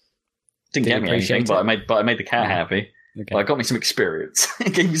 Didn't get me anything, but I made the cat happy. Okay. But it got me some experience.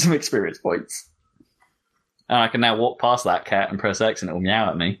 It gave me some experience points, and I can now walk past that cat and press X, and it will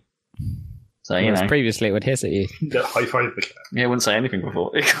meow at me. So previously it would hiss at you. Yeah, high five the cat. Yeah, it wouldn't say anything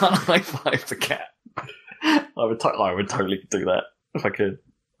before. It can't high five the cat. I would totally do that if I could.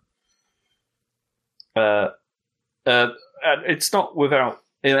 It's not without.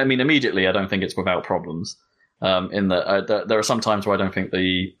 I mean, immediately, I don't think it's without problems. In that there are some times where I don't think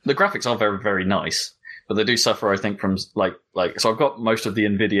the graphics are very, very nice, but they do suffer, I think, from like. So I've got most of the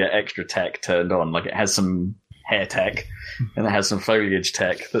NVIDIA extra tech turned on. Like, it has some hair tech, and it has some foliage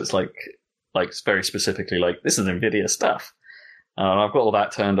tech that's like like very specifically like this is NVIDIA stuff. I've got all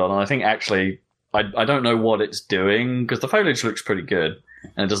that turned on, and I think actually I don't know what it's doing because the foliage looks pretty good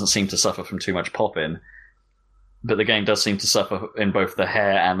and it doesn't seem to suffer from too much pop-in. But the game does seem to suffer in both the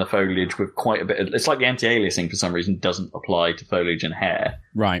hair and the foliage with quite a bit. It's like the anti-aliasing for some reason doesn't apply to foliage and hair.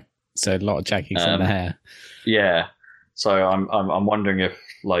 Right. So a lot of jacking from the hair. Yeah. So I'm wondering if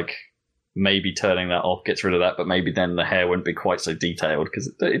like maybe turning that off gets rid of that, but maybe then the hair wouldn't be quite so detailed because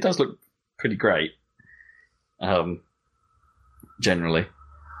it does look pretty great. Generally.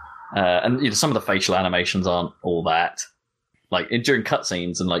 And some of the facial animations aren't all that. Like during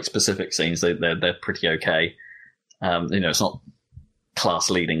cutscenes and like specific scenes, they're pretty okay. It's not class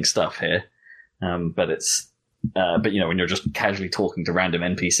leading stuff here, but when you're just casually talking to random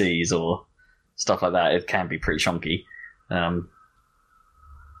NPCs or stuff like that, it can be pretty chunky. I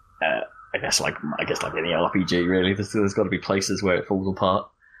guess like any RPG really, there's got to be places where it falls apart.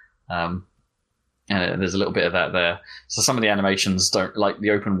 And there's a little bit of that there. So some of the animations don't like the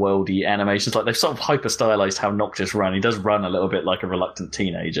open worldy animations. Like they've sort of hyper stylized how Noctis run. He does run a little bit like a reluctant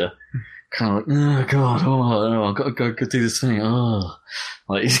teenager, kind of like, oh god, I've got to go do this thing. Oh,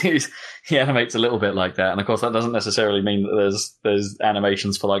 like he animates a little bit like that. And of course, that doesn't necessarily mean that there's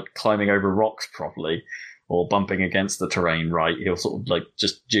animations for like climbing over rocks properly or bumping against the terrain right. He'll sort of like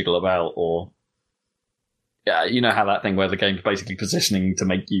just jiggle about or. Yeah, you know how that thing where the game's basically positioning to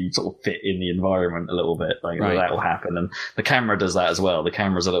make you sort of fit in the environment a little bit, like right. That will happen, and the camera does that as well. The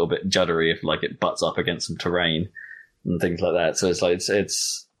camera's a little bit juddery if like it butts up against some terrain and things like that. So it's like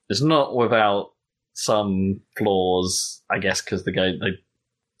it's not without some flaws, I guess, because the game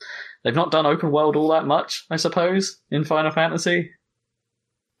they've not done open world all that much, I suppose, in Final Fantasy.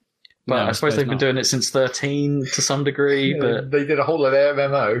 But no, I suppose they've been doing it since 13 to some degree. Yeah, but they did a whole lot of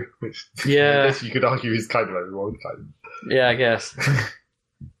MMO, which yeah, I guess you could argue is kind of open world. Yeah, I guess.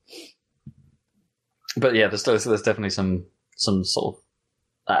 But yeah, there's definitely some sort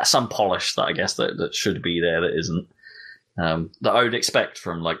of some polish that I guess that should be there that isn't. That I would expect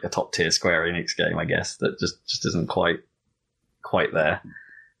from like a top tier Square Enix game, I guess, that just isn't quite there.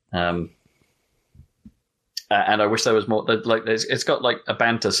 And I wish there was more. Like, it's got like a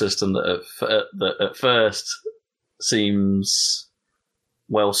banter system that at first seems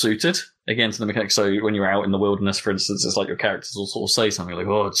well suited again to the mechanics. So when you're out in the wilderness, for instance, it's like your characters will sort of say something like,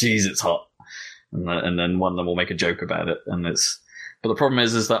 "Oh, geez, it's hot," and then one of them will make a joke about it. But the problem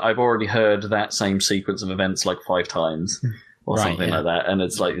is that I've already heard that same sequence of events like 5 times or right, something like that, and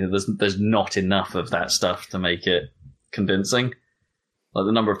it's like there's not enough of that stuff to make it convincing. Like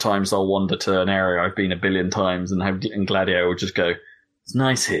the number of times they'll wander to an area I've been a billion times and Gladio will just go, "It's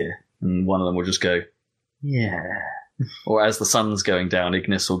nice here," and one of them will just go, "Yeah." Or as the sun's going down,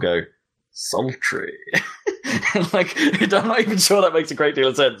 Ignis will go, "Sultry." And like, I'm not even sure that makes a great deal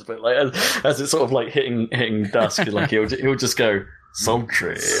of sense, but like as it's sort of like hitting dusk, like he'll just go,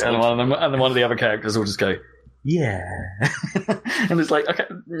 "Sultry," and one of the other characters will just go, "Yeah." And it's like, okay,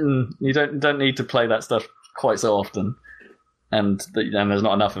 you don't need to play that stuff quite so often. And there's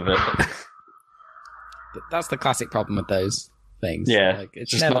not enough of it. That's the classic problem with those things. Yeah, like,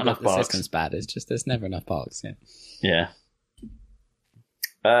 it's just never not enough the barks. system's bad. It's just there's never enough barks. Yeah.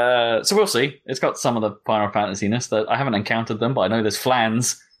 So we'll see. It's got some of the Final Fantasy-ness that I haven't encountered them, but I know there's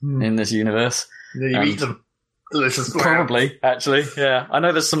flans in this universe. You eat them. Delicious flans. Probably, actually. Yeah, I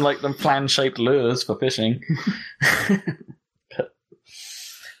know there's some like them flan-shaped lures for fishing.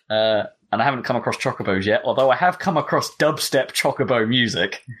 And I haven't come across chocobos yet, although I have come across dubstep chocobo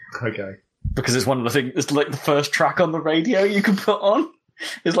music. Okay. Because it's one of the things, it's like the first track on the radio you can put on.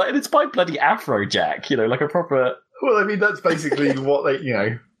 It's by bloody Afrojack, like a proper... Well, I mean, that's basically what they,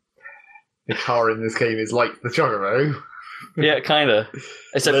 the car in this game is like the chocobo. Yeah, kind of.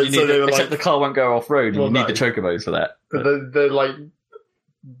 Except the car won't go off-road, and you need the chocobos for that. But they're like,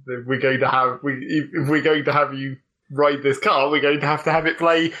 if we're going to have you ride this car, we're going to have it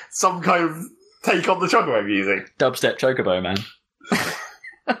play some kind of take on the chocobo music. Dubstep chocobo, man.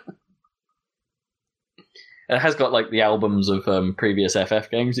 It has got like the albums of previous FF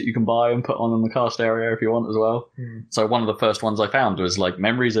games that you can buy and put on the car stereo if you want as well. So one of the first ones I found was like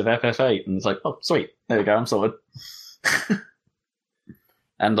Memories of FF8, and it's like, oh sweet, there you go, I'm sorted.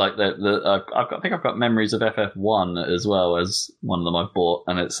 And like I think I've got Memories of FF1 as well as one of them I've bought,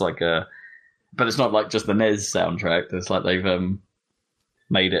 and it's like but it's not like just the NES soundtrack. It's like they've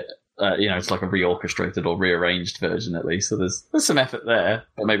made it, it's like a reorchestrated or rearranged version at least. So there's some effort there,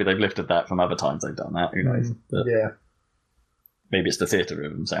 but maybe they've lifted that from other times they've done that. Who knows? Yeah. Maybe it's the theatre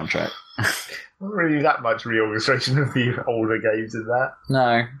room soundtrack. Not really that much reorchestration of the older games in that.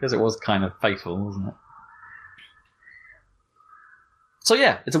 No, because it was kind of faithful, wasn't it? So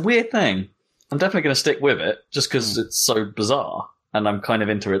yeah, it's a weird thing. I'm definitely going to stick with it just because it's so bizarre, and I'm kind of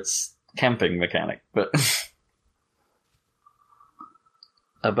into its camping mechanic. But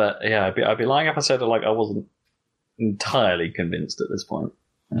but yeah, I'd be lying if I said I wasn't entirely convinced at this point.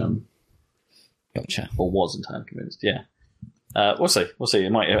 Gotcha. Or was entirely convinced. Yeah. We'll see.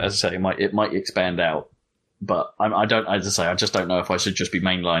 It might, as I say, it might expand out. But I just don't know if I should just be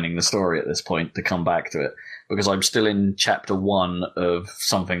mainlining the story at this point to come back to it, because I'm still in chapter 1 of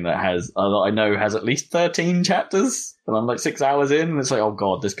something that I know has at least 13 chapters, and I'm like 6 hours in, and it's like, oh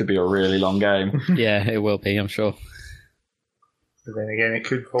god, this could be a really long game. Yeah, it will be, I'm sure. But then again, it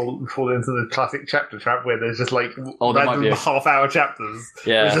could fall into the classic chapter trap where there's just like random half-hour chapters.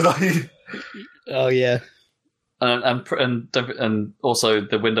 Yeah. Oh yeah. And also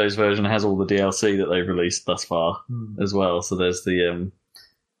the Windows version has all the DLC that they've released thus far as well. So there's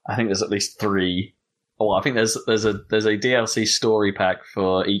I think there's at least 3. Oh, I think there's a DLC story pack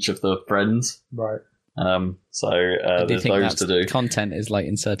for each of the friends. Right. So do you there's think those to do. Content is like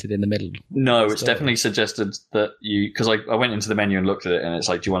inserted in the middle? No, it's definitely suggested that because I went into the menu and looked at it, and it's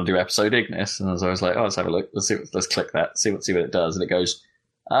like, do you want to do episode Ignis? And I was like, oh, let's have a look. Let's click that. See what it does, and it goes.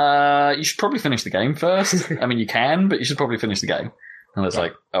 You should probably finish the game first. I mean, you can, but you should probably finish the game. And it's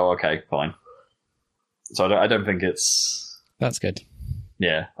like, oh, okay, fine. So I don't think it's... That's good.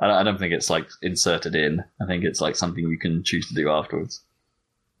 Yeah, I don't think it's like inserted in. I think it's like something you can choose to do afterwards.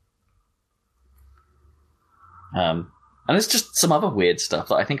 And there's just some other weird stuff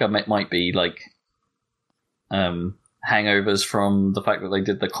that I think might be like hangovers from the fact that they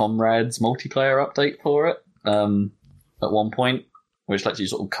did the Comrades multiplayer update for it at one point, which lets you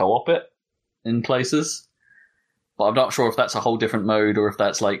sort of co-op it in places. But I'm not sure if that's a whole different mode or if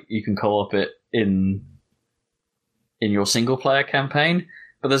that's like you can co-op it in your single-player campaign.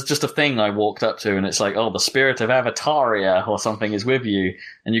 But there's just a thing I walked up to, and it's like, oh, the spirit of Avataria or something is with you,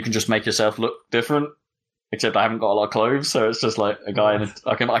 and you can just make yourself look different. Except I haven't got a lot of clothes, so it's just like a guy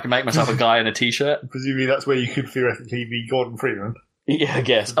I can make myself a guy in a t-shirt. Presumably that's where you could theoretically be Gordon Freeman. Yeah, I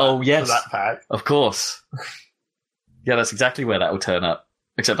guess. Yes. For that pack. Of course. Yeah, that's exactly where that will turn up.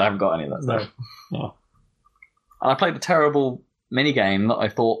 Except I haven't got any of that stuff. No. Yeah. And I played a terrible minigame that I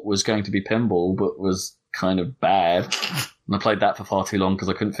thought was going to be pinball, but was kind of bad. And I played that for far too long because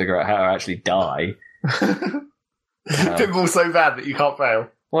I couldn't figure out how to actually die. Pinball's so bad that you can't fail.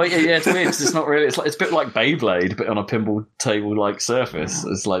 Well, yeah, it's weird. It's not really. It's a bit like Beyblade, but on a pinball table-like surface.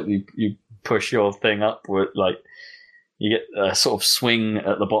 It's like you push your thing upward, like you get a sort of swing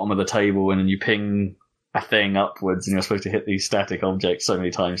at the bottom of the table, and then you ping a thing upwards, and you're supposed to hit these static objects so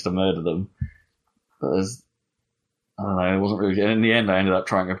many times to murder them. But I don't know. It wasn't really. And in the end, I ended up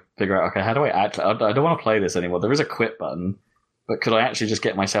trying to figure out, okay, how do I actually? I don't want to play this anymore. There is a quit button, but could I actually just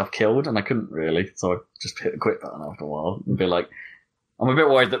get myself killed? And I couldn't really, so I just hit the quit button after a while and be like. I'm a bit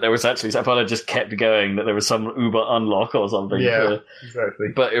worried that there was actually, if I had just kept going, that there was some Uber unlock or something. Yeah, exactly.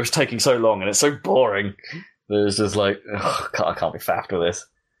 But it was taking so long and it's so boring. That it was just like, I can't be faffed with this.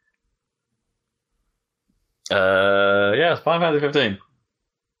 Yeah, it's Final Fantasy 15.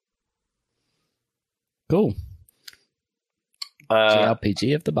 Cool.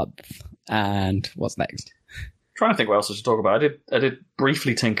 JRPG of the month. And what's next? Trying to think what else I should talk about. I did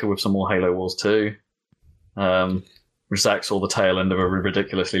briefly tinker with some more Halo Wars 2. Zach saw the tail end of a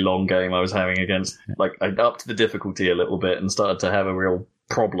ridiculously long game I was having against. Like, I upped the difficulty a little bit and started to have a real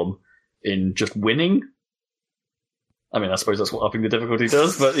problem in just winning. I mean, I suppose that's what upping the difficulty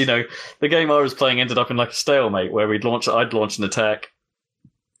does, but, you know, the game I was playing ended up in like a stalemate where I'd launch an attack,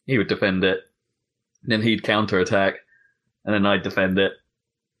 he would defend it, then he'd counter-attack, and then I'd defend it.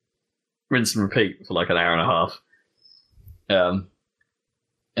 Rinse and repeat for like an hour and a half.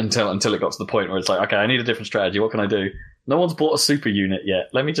 Until it got to the point where it's like, okay, I need a different strategy. What can I do? No one's bought a super unit yet.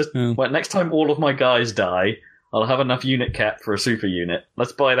 Let me just... Well, next time all of my guys die, I'll have enough unit cap for a super unit.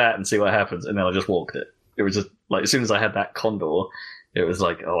 Let's buy that and see what happens. And then I just walked it. It was just like, as soon as I had that condor, it was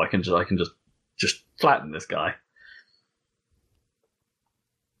like, oh, I can just flatten this guy.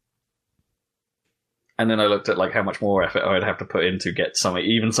 And then I looked at like how much more effort I would have to put in to get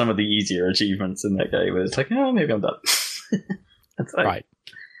even some of the easier achievements in that game. And it's like, oh, maybe I'm done. That's right.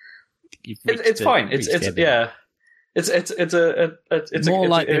 It's fine. It's more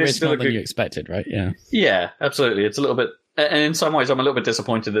like the original than you expected, right? Yeah. Yeah, absolutely. It's a little bit, and in some ways, I'm a little bit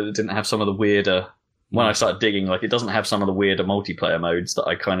disappointed that it didn't have some of the weirder. When I started digging, like it doesn't have some of the weirder multiplayer modes that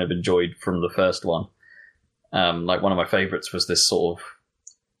I kind of enjoyed from the first one. Like one of my favorites was this sort of.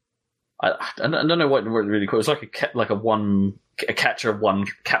 I don't know what really cool. It's like a capture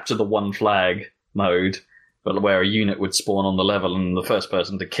the one flag mode. But where a unit would spawn on the level and the first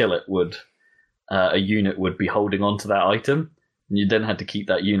person to kill it a unit would be holding on to that item. and you then had to keep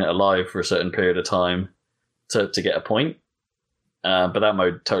that unit alive for a certain period of time to get a point. But that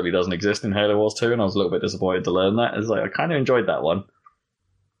mode totally doesn't exist in Halo Wars 2, and I was a little bit disappointed to learn that. It's like I kind of enjoyed that one.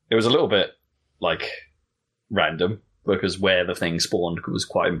 It was a little bit like random because where the thing spawned was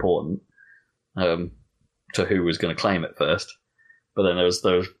quite important to who was going to claim it first. But then there was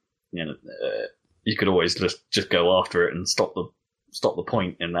you could always just go after it and stop the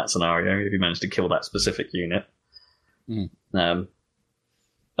point in that scenario if you managed to kill that specific unit.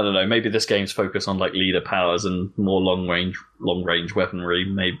 I don't know. Maybe this game's focus on like leader powers and more long range weaponry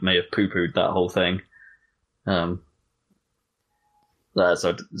may have poo-pooed that whole thing. So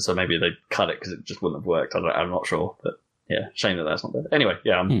maybe they cut it because it just wouldn't have worked. I'm not sure, but yeah, shame that that's not there. Anyway,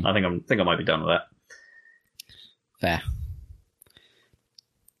 yeah, I think I might be done with that. Fair.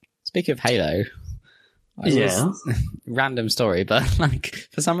 Speaking of Halo, random story, but like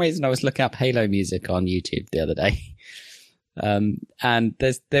for some reason I was looking up Halo music on YouTube the other day. And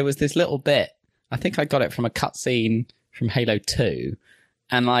there was this little bit, I think I got it from a cutscene from Halo 2,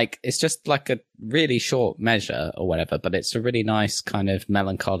 and like it's just like a really short measure or whatever, but it's a really nice kind of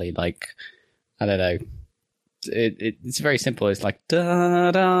melancholy, like I don't know, it's very simple. It's like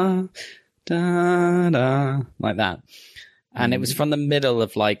da da da da like that, and it was from the middle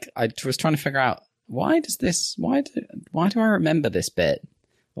of like I was trying to figure out why do I remember this bit.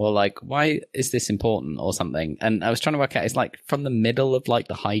 Or like, why is this important or something? And I was trying to work out, it's like from the middle of like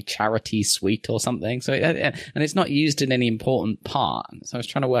the High Charity Suite or something. So, and it's not used in any important part. So I was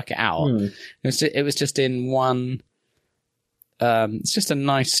trying to work it out. It was just in one, it's just a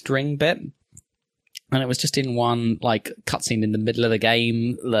nice string bit. And it was just in one like cutscene in the middle of the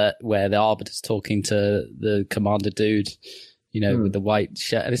game where the Arbiter's talking to the commander dude, with the white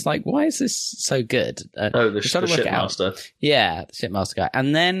shirt. And it's like, why is this so good? The shipmaster. Yeah, the shipmaster guy.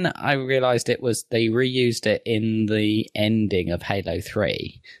 And then I realized they reused it in the ending of Halo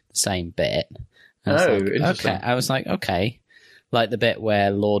 3, the same bit. Interesting. Okay. I was like, okay. Like the bit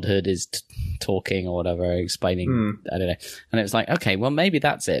where Lord Hood is talking or whatever, explaining, I don't know. And it was like, okay, well, maybe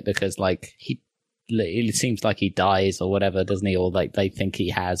that's it because like it seems like he dies or whatever, doesn't he? Or like they think he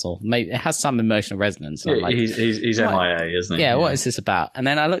has, or maybe it has some emotional resonance. Yeah, like, he's MIA, isn't he? Yeah, what is this about? And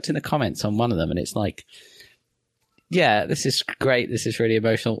then I looked in the comments on one of them, and it's like, yeah, this is great. This is really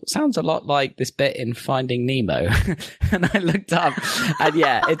emotional. Sounds a lot like this bit in Finding Nemo. And I looked up, and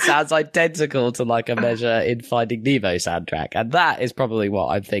yeah, it sounds identical to like a measure in Finding Nemo soundtrack. And that is probably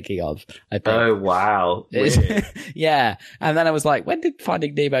what I'm thinking of, I think. Oh, wow. Yeah. And then I was like, when did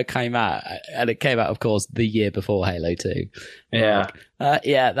Finding Nemo come out? And it came out, of course, the year before Halo 2. Yeah.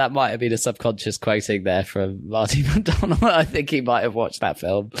 Yeah, that might have been a subconscious quoting there from Marty McDonald. I think he might have watched that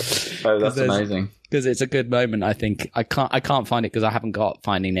film. Oh, that's amazing. Because it's a good moment, I think. I can't find it because I haven't got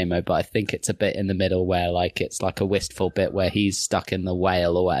Finding Nemo, but I think it's a bit in the middle where like it's like a wistful bit where he's stuck in the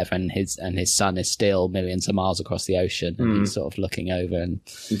whale or whatever, and his son is still millions of miles across the ocean, and he's sort of looking over and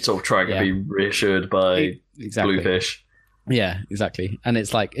sort of trying to be reassured by Bluefish. Yeah, exactly. And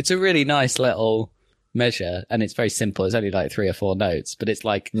it's like it's a really nice little measure, and it's very simple. It's only like 3 or 4 notes, but it's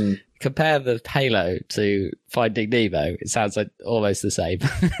like compare the Halo to Finding Nemo. It sounds like almost the same.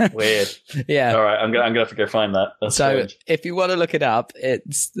 Weird. Yeah. All right, I'm gonna have to go find that. That's so strange. If you want to look it up,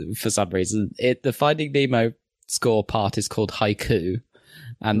 it's for some reason the Finding Nemo score part is called Haiku,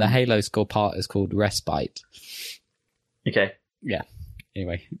 and the Halo score part is called Respite. Okay. Yeah.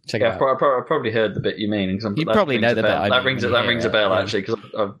 Anyway, check it out. I probably heard the bit you mean. You probably know the bit. That rings a bell actually, because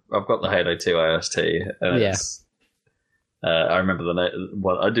I've got the Halo 2 OST. I remember the name.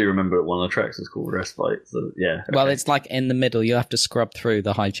 Well, I do remember one of the tracks was called Respite. So yeah. Okay. Well, it's like in the middle. You have to scrub through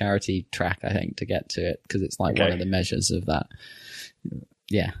the High Charity track, I think, to get to it because it's like one of the measures of that.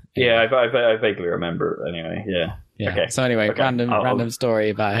 Yeah. Yeah, I vaguely remember it anyway. Yeah. Yeah. Okay. So anyway, random story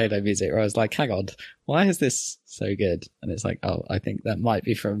about Halo music where I was like, hang on, why is this so good? And it's like, oh, I think that might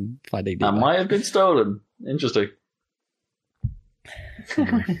be from Finding Nemo. That might have been stolen. Interesting.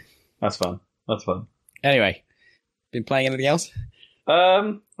 That's fun. Anyway, been playing anything else?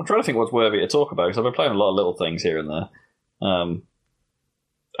 I'm trying to think what's worthy to talk about because I've been playing a lot of little things here and there.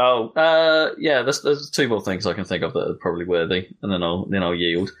 There's 2 more things I can think of that are probably worthy, and then I'll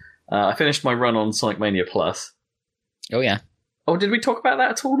yield. I finished my run on Sonic Mania Plus. Oh yeah. Oh, did we talk about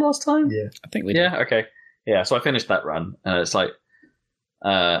that at all last time? Yeah, I think we did. Yeah. Okay. Yeah. So I finished that run, and it's like,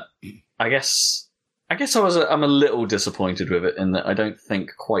 I guess I'm a little disappointed with it in that I don't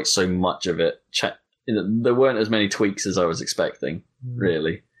think quite so much of it. There weren't as many tweaks as I was expecting.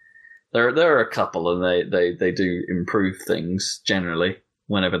 Really, there are a couple, and they do improve things generally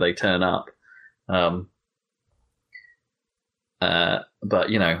whenever they turn up. But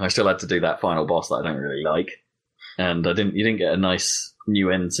I still had to do that final boss that I don't really like And you didn't get a nice new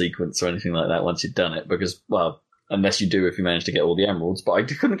end sequence or anything like that once you'd done it, because, well, unless you do if you manage to get all the emeralds. But I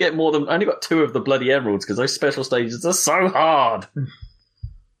couldn't get more than... I only got 2 of the bloody emeralds, because those special stages are so hard!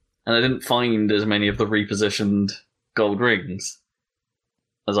 And I didn't find as many of the repositioned gold rings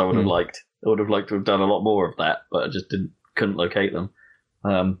as I would have liked. I would have liked to have done a lot more of that, but I just couldn't locate them.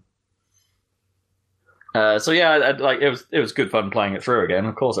 So yeah, it was good fun playing it through again.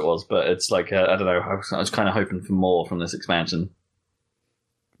 Of course it was, but it's like I don't know. I was kind of hoping for more from this expansion.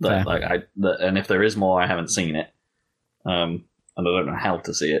 And if there is more, I haven't seen it, and I don't know how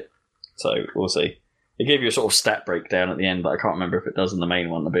to see it. So we'll see. It gave you a sort of stat breakdown at the end, but I can't remember if it does in the main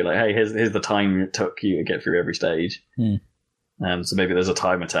one. They'll be like, hey, here's the time it took you to get through every stage. So maybe there's a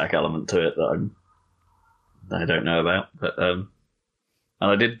time attack element to it that I don't know about. But and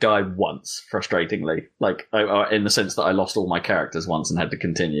I did die once, frustratingly, like in the sense that I lost all my characters once and had to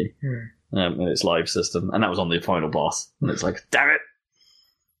continue in its live system, and that was on the final boss. And it's like, damn it!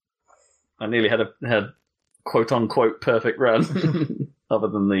 I nearly had quote unquote perfect run, other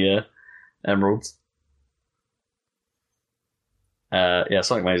than the emeralds. Yeah,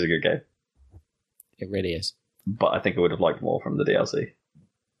 Sonic Mania is a good game. It really is. But I think I would have liked more from the DLC.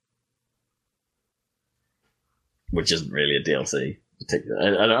 Which isn't really a DLC.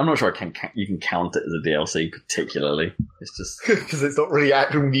 I'm not sure you can count it as a DLC particularly. It's just... because it's not really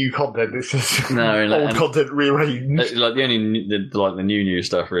actual new content, it's just old content rearranged. Like the only the new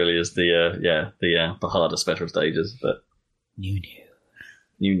stuff really is the harder special stages, but...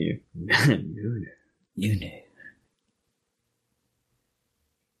 New.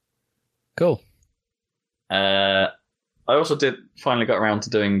 Cool. I also finally got around to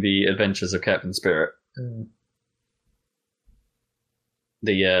doing the Adventures of Captain Spirit.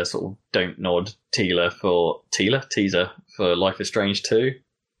 The sort of don't nod teaser for Life is Strange 2.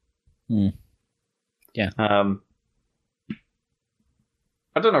 Yeah. I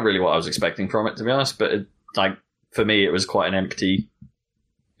don't know really what I was expecting from it, to be honest, but for me it was quite an empty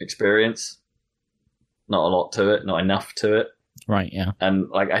experience. Not a lot to it, not enough to it. Right, yeah. And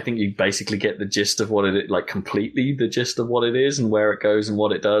I think you basically get the gist of what it completely the gist of what it is and where it goes and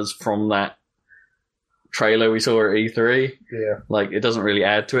what it does from that trailer we saw at E3. Yeah. It doesn't really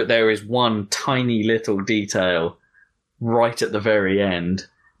add to it. There is one tiny little detail right at the very end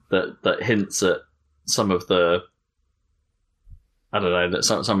that hints at some of the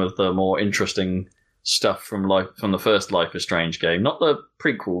some of the more interesting stuff from the first Life is Strange game. Not the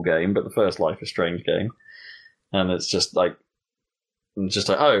prequel game, but the first Life is Strange game. And it's just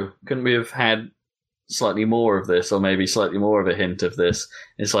oh, couldn't we have had slightly more of this, or maybe slightly more of a hint of this?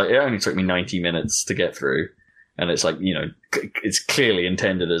 It's it only took me 90 minutes to get through, and it's it's clearly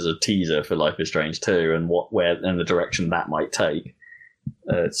intended as a teaser for Life is Strange 2 and and the direction that might take.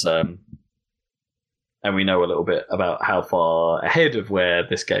 It's and we know a little bit about how far ahead of where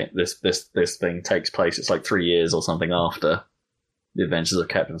this thing takes place. It's 3 years or something after The Adventures of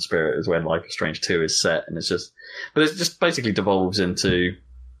Captain Spirit is when Life is Strange 2 is set, and it just basically devolves into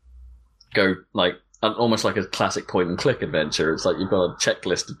almost like a classic point and click adventure. It's you've got a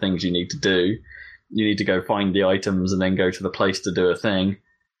checklist of things you need to do. You need to go find the items and then go to the place to do a thing.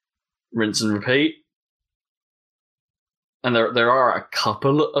 Rinse and repeat. And there are a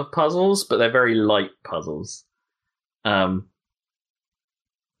couple of puzzles, but they're very light puzzles. Apart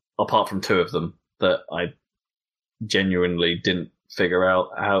from 2 of them that I genuinely didn't figure out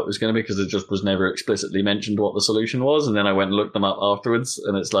how it was going to be, because it just was never explicitly mentioned what the solution was, and then I went and looked them up afterwards,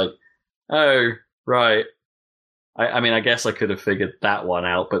 and it's oh, right. I guess I could have figured that one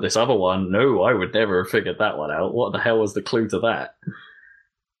out, but this other one, no, I would never have figured that one out. What the hell was the clue to that?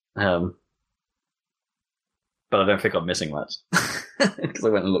 But I don't think I'm missing much. Because I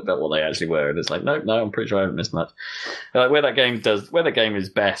went and looked up what they actually were, and it's no, I'm pretty sure I haven't missed much. Where that game is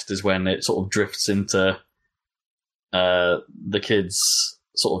best is when it sort of drifts into the kids'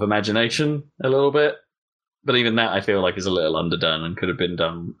 sort of imagination a little bit. But even that, I feel is a little underdone and could have been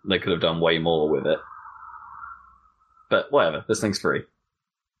done. They could have done way more with it. But whatever, this thing's free,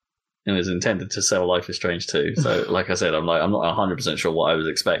 and is intended to sell Life is Strange 2. So, like I said, I'm not 100% sure what I was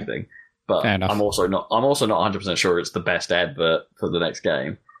expecting. But I'm also not 100% sure it's the best advert for the next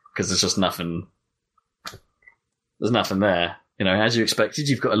game, because there's just nothing. There's nothing there. As you expected,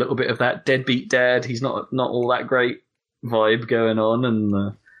 you've got a little bit of that deadbeat dad. He's not all that great vibe going on, and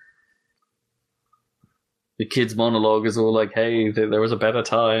the kid's monologue is all hey, there was a better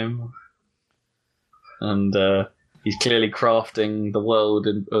time, and he's clearly crafting the world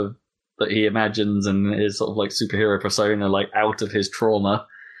that he imagines and his sort of superhero persona out of his trauma.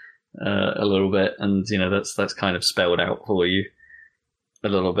 A little bit, and that's kind of spelled out for you a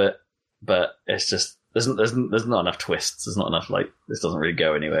little bit, but it's just there's not enough twists. There's not enough, like, this doesn't really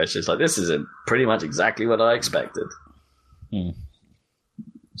go anywhere. It's just like, this is pretty much exactly what I expected. Which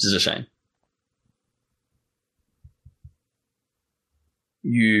is a shame.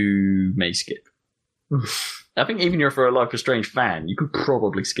 You may skip. I think even if you're a Life is Strange fan, you could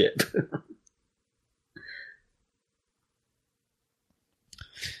probably skip.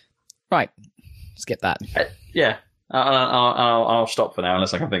 Right. Skip that. Yeah. I'll stop for now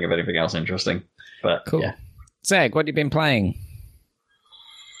unless I can think of anything else interesting. But cool. Yeah. Zeg, what have you been playing?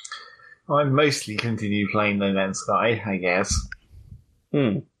 I mostly continue playing No Man's Sky, I guess.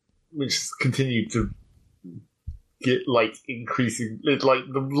 Which has continued to get, like, increasing. Like,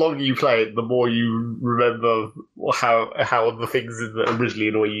 the longer you play it, the more you remember how the things that originally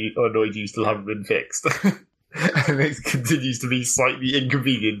annoyed you still haven't been fixed. And it continues to be slightly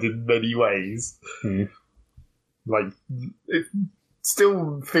inconvenient in many ways. Like,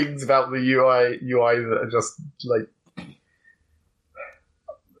 still things about the UI that are just, like...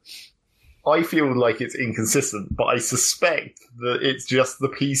 I feel like it's inconsistent, but I suspect that it's just the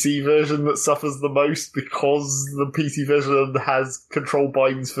PC version that suffers the most because the PC version has control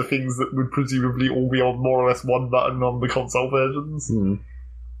binds for things that would presumably all be on more or less one button on the console versions.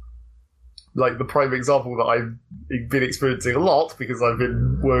 Like, the prime example that I've been experiencing a lot, because I've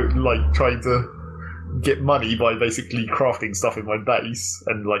been trying to get money by basically crafting stuff in my base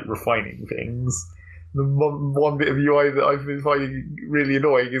and, like, refining things. The one bit of UI that I've been finding really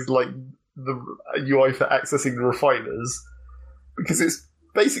annoying is, like, the UI for accessing the refiners, because it's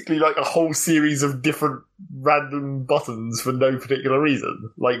basically like a whole series of different random buttons for no particular reason.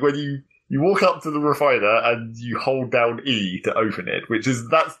 Like, when you walk up to the refiner and you hold down E to open it,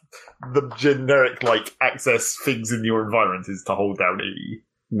 that's the generic, like, access things in your environment is to hold down E.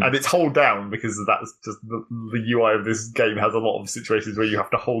 And it's hold down because that's just the UI of this game has a lot of situations where you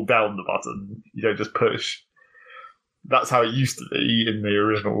have to hold down the button. You don't just push. That's how it used to be in the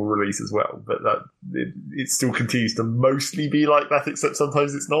original release as well, but it still continues to mostly be like that, except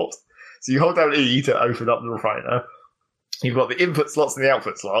sometimes it's not. So you hold down E to open up the refiner. You've got the input slots and the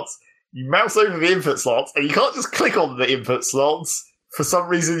output slots. You mouse over the input slots, and you can't just click on the input slots. For some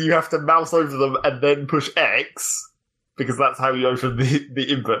reason, you have to mouse over them and then push X, because that's how you open the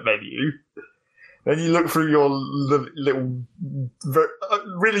input menu. Then you look through your little,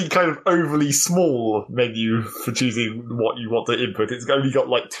 really kind of overly small menu for choosing what you want to input. It's only got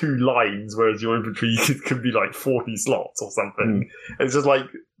like 2 lines, whereas your inventory can be like 40 slots or something. It's just like,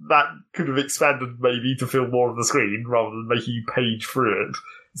 that could have expanded maybe to fill more of the screen rather than making you page through it.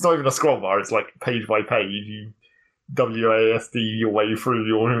 It's not even a scroll bar, it's like page by page. You WASD your way through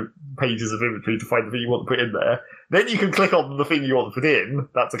your pages of inventory to find the thing you want to put in there. Then you can click on the thing you want to put in.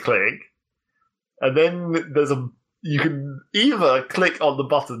 That's a click. And then you can either click on the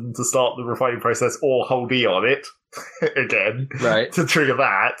button to start the refining process or hold E on it again to trigger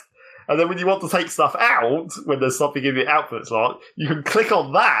that. And then when you want to take stuff out, when there's something in the output slot, you can click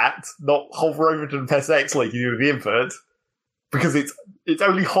on that, not hover over it and press X like you do with the input, because it's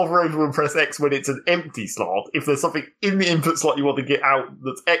only hover over and press X when it's an empty slot. If there's something in the input slot you want to get out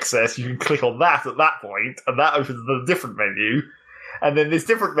that's excess, you can click on that at that point, and that opens a different menu. And then this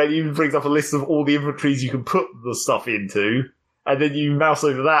different menu brings up a list of all the inventories you can put the stuff into, and then you mouse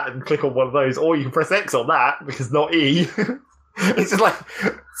over that and click on one of those, or you can press X on that, because not E. It's just like,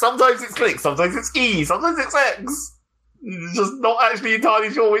 sometimes it's click, sometimes it's E, sometimes it's X. You're just not actually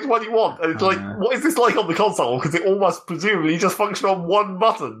entirely sure which one you want. And it's like, what is this like on the console? Because it all must presumably just function on one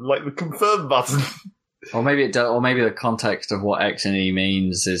button, like the confirm button. Or maybe it does, or maybe the context of what X and E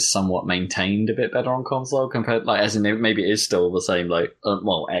means is somewhat maintained a bit better on console compared, like, as in maybe it is still the same, like,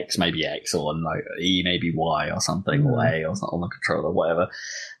 well, X may be X, or like E may be Y or something, or A or something on the controller, whatever.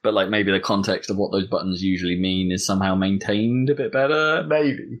 But like maybe the context of what those buttons usually mean is somehow maintained a bit better.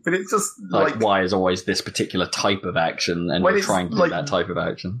 Maybe, but it's just like Y is always this particular type of action, and you're trying to do that type of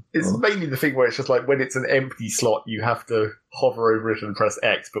action. It's mainly the thing where it's just like when it's an empty slot, you have to hover over it and press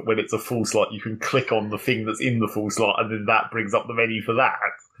X, but when it's a full slot, you can click on the thing that's in the full slot, and then that brings up the menu for that.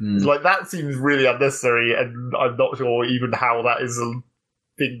 It's like, that seems really unnecessary, and I'm not sure even how that is a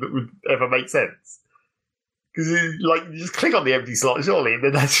thing that would ever make sense. Because you just click on the empty slot, surely, and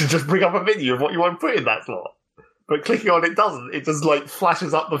then that should just bring up a menu of what you want to put in that slot. But clicking on it doesn't. It just, like,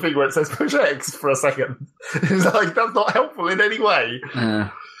 flashes up the thing where it says push X for a second. It's like, that's not helpful in any way.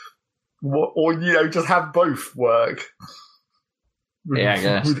 Or, just have both work. Yeah, I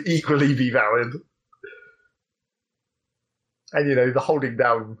guess. Would equally be valid. And, the holding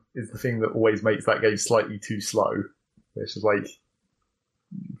down is the thing that always makes that game slightly too slow. It's just like,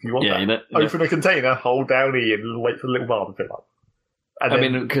 if you want open a container, hold down E and wait for the little bar to fill up. And I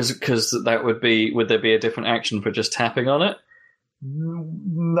mean, because that would there be a different action for just tapping on it?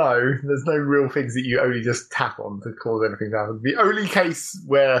 No, there's no real things that you only just tap on to cause anything to happen. The only case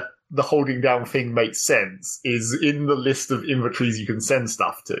where the holding down thing makes sense is in the list of inventories you can send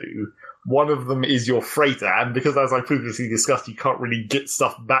stuff to. One of them is your freighter, and because, as I previously discussed, you can't really get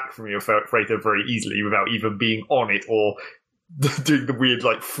stuff back from your freighter very easily without either being on it or doing the weird,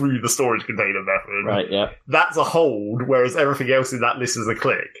 like, through the storage container method. Right, yeah. That's a hold, whereas everything else in that list is a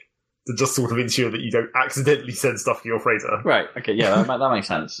click. To just sort of ensure that you don't accidentally send stuff to your freighter. Right, okay, yeah, that makes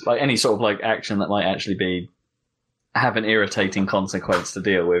sense. Like, any sort of, like, action that might actually have an irritating consequence to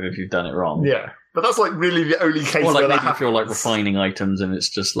deal with if you've done it wrong. Yeah. But that's, like, really the only case or, like, where that maybe happens. if you're, like, refining items and it's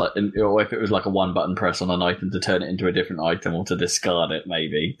just, like... Or if it was, like, a one-button press on an item to turn it into a different item or to discard it,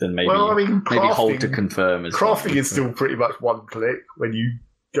 maybe, then maybe... Well, I mean, maybe hold to confirm is... Crafting is still pretty much one click. When you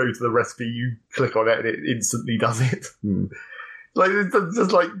go to the recipe, you click on it and it instantly does it. Like, it's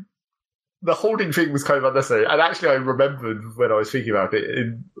just, like... The holding thing was kind of unnecessary. And actually, I remembered when I was thinking about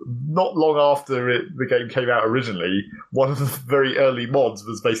it, not long after the game came out originally, one of the very early mods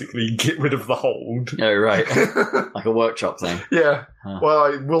was basically get rid of the hold. Oh, right. Like a workshop thing. Yeah. Huh.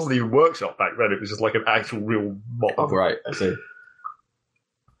 Well, it wasn't even workshop back then. It was just like an actual real mod. Oh, right. I see.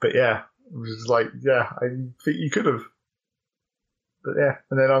 But yeah, it was just like, yeah, I think you could have. But yeah,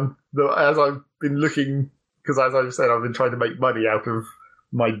 and then as I've been looking, because as I said, I've been trying to make money out of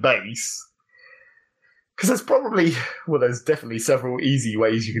my base. Because there's definitely several easy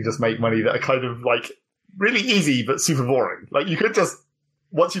ways you can just make money that are kind of, like, really easy but super boring. Like, you could just,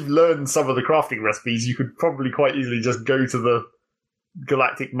 once you've learned some of the crafting recipes, you could probably quite easily just go to the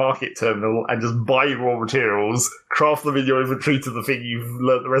Galactic Market Terminal and just buy raw materials, craft them in your inventory to the thing you've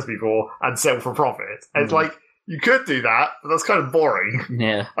learned the recipe for, and sell for profit. And it's like, you could do that, but that's kind of boring.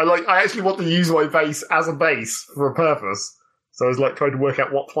 Yeah. I actually want to use my base as a base for a purpose. So I was, like, trying to work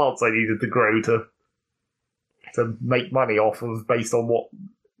out what plants I needed to grow to make money off of based on what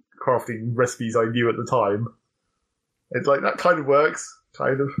crafting recipes I knew at the time. It's like, that kind of works,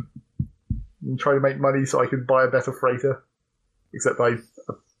 kind of. I'm trying to make money so I can buy a better freighter. Except I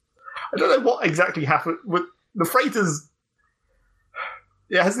don't know what exactly happened with the freighters.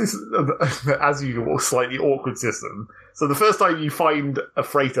 It has this, as usual, slightly awkward system. So the first time you find a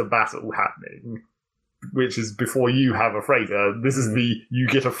freighter battle happening, which is before you have a freighter, this is you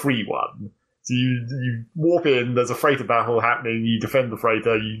get a free one. So you warp in, there's a freighter battle happening, you defend the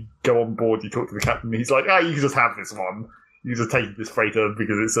freighter, you go on board, you talk to the captain, he's like, you can just have this one. You can just take this freighter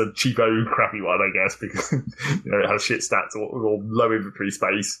because it's a cheapo, crappy one, I guess, because it has shit stats or low inventory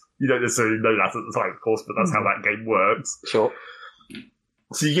space. You don't necessarily know that at the time, of course, but that's how that game works. Sure.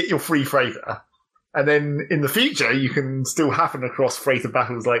 So you get your free freighter. And then in the future, you can still happen across freighter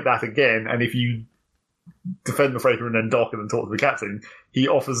battles like that again, and if you defend the freighter and then dock and then talk to the captain, he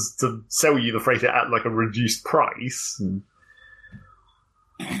offers to sell you the freighter at like a reduced price.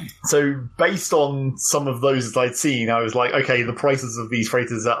 So based on some of those that I'd seen, I was like, okay, the prices of these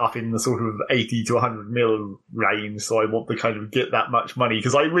freighters are up in the sort of 80 to 100 mil range, so I want to kind of get that much money,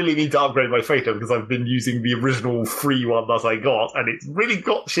 because I really need to upgrade my freighter, because I've been using the original free one that I got, and it's really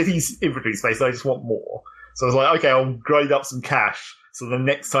got shitty inventory space, so I just want more. So I was like, okay, I'll grind up some cash, so the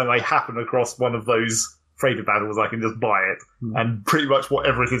next time I happen across one of those freighter battles, I can just buy it, and pretty much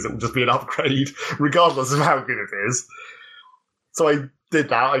whatever it is, it will just be an upgrade, regardless of how good it is. So I did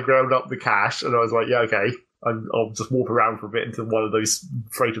that, I ground up the cash, and I was like, yeah, okay, I'll just walk around for a bit until one of those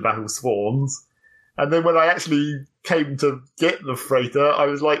freighter battles spawns. And then when I actually came to get the freighter, I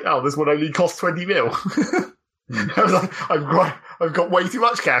was like, oh, this one only costs 20 mil. I was like, I've got way too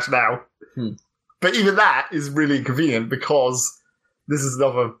much cash now. But even that is really inconvenient, because this is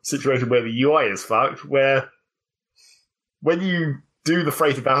another situation where the UI is fucked, where when you do the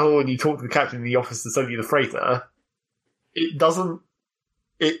freighter battle and you talk to the captain in the office to sell you the freighter,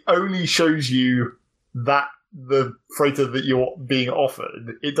 it only shows you that the freighter that you're being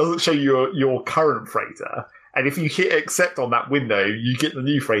offered. It doesn't show you your current freighter. And if you hit accept on that window, you get the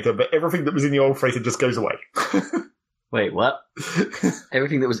new freighter, but everything that was in the old freighter just goes away. Wait, what?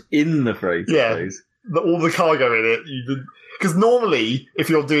 Everything that was in the freighter goes? All the cargo in it, because normally, if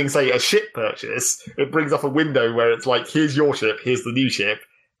you're doing, say, a ship purchase, it brings up a window where it's like, here's your ship, here's the new ship,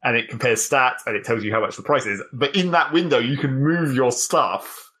 and it compares stats, and it tells you how much the price is. But in that window, you can move your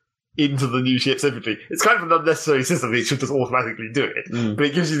stuff into the new ship's inventory. It's kind of an unnecessary system, it should just automatically do it. But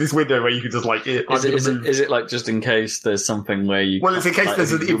it gives you this window where you can just, like... Is it like, just in case there's something where you... Well, it's in case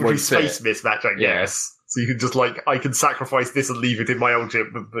there's an inventory space mismatch, I guess. So you can just, like, I can sacrifice this and leave it in my old ship,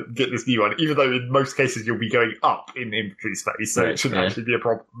 but get this new one. Even though in most cases you'll be going up in inventory space, so it shouldn't actually be a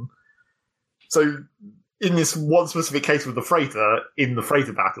problem. So in this one specific case with the freighter, in the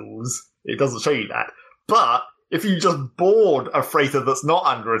freighter battles, it doesn't show you that. But if you just board a freighter that's not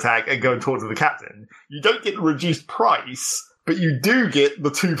under attack and go and talk to the captain, you don't get the reduced price, but you do get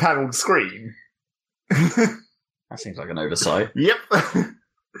the 2-paneled screen. That seems like an oversight. Yep.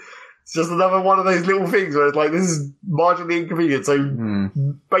 It's just another one of those little things where it's like, this is marginally inconvenient. So,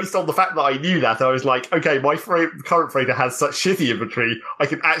 based on the fact that I knew that, I was like, okay, my current freighter has such shitty inventory, I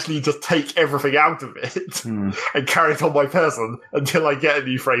can actually just take everything out of it and carry it on my person until I get a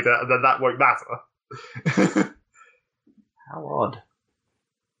new freighter, and then that won't matter. How odd.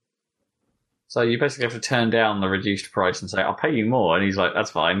 So you basically have to turn down the reduced price and say, I'll pay you more. And he's like,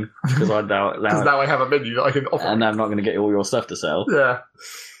 that's fine. Because now I have a menu that I can offer. And I'm not going to get all your stuff to sell. Yeah.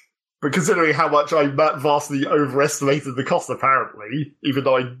 But considering how much I vastly overestimated the cost, apparently, even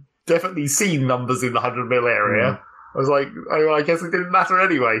though I'd definitely seen numbers in the 100 mil area, I was like, oh, I guess it didn't matter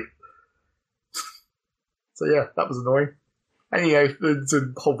anyway. So yeah, that was annoying. And there's a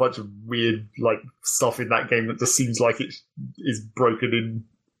whole bunch of weird, stuff in that game that just seems like it is broken in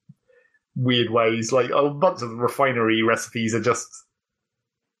weird ways. Like, a bunch of the refinery recipes are just...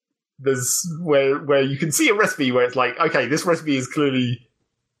 There's where you can see a recipe where it's like, okay, this recipe is clearly...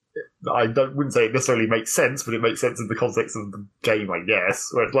 wouldn't say it necessarily makes sense, but it makes sense in the context of the game, I guess.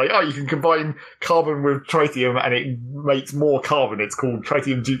 Where it's like, oh, you can combine carbon with tritium and it makes more carbon. It's called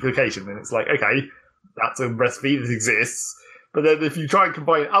tritium duplication. And it's like, okay, that's a recipe that exists. But then if you try and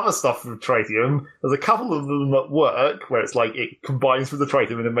combine other stuff with tritium, there's a couple of them that work, where it's like it combines with the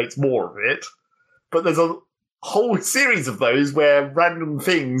tritium and it makes more of it. But there's a whole series of those where random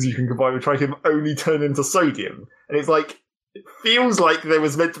things you can combine with tritium only turn into sodium. And it's like, it feels like there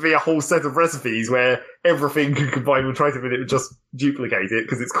was meant to be a whole set of recipes where everything could combine with tritium and it would just duplicate it,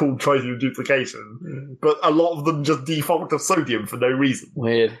 because it's called tritium duplication. But a lot of them just default to sodium for no reason.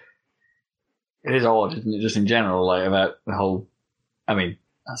 Weird. It is odd, isn't it? Just in general, about the whole... I mean,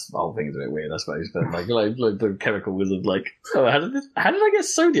 the whole thing's a bit weird, I suppose, but the chemical wizard, oh, how did I get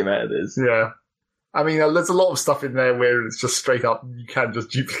sodium out of this? Yeah. I mean, there's a lot of stuff in there where it's just straight up, you can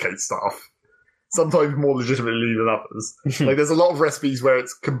just duplicate stuff. Sometimes more legitimately than others. There's a lot of recipes where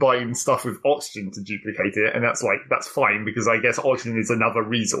it's combined stuff with oxygen to duplicate it, and that's fine, because I guess oxygen is another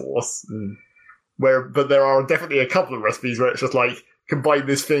resource. But there are definitely a couple of recipes where it's just combine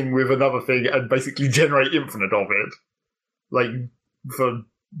this thing with another thing and basically generate infinite of it. For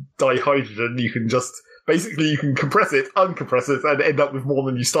dihydrogen, you can you can compress it, uncompress it, and end up with more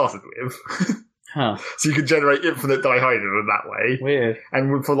than you started with. Huh. So you can generate infinite dihydrogen that way. Weird.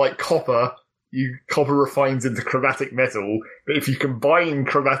 And for copper, copper refines into chromatic metal, but if you combine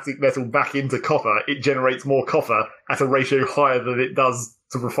chromatic metal back into copper, it generates more copper at a ratio higher than it does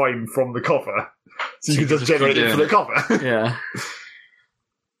to refine from the copper. So you can just generate infinite copper. Yeah.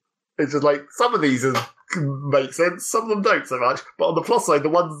 It's just some of these make sense, some of them don't so much. But on the plus side, the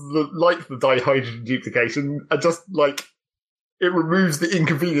ones that like the dihydrogen duplication are just it removes the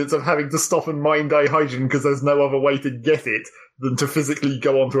inconvenience of having to stop and mine dihydrogen because there's no other way to get it than to physically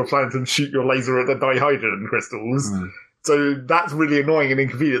go onto a planet and shoot your laser at the dihydrogen crystals. So that's really annoying and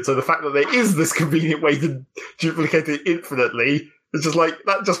inconvenient. So the fact that there is this convenient way to duplicate it infinitely, it's just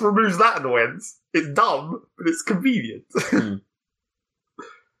that just removes that annoyance. It's dumb, but it's convenient.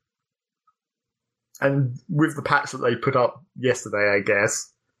 And with the patch that they put up yesterday, I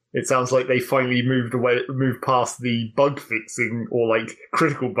guess, it sounds like they finally moved past the bug fixing or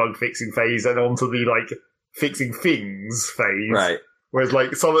critical bug fixing phase and onto the fixing things phase. Right. Whereas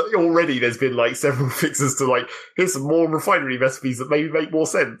already there's been several fixes to here's some more refinery recipes that maybe make more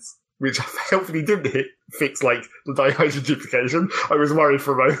sense, which helpfully didn't fix the dihydrogen duplication. I was worried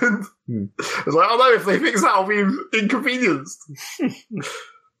for a moment. I was oh no, if they fix that, I'll be inconvenienced.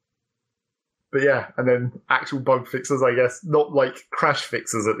 But yeah, and then actual bug fixes, I guess. Not crash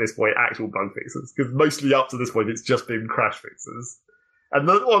fixes at this point, actual bug fixes. Because mostly up to this point, it's just been crash fixes. And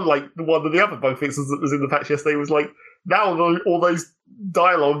the one of the other bug fixes that was in the patch yesterday was now all those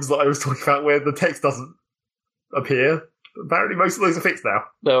dialogues that I was talking about where the text doesn't appear, apparently most of those are fixed now.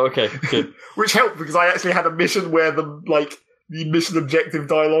 Oh, okay, good. Which helped, because I actually had a mission where the mission objective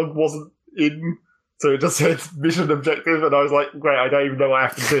dialogue wasn't in. So it just said mission objective, and I was great, I don't even know what I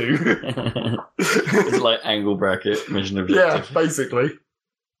have to do. It's angle bracket, mission objective. Yeah, basically.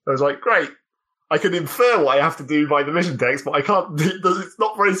 I was great. I can infer what I have to do by the mission text, but I can't, it's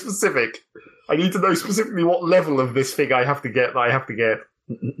not very specific. I need to know specifically what level of this thing I have to get. But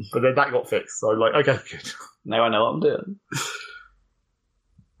then that got fixed, so I'm okay, good. Now I know what I'm doing.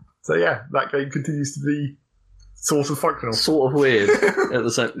 So yeah, that game continues to be sort of functional. Sort of weird. At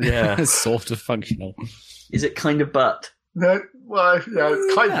the same, yeah. Sort of functional. Is it kind of but? No, well, yeah,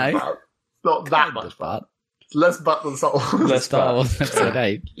 it's kind of but. not that much butt. Less butt than Star Wars. Less Star butt. Wars Episode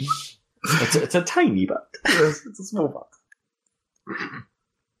 8. It's a tiny butt. Yes, it's a small butt.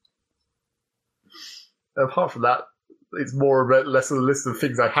 Apart from that, it's more or less of a list of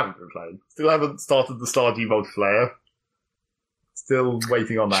things I haven't been playing. Still haven't started the Stardew multiplayer. Still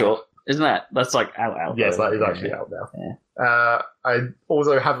waiting on that. Sure. Isn't that's like out? Yes, though, that is actually out now. Yeah. I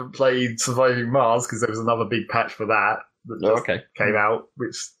also haven't played Surviving Mars because there was another big patch for that just came out,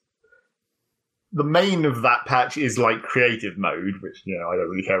 which the main of that patch is like creative mode, which, I don't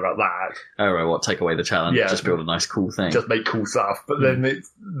really care about that. Oh, right, what? Take away the challenge, just build a nice cool thing. Just make cool stuff. But then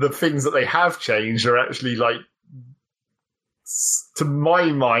the things that they have changed are actually like, to my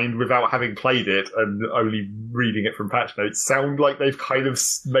mind, without having played it and only reading it from patch notes, sound like they've kind of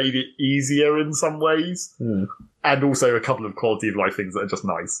made it easier in some ways. And also a couple of quality of life things that are just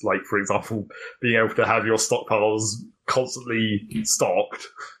nice. Like, for example, being able to have your stockpiles constantly stocked.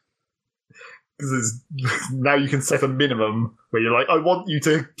 Because now you can set a minimum where you're like, I want you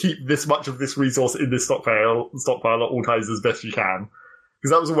to keep this much of this resource in this stockpile at all times as best you can.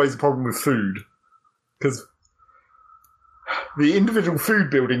 Because that was always a problem with food. Because the individual food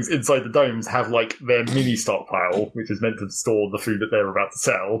buildings inside the domes have like their mini stockpile, which is meant to store the food that they're about to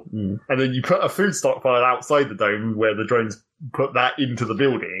sell. And then you put a food stockpile outside the dome where the drones put that into the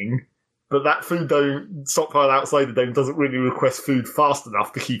building. But that food stockpile outside the dome doesn't really request food fast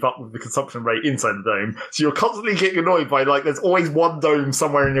enough to keep up with the consumption rate inside the dome. So you're constantly getting annoyed by, like, there's always one dome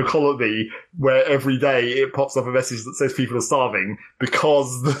somewhere in your colony where every day it pops up a message that says people are starving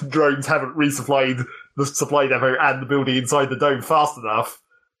because the drones haven't resupplied the supply depot and the building inside the dome fast enough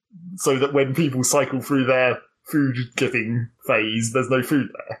so that when people cycle through their food getting phase, there's no food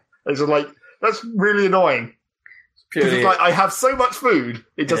there. It's just like, that's really annoying. Because it's like, I have so much food,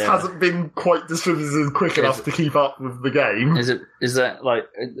 it just hasn't been quite distributed quick enough to keep up with the game. Is that like,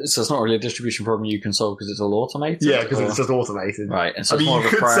 so it's not really a distribution problem you can solve because it's all automated? Yeah, because it's just automated. Right, and so it's more of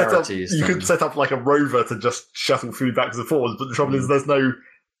a priorities You could set up like a rover to just shuttle food backwards and forwards, but the trouble is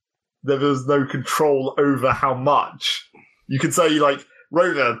there's no control over how much. You could say, like,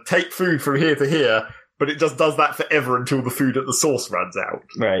 rover, take food from here to here, but it just does that forever until the food at the source runs out.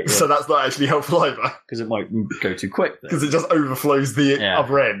 Right. Yeah. So that's not actually helpful either. Because it might go too quick. Because it just overflows the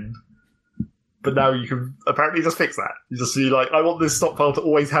other end. But now you can apparently just fix that. You just see, like, I want this stockpile to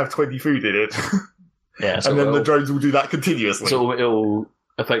always have 20 food in it. So and then the drones will do that continuously. So it'll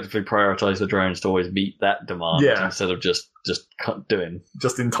effectively prioritise the drones to always meet that demand instead of just doing.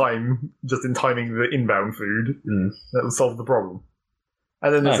 Just in timing the inbound food. That will solve the problem.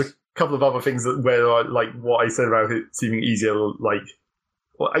 And then there's a couple of other things where, like, what I said about it seeming easier, like,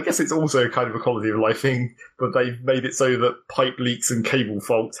 well, I guess it's also kind of a quality of life thing, but they've made it so that pipe leaks and cable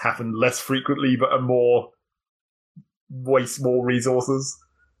faults happen less frequently, but waste more resources.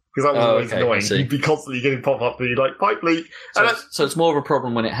 Because that was always annoying. You'd be constantly getting pop-up being like, pipe leak. So it's more of a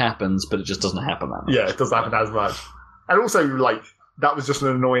problem when it happens, but it just doesn't happen that much. Yeah, it doesn't happen as much. And also, like, that was just an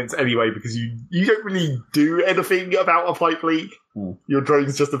annoyance anyway, because you don't really do anything about a pipe leak. Your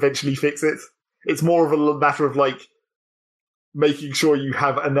drones just eventually fix it. It's more of a matter of, like, making sure you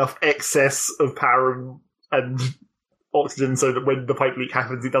have enough excess of power and oxygen so that when the pipe leak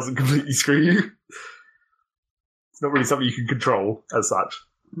happens, it doesn't completely screw you. It's not really something you can control as such.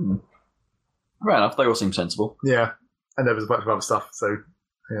 Fair enough, they all seem sensible. Yeah, and there was a bunch of other stuff, so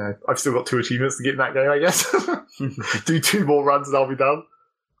I've still got 2 achievements to get in that game, I guess. Do 2 more runs and I'll be done.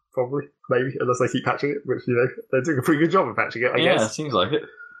 Probably, maybe, unless they keep patching it, which, they're doing a pretty good job of patching it, I guess. Yeah, it seems like it.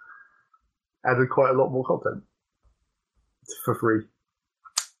 Added quite a lot more content. For free.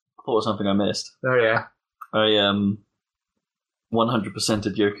 I thought it was something I missed. Oh, yeah. I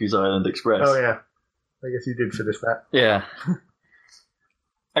 100%ed Yoku's Island Express. Oh, yeah. I guess you did finish that. Yeah.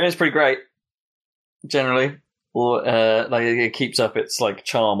 I think it's pretty great, generally. Or, like, it keeps up its, like,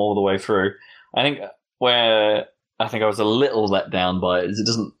 charm all the way through. I think where I think I was a little let down by it is it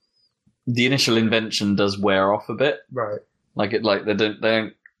doesn't... The initial invention does wear off a bit. Right. Like, they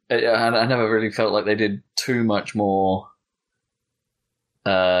don't I never really felt like they did too much more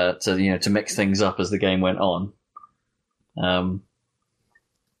to mix things up as the game went on.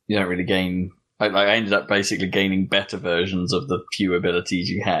 You don't really gain... I ended up basically gaining better versions of the few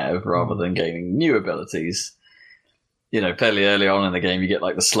abilities you have rather than gaining new abilities. Fairly early on in the game, you get,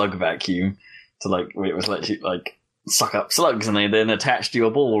 like, the slug vacuum to, like, where it was let you, like, suck up slugs and they then attach to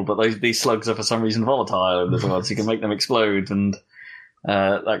your ball, but these slugs are for some reason volatile as well, so you can make them explode, and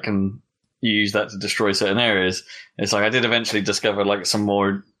that can... You use that to destroy certain areas. It's like I did eventually discover, like, some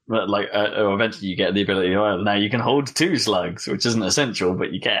more... eventually you get the ability, now you can hold 2 slugs, which isn't essential,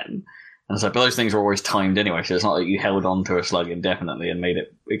 but you can. And so, but those things are always timed anyway, so it's not like you held on to a slug indefinitely and made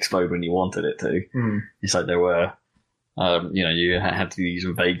it explode when you wanted it to. It's like there were, you had to use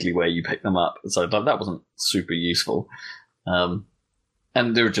them vaguely where you pick them up. So that wasn't super useful. And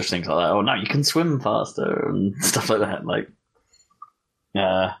there were just things like that. Oh, now you can swim faster and stuff like that. Like,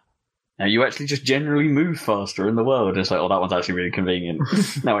 now you actually just generally move faster in the world. It's like, oh, that one's actually really convenient.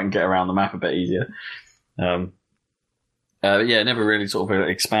 Now I can get around the map a bit easier. It never really sort of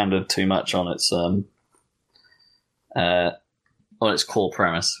expanded too much on its core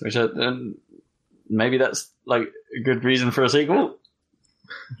premise, which maybe that's like a good reason for a sequel.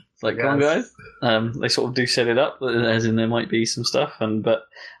 It's like, come on, guys. They sort of do set it up, as in there might be some stuff, and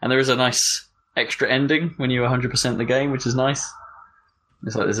there is a nice extra ending when you 100% the game, which is nice.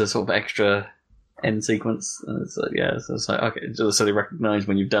 It's like there's a sort of extra end sequence, and it's like, so it's like, okay, so they recognise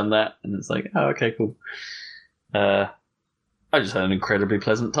when you've done that, and it's like, oh, okay, cool. I just had an incredibly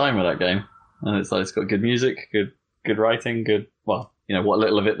pleasant time with that game, and it's like it's got good music, good writing, what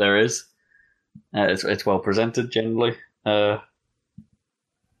little of it there is. It's well presented generally.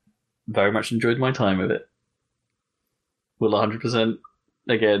 Very much enjoyed my time with it. Will 100%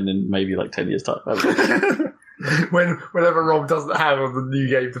 again in maybe like 10 years' time. Whenever Rob doesn't have a new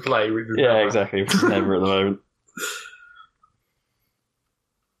game to play, which is never. Exactly, which is never at the moment.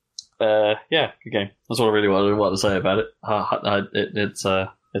 Good game. That's all I really wanted to say about it. It's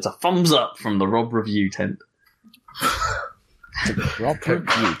a thumbs up from the Rob Review tent. Rob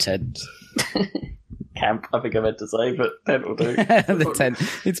Review tent. Camp, I think I meant to say, but tent will do. The tent.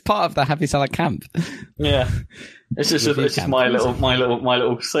 It's part of the Happy Salad camp. Yeah, it's just my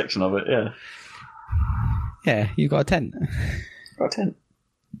little section of it. Yeah. Yeah, you got a tent. Got a tent.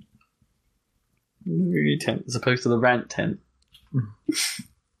 Review tent as opposed to the rant tent.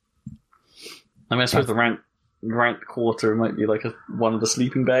 I mean, I suppose the rant quarter might be like one of the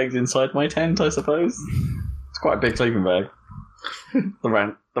sleeping bags inside my tent, I suppose. It's quite a big sleeping bag. The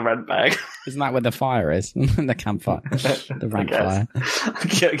rant bag. Isn't that where the fire is? The campfire. The rant fire.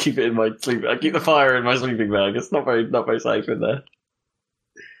 I keep it in my sleeping. I keep the fire in my sleeping bag. It's not very safe in there.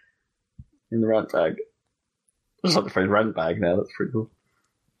 In the rant bag. I just like the phrase rant bag now. That's pretty cool.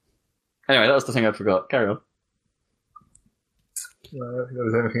 Anyway, that was the thing I forgot. Carry on. I don't think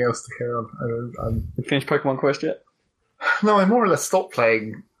there's anything else to carry on. You finished Pokemon Quest yet? No, I more or less stopped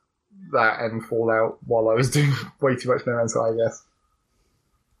playing that and Fallout while I was doing way too much No Man's Sky, I guess.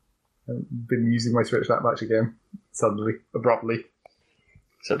 I haven't been using my Switch that much again, suddenly, abruptly.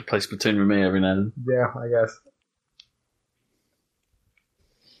 Except to play Splatoon with me every now and then. Yeah, I guess.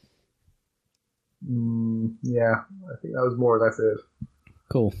 Yeah, I think that was more or less it.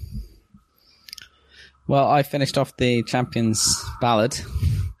 Cool. Well, I finished off the Champions Ballad.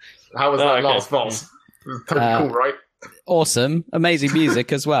 How was that last boss? It was totally cool, right? Awesome. Amazing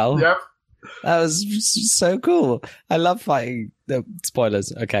music as well. Yep. That was so cool. I love fighting.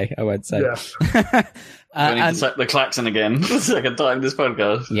 Spoilers. Okay, I won't say. Yeah. I need to set the klaxon again for the second time this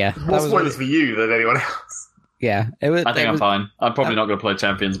podcast. Yeah. More spoilers for you than anyone else. Yeah. I think I'm fine. I'm probably not going to play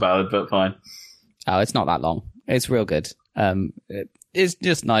Champions Ballad, but fine. Oh, it's not that long. It's real good. It's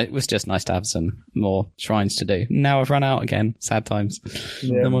just nice. It was just nice to have some more shrines to do. Now I've run out again. Sad times.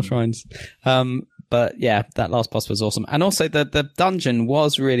 Yeah. No more shrines. But yeah, that last boss was awesome. And also the dungeon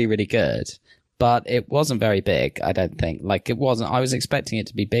was really, really good, but it wasn't very big, I don't think. Like it wasn't, I was expecting it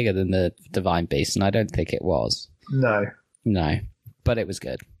to be bigger than the Divine Beast, and I don't think it was. No, but it was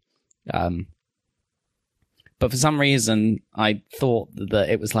good. But for some reason, I thought that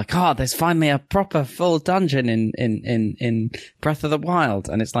it was like, there's finally a proper full dungeon in Breath of the Wild.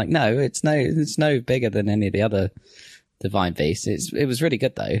 And it's like, no, it's no bigger than any of the other Divine Beasts. It was really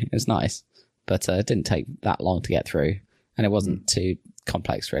good though. It was nice. But it didn't take that long to get through. And it wasn't too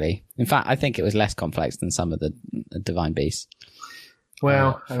complex, really. In fact, I think it was less complex than some of the Divine Beasts.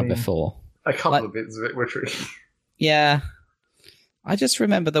 Well, from before. A couple of bits of it were tricky. Yeah. I just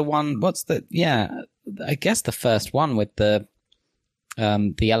remember the one, I guess the first one with the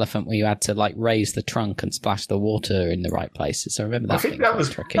elephant where you had to like raise the trunk and splash the water in the right places. I remember that. I think that was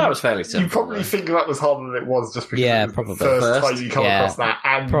tricky. That was fairly simple. You probably think that was harder than it was just because it was probably the first time you come across that.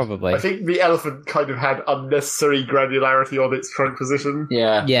 And probably. I think the elephant kind of had unnecessary granularity on its trunk position.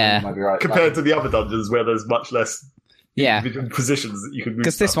 Yeah. You might be right. Compared to the other dungeons where there's much less positions that you can move.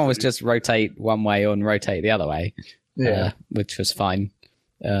 Because this one was just rotate one way and rotate the other way. Yeah. Which was fine.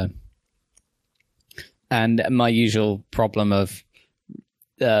 And my usual problem of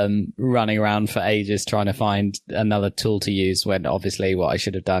running around for ages trying to find another tool to use when obviously what I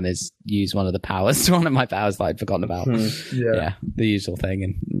should have done is use one of the powers, one of my powers that I'd forgotten about. The usual thing,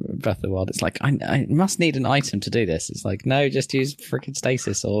 and Breath of the Wild. It's like, I must need an item to do this. It's like, no, just use freaking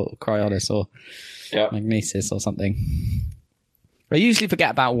stasis or cryonis or magnesis or something. I usually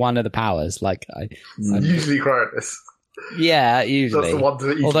forget about one of the powers. Like I usually cryonis. Yeah, usually. That's the one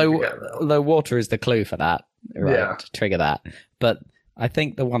that you although water is the clue for that, right? Yeah. To trigger that. But I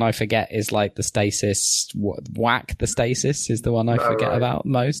think the one I forget is like the stasis. Whack the stasis is the one I forget about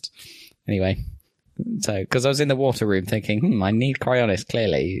most. Anyway, so because I was in the water room thinking, I need cryonis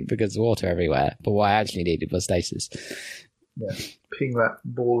clearly because there's water everywhere. But what I actually needed was stasis. Yeah, ping that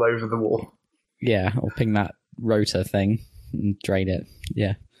ball over the wall. Yeah, or ping that rotor thing and drain it.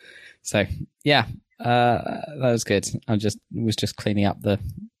 Yeah. So yeah. That was good. Was just cleaning up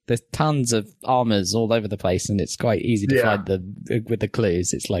there's tons of armors all over the place, and it's quite easy to find with the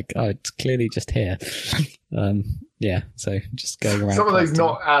clues. It's like, oh, it's clearly just here. So just going around. Some of those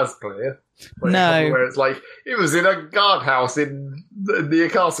not as clear. No, where it's like it was in a guardhouse near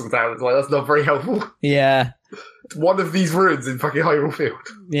Castle Town. It's like that's not very helpful. Yeah. It's one of these ruins in fucking Hyrule Field.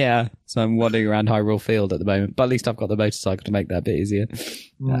 Yeah, so I'm wandering around Hyrule Field at the moment, but at least I've got the motorcycle to make that a bit easier,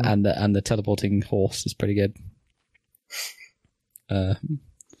 and the teleporting horse is pretty good. I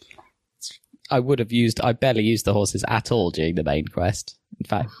barely used the horses at all during the main quest. In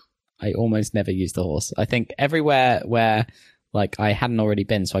fact, I almost never used the horse. I think everywhere where like I hadn't already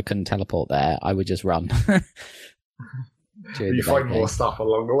been, so I couldn't teleport there, I would just run. You find more stuff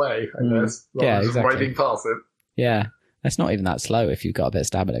along the way, I guess. Yeah, exactly. Riding past it. Yeah, it's not even that slow if you've got a bit of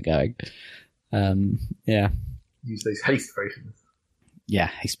stamina going. Use those haste potions. Yeah,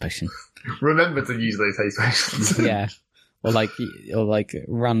 haste potion. Remember to use those haste potions. Yeah, or like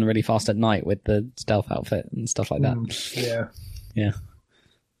run really fast at night with the stealth outfit and stuff like that. Yeah.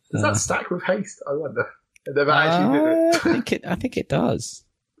 Does that stack with haste? I wonder. I never actually did it. I think it does.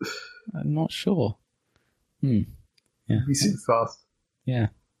 I'm not sure. Yeah. You super fast. Yeah.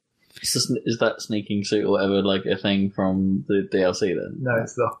 Is that sneaking suit or whatever like a thing from the DLC then? No,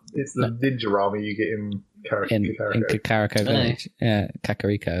 it's the ninja armor you get in Kakariko Village. Yeah,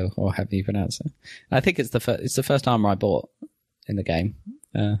 Kakariko, or however you pronounce it. I think it's the first armor I bought in the game.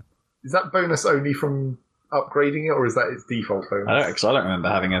 Is that bonus only from upgrading it, or is that its default bonus? I don't remember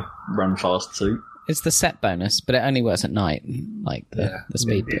having a run fast suit. It's the set bonus, but it only works at night, like the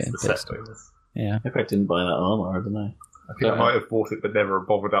speed bit. It's the set bonus. Yeah. Maybe I didn't buy that armor, I don't know. I think I might have bought it but never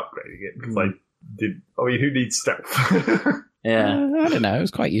bothered upgrading it because I did. I mean, who needs stealth? Yeah. I don't know. It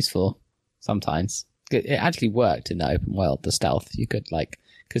was quite useful sometimes. It actually worked in the open world, the stealth. You could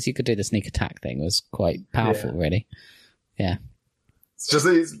because you could do the sneak attack thing. It was quite powerful, really. Yeah. It's just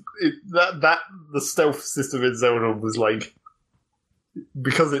that the stealth system in Zelda was like,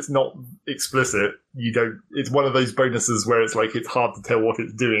 because it's not explicit, it's one of those bonuses where it's like it's hard to tell what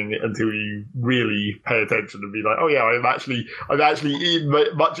it's doing until you really pay attention and be like, oh yeah, I'm actually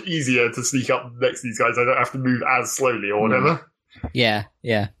much easier to sneak up next to these guys. I don't have to move as slowly or whatever. Yeah,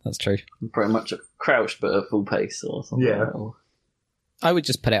 that's true. Pretty much crouched but at full pace or something. Yeah. I would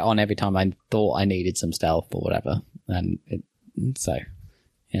just put it on every time I thought I needed some stealth or whatever. And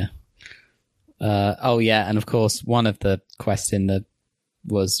yeah. And of course, one of the quests in the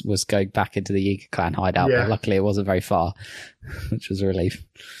was going back into the Yiga clan hideout, but luckily it wasn't very far, which was a relief.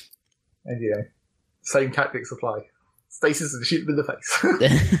 And same tactics apply. Stasis and shoot them in the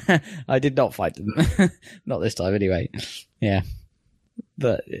face. I did not fight them. Not this time anyway. Yeah.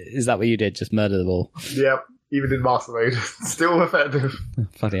 But is that what you did? Just murder them all? Yep. Even in master mode. Still effective.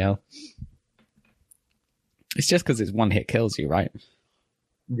 Bloody hell. It's just because it's one hit kills you, right?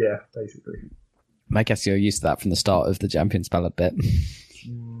 Yeah, basically. I guess you're used to that from the start of the champion spell a bit.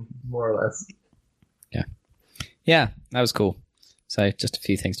 More or less. Yeah. Yeah, that was cool. So just a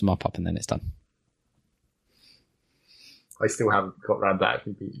few things to mop up and then it's done. I still haven't got around to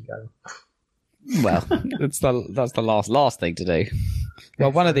actually beating the game. Well, that's the last thing to do.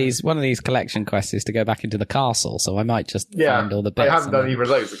 Well, one of these collection quests is to go back into the castle, so I might just find all the bits. I haven't done either of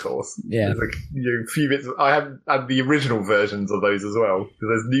those, of course. Yeah, there's a few bits. I haven't had the original versions of those as well, because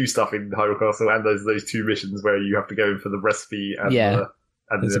there's new stuff in Hyrule Castle, and there's those two missions where you have to go in for the recipe and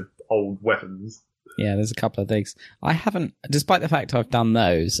the old weapons. Yeah, there's a couple of things. I haven't, despite the fact I've done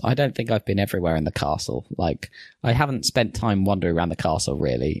those, I don't think I've been everywhere in the castle. Like, I haven't spent time wandering around the castle,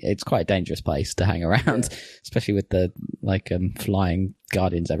 really. It's quite a dangerous place to hang around, especially with the, flying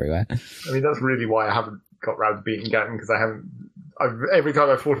guardians everywhere. I mean, that's really why I haven't got around to beating Ganon, because every time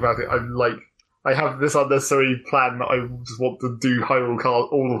I've thought about it, I have this unnecessary plan that I just want to do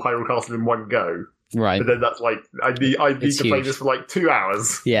all of Hyrule Castle in one go. Right. But then that's like I need It's to play huge. this for like 2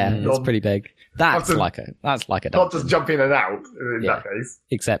 hours. Yeah, it's pretty big. That's Not like a not dungeon. just jump in and out in Yeah. that case.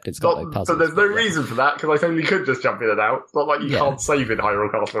 Except it's got no Not, puzzles. so there's no but reason for that because I totally could just jump in and out. It's not like you Yeah. can't save in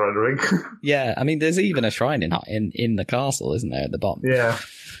Hyrule Castle or anything. Yeah, I mean, there's even a shrine in the castle, isn't there, at the bottom? Yeah.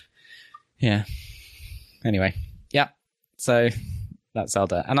 Yeah. Anyway, yeah. So that's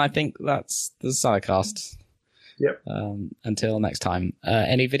Zelda, and I think that's the SaladCast. Yep. Until next time.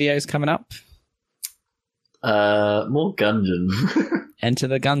 Any videos coming up? More Gungeon. Enter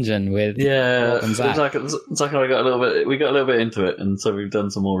the Gungeon with Walt and Zach. Zach and I got a little bit. We got a little bit into it, and so we've done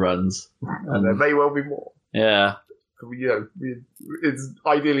some more runs. And there may well be more. Yeah, It's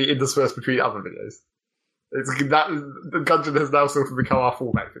ideally interspersed between other videos. The Gungeon has now sort of become our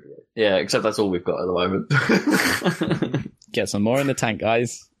fallback video. yeah. Except that's all we've got at the moment. Get some more in the tank,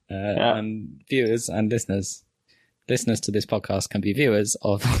 guys. And viewers and listeners. Listeners to this podcast can be viewers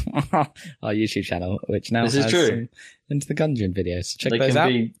of our YouTube channel, which now This is has true. some Into the Gungeon videos. So check They those can out.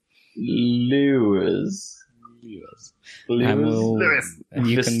 be lures. And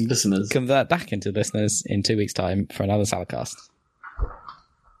you can listeners. convert back into listeners in 2 weeks' time for another SaladCast.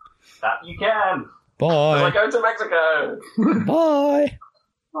 That you can! Bye. Like going to Mexico! Bye.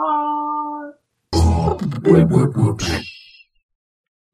 Bye! Whoops.